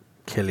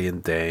 Killian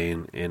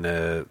Dane in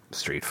a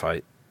street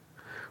fight.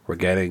 We're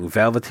getting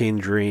Velveteen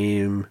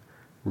Dream,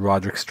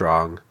 Roderick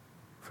Strong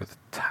for the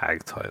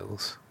tag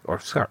titles. Or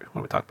sorry,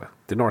 what are we talking about?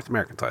 The North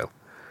American title.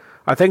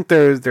 I think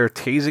they're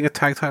teasing a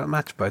tag title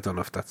match, but I don't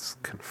know if that's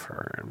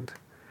confirmed.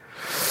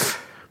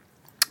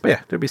 But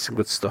yeah, there'll be some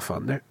good stuff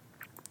on there.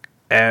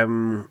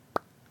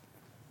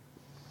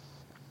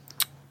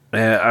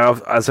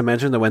 As I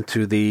mentioned, I went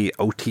to the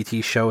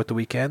OTT show at the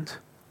weekend.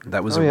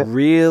 That was a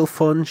real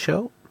fun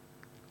show.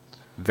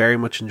 Very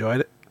much enjoyed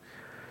it.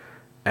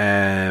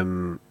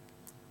 Some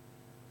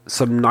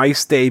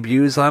nice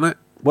debuts on it.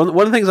 One of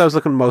the things I was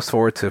looking most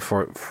forward to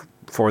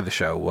for the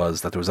show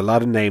was that there was a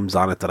lot of names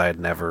on it that I had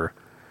never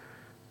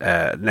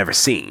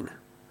seen.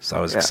 So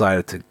I was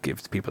excited to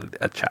give people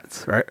a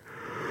chance, right?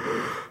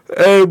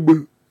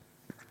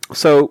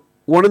 So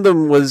one of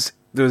them was,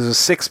 there was a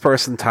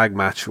 6-person tag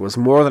match. It was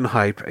More Than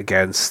Hype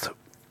against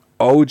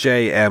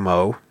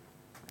OJMO,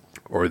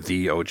 or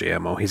the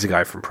OJMO. He's a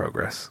guy from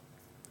Progress.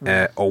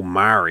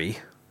 Omari,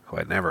 who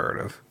I'd never heard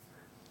of,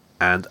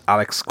 and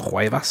Alex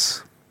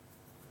Cuevas.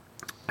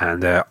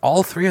 And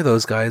all three of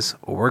those guys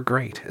were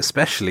great,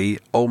 especially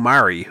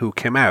Omari, who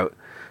came out.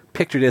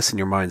 Picture this in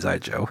your mind's eye,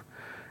 Joe.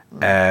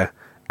 A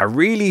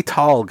really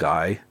tall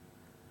guy,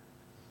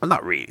 well,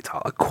 not really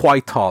tall, a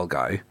quite tall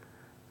guy,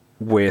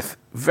 with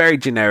very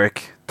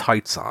generic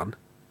tights on,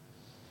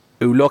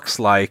 who looks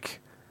like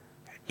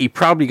he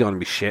probably going to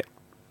be shit.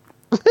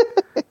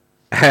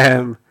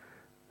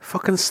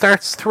 Fucking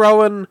starts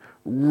throwing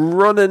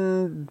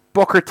running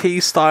Booker T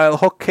style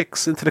hook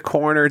kicks into the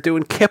corner,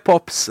 doing kip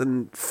ups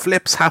and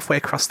flips halfway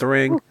across the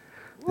ring.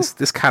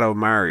 This cat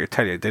Omari, I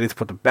tell you, they need to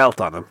put the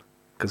belt on him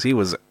because he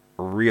was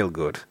real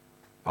good.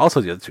 Also,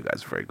 the other two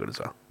guys were very good as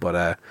well. But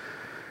I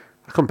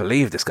couldn't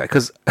believe this guy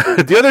because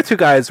the other two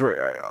guys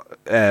were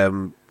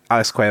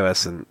Alex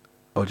Cuevas and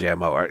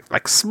OJMO are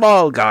like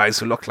small guys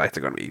who look like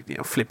they're going to be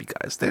flippy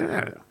guys.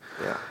 Yeah.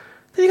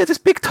 Then you got this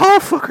big tall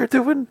fucker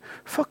doing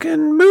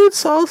fucking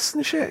moonsaults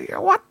and shit.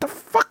 What the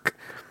fuck?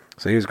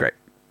 So he was great.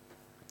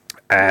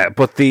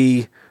 But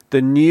the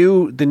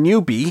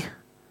newbie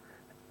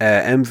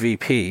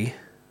MVP,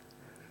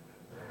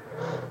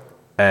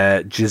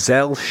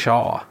 Giselle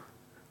Shaw,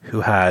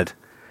 who had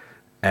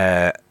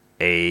a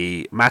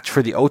match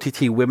for the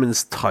OTT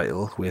women's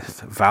title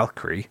with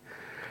Valkyrie.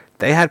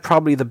 They had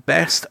probably the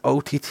best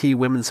OTT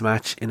women's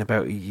match in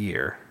about a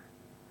year.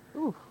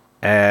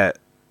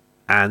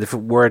 And if it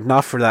were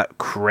not for that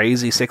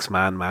crazy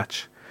 6-man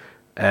match,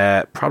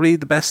 probably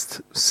the best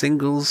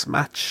singles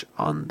match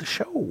on the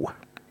show.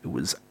 It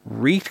was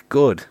reet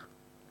good.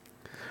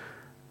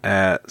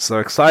 So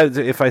excited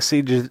if I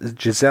see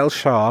Giselle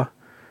Shaw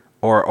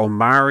or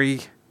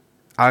Omari,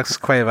 Alex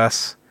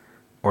Cuevas,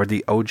 or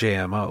the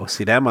OJMO.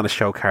 See them on a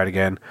show card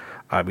again.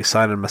 I'll be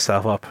signing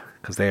myself up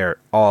because they are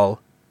all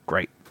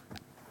great.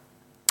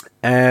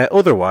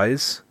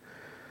 Otherwise,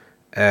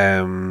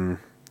 David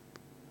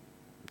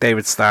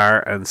Starr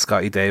and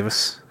Scotty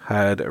Davis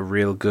had a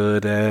real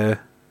good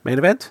main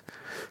event.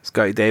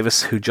 Scotty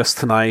Davis, who just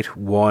tonight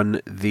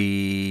won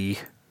the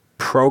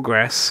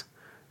Progress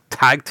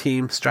tag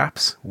team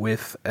straps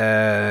with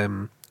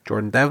Jordan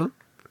Devlin.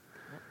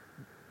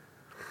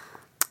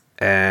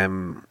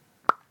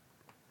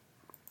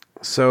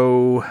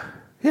 So,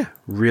 yeah,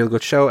 real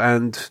good show.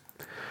 And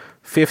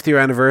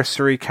 50th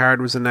anniversary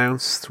card was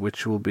announced,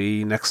 which will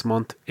be next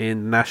month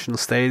in National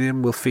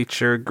Stadium. Will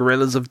feature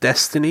Gorillas of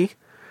Destiny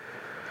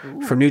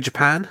from New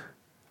Japan.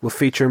 Will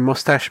feature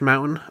Mustache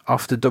Mountain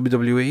off the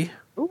WWE.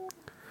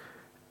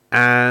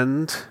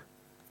 And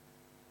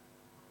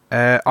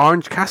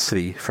Orange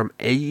Cassidy from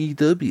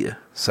AEW.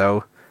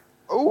 So,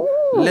 a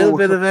little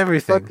bit of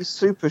everything. Like a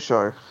super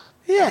show.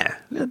 Yeah,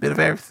 a little bit of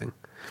everything.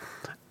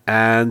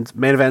 And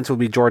main event will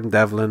be Jordan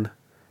Devlin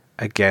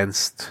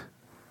against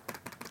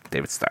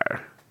David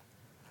Starr.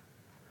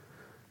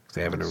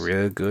 They're having a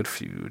real good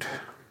feud.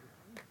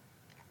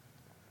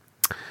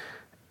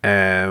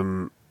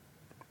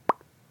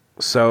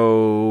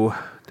 So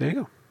there you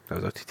go. That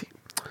was OTT.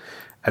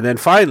 And then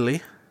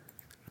finally,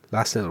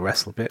 last little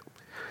wrestle bit.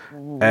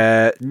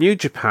 New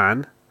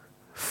Japan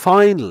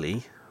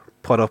finally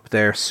put up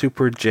their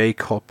Super J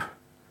Cup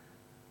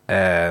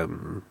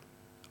on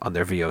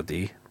their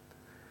VOD,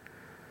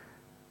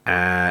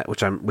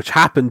 which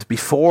happened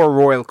before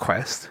Royal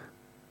Quest.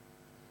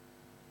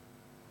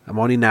 I'm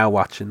only now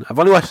watching. I've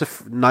only watched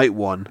the night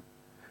one,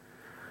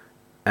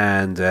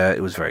 and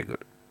it was very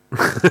good.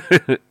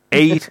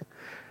 8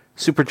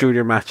 Super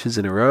Junior matches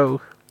in a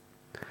row.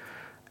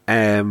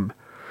 Main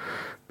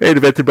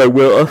evented by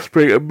Will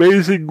Ospreay,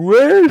 Amazing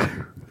Red.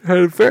 Had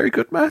a very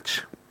good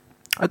match.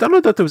 I don't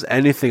know that there was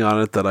anything on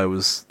it that I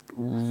was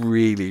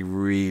really,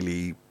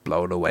 really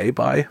blown away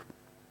by,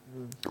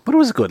 but it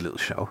was a good little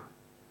show.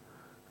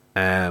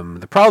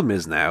 The problem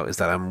is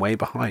that I'm way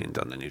behind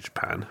on the New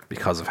Japan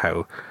because of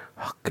how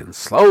fucking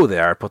slow they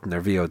are putting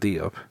their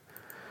VOD up.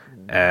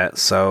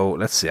 So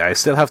let's see. I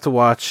still have to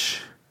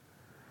watch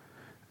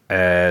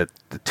the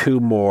 2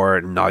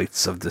 more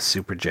nights of the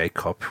Super J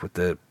Cup with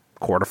the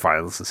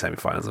quarterfinals and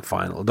semifinals and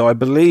final. Although I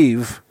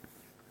believe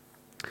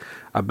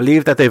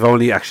that they've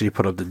only actually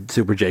put up the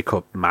Super J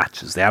Cup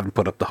matches. They haven't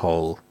put up the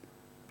whole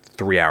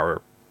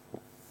 3-hour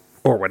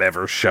or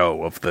whatever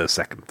show of the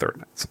second, third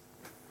nights.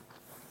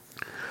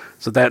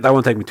 So that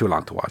won't take me too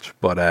long to watch.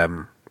 But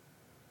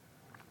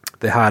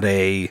they had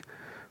a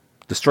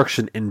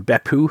Destruction in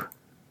Beppu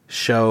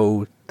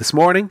show this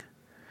morning.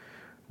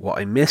 What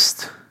I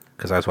missed,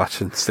 because I was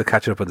still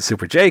catching up on the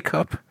Super J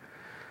Cup,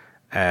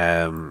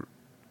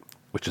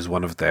 which is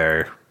one of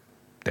their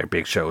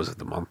big shows of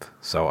the month.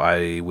 So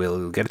I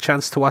will get a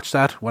chance to watch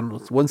that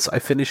once I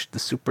finish the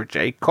Super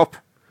J Cup.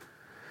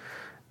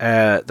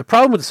 The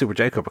problem with the Super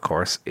J Cup, of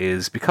course,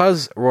 is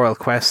because Royal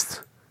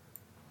Quest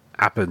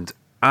happened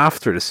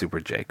after the Super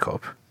J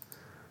Cup,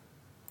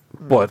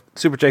 but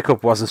Super J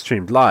Cup wasn't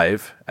streamed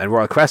live, and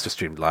Royal Quest was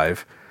streamed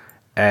live.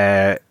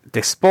 They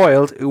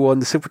spoiled who won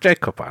the Super J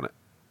Cup on it.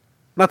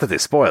 Not that they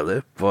spoiled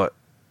it, but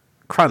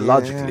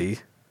chronologically,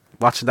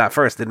 watching that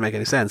first didn't make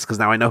any sense, because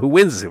now I know who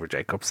wins the Super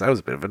J Cup, so that was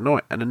a bit of an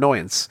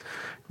annoyance.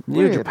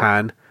 New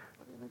Japan,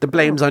 the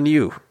blame's on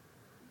you.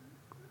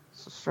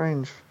 It's a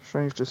strange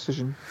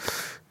decision.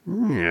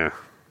 Yeah.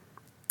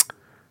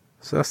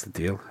 So that's the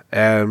deal.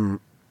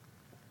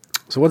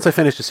 So once I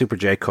finish the Super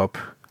J Cup,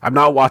 I'm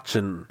not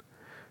watching,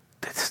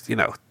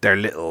 their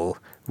little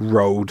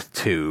Road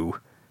to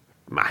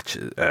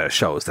matches,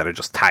 shows that are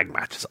just tag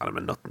matches on them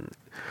and nothing.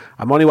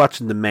 I'm only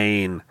watching the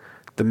main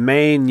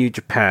New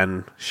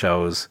Japan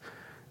shows,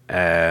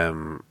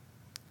 the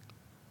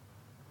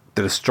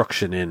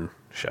Destruction in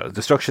shows,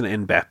 Destruction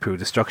in Beppu,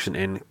 Destruction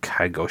in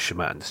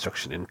Kagoshima, and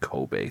Destruction in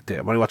Kobe.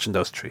 I'm only watching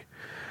those 3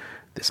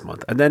 this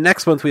month. And then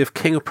next month we have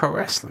King of Pro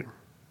Wrestling,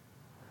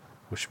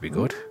 which should be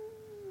good.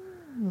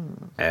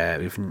 We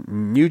have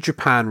New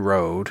Japan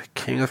Road,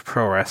 King of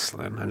Pro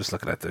Wrestling. I'm just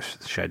looking at the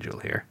schedule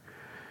here.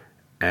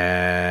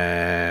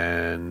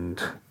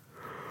 And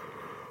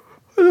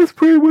that's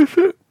pretty much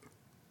it.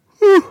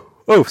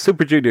 Oh,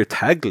 Super Junior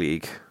Tag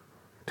League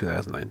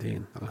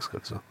 2019. That looks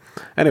good. So,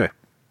 anyway.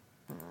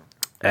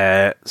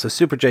 So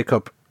Super J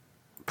Cup,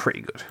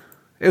 pretty good.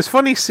 It was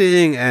funny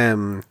seeing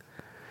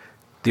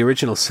the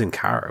original Sin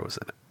Cara was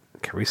in it.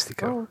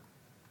 Caristico. Oh.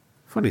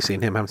 Funny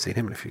seeing him. I haven't seen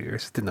him in a few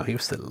years. Didn't know he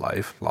was still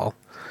alive. Lol.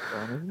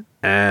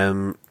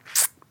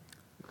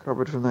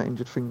 Recovered from that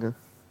injured finger.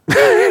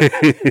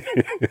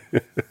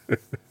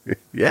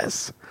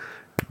 Yes.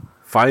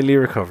 Finally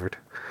recovered.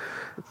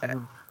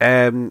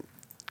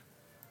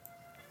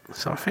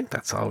 So I think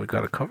that's all we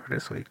got to cover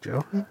this week,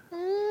 Joe. Yeah,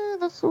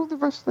 that's all the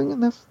wrestling,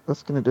 and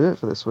that's going to do it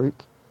for this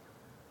week.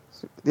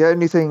 So the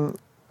only thing,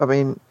 I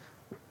mean,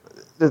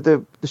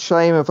 the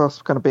shame of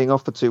us kind of being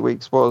off for 2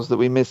 weeks was that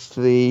we missed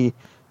the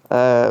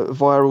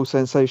viral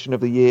sensation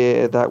of the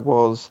year that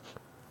was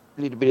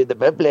a little bit of the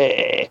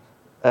bubbly,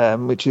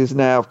 which is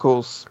now, of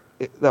course,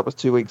 that was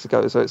 2 weeks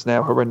ago, so it's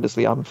now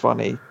horrendously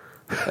unfunny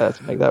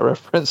to make that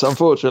reference,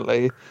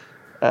 unfortunately.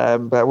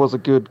 But it was a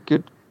good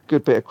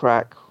good bit of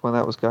crack when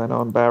that was going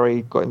on.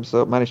 Barry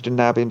managed to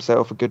nab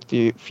himself a good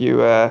few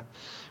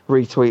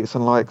retweets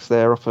and likes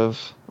there off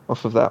of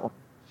that one.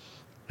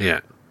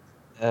 Yeah.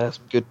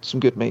 Some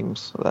good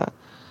memes for that.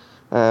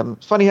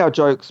 It's funny how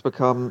jokes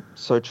become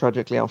so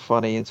tragically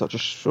unfunny in such a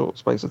short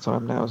space of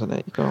time now, isn't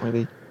it? You can't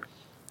really.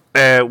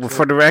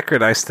 For the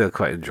record, I still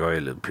quite enjoy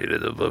a little bit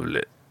of the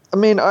bubbly. I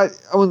mean, I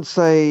wouldn't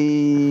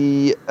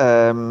say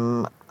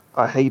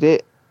I hate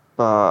it,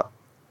 but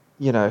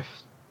you know,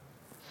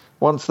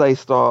 once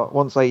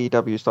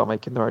AEW start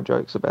making their own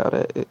jokes about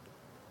it, you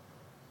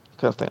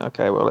kind of think,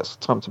 okay, well, it's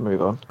time to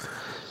move on.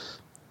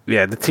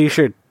 Yeah, the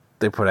T-shirt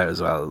they put out as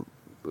well,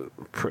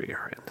 pretty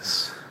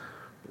horrendous.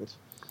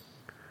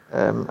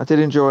 I did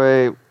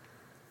enjoy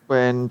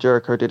when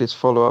Jericho did his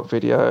follow-up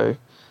video,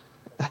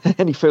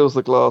 and he fills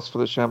the glass for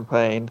the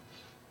champagne,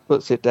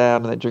 puts it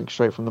down, and then drinks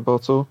straight from the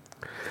bottle.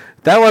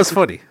 That was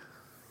funny.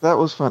 That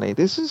was funny.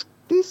 This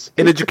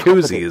in a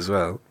jacuzzi as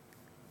well.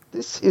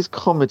 This is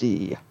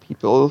comedy,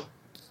 people.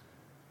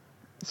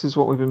 This is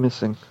what we've been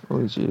missing all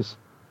these years.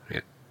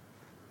 Yeah.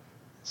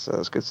 So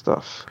that's good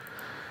stuff.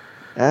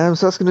 So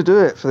that's going to do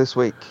it for this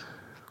week.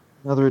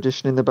 Another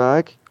edition in the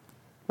bag.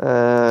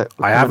 I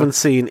haven't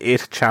seen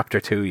It Chapter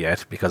 2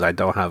 yet because I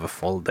don't have a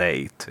full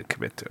day to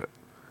commit to it.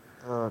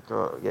 Oh,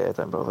 God. Yeah,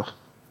 don't bother.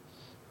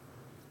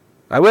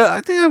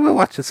 I think I will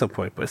watch at some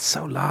point, but it's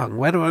so long.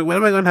 When am I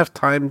going to have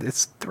time?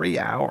 It's 3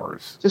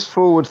 hours. Just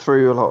forward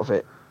through a lot of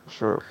it.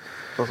 Sure.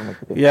 Doesn't make a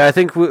difference. Yeah, I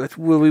think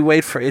will we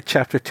wait for It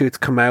Chapter 2 to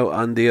come out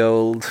on the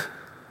old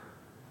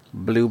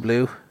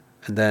Blue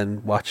and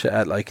then watch it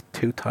at like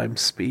 2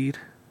 times speed?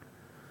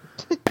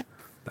 That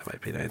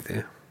might be an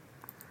idea.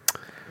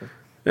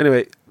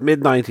 Anyway,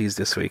 mid-90s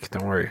this week.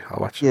 Don't worry, I'll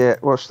watch it. Yeah,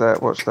 watch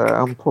that.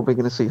 I'm probably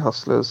going to see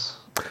Hustlers.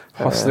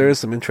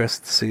 Hustlers, I'm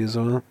interested to see as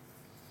well.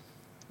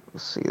 We'll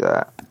see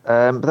that.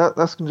 But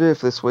that's going to do it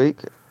for this week.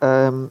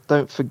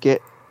 Don't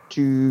forget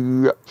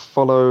to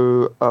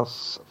follow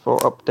us for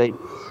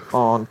updates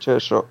on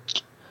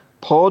Chairshot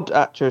Pod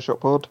at Chairshot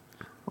Pod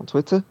on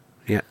Twitter.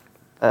 Yeah.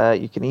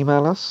 You can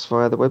email us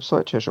via the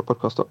website,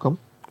 chairshotpodcast.com.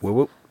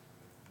 Whoop.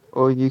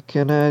 Or you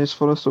can just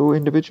follow us all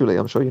individually.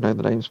 I'm sure you know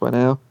the names by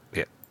now.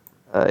 Yeah.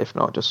 If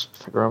not, just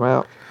figure them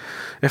out.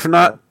 If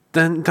not,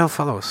 then don't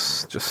follow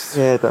us.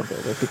 Yeah, don't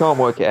bother. If you can't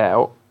work it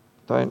out,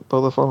 don't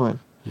bother following.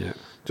 Yeah.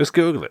 Just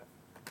Google it.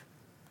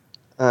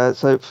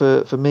 So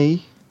for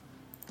me,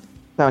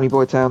 Towny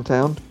Boy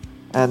Town,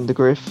 and the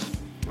Griff,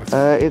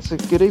 it's a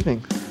good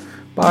evening.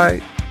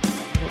 Bye.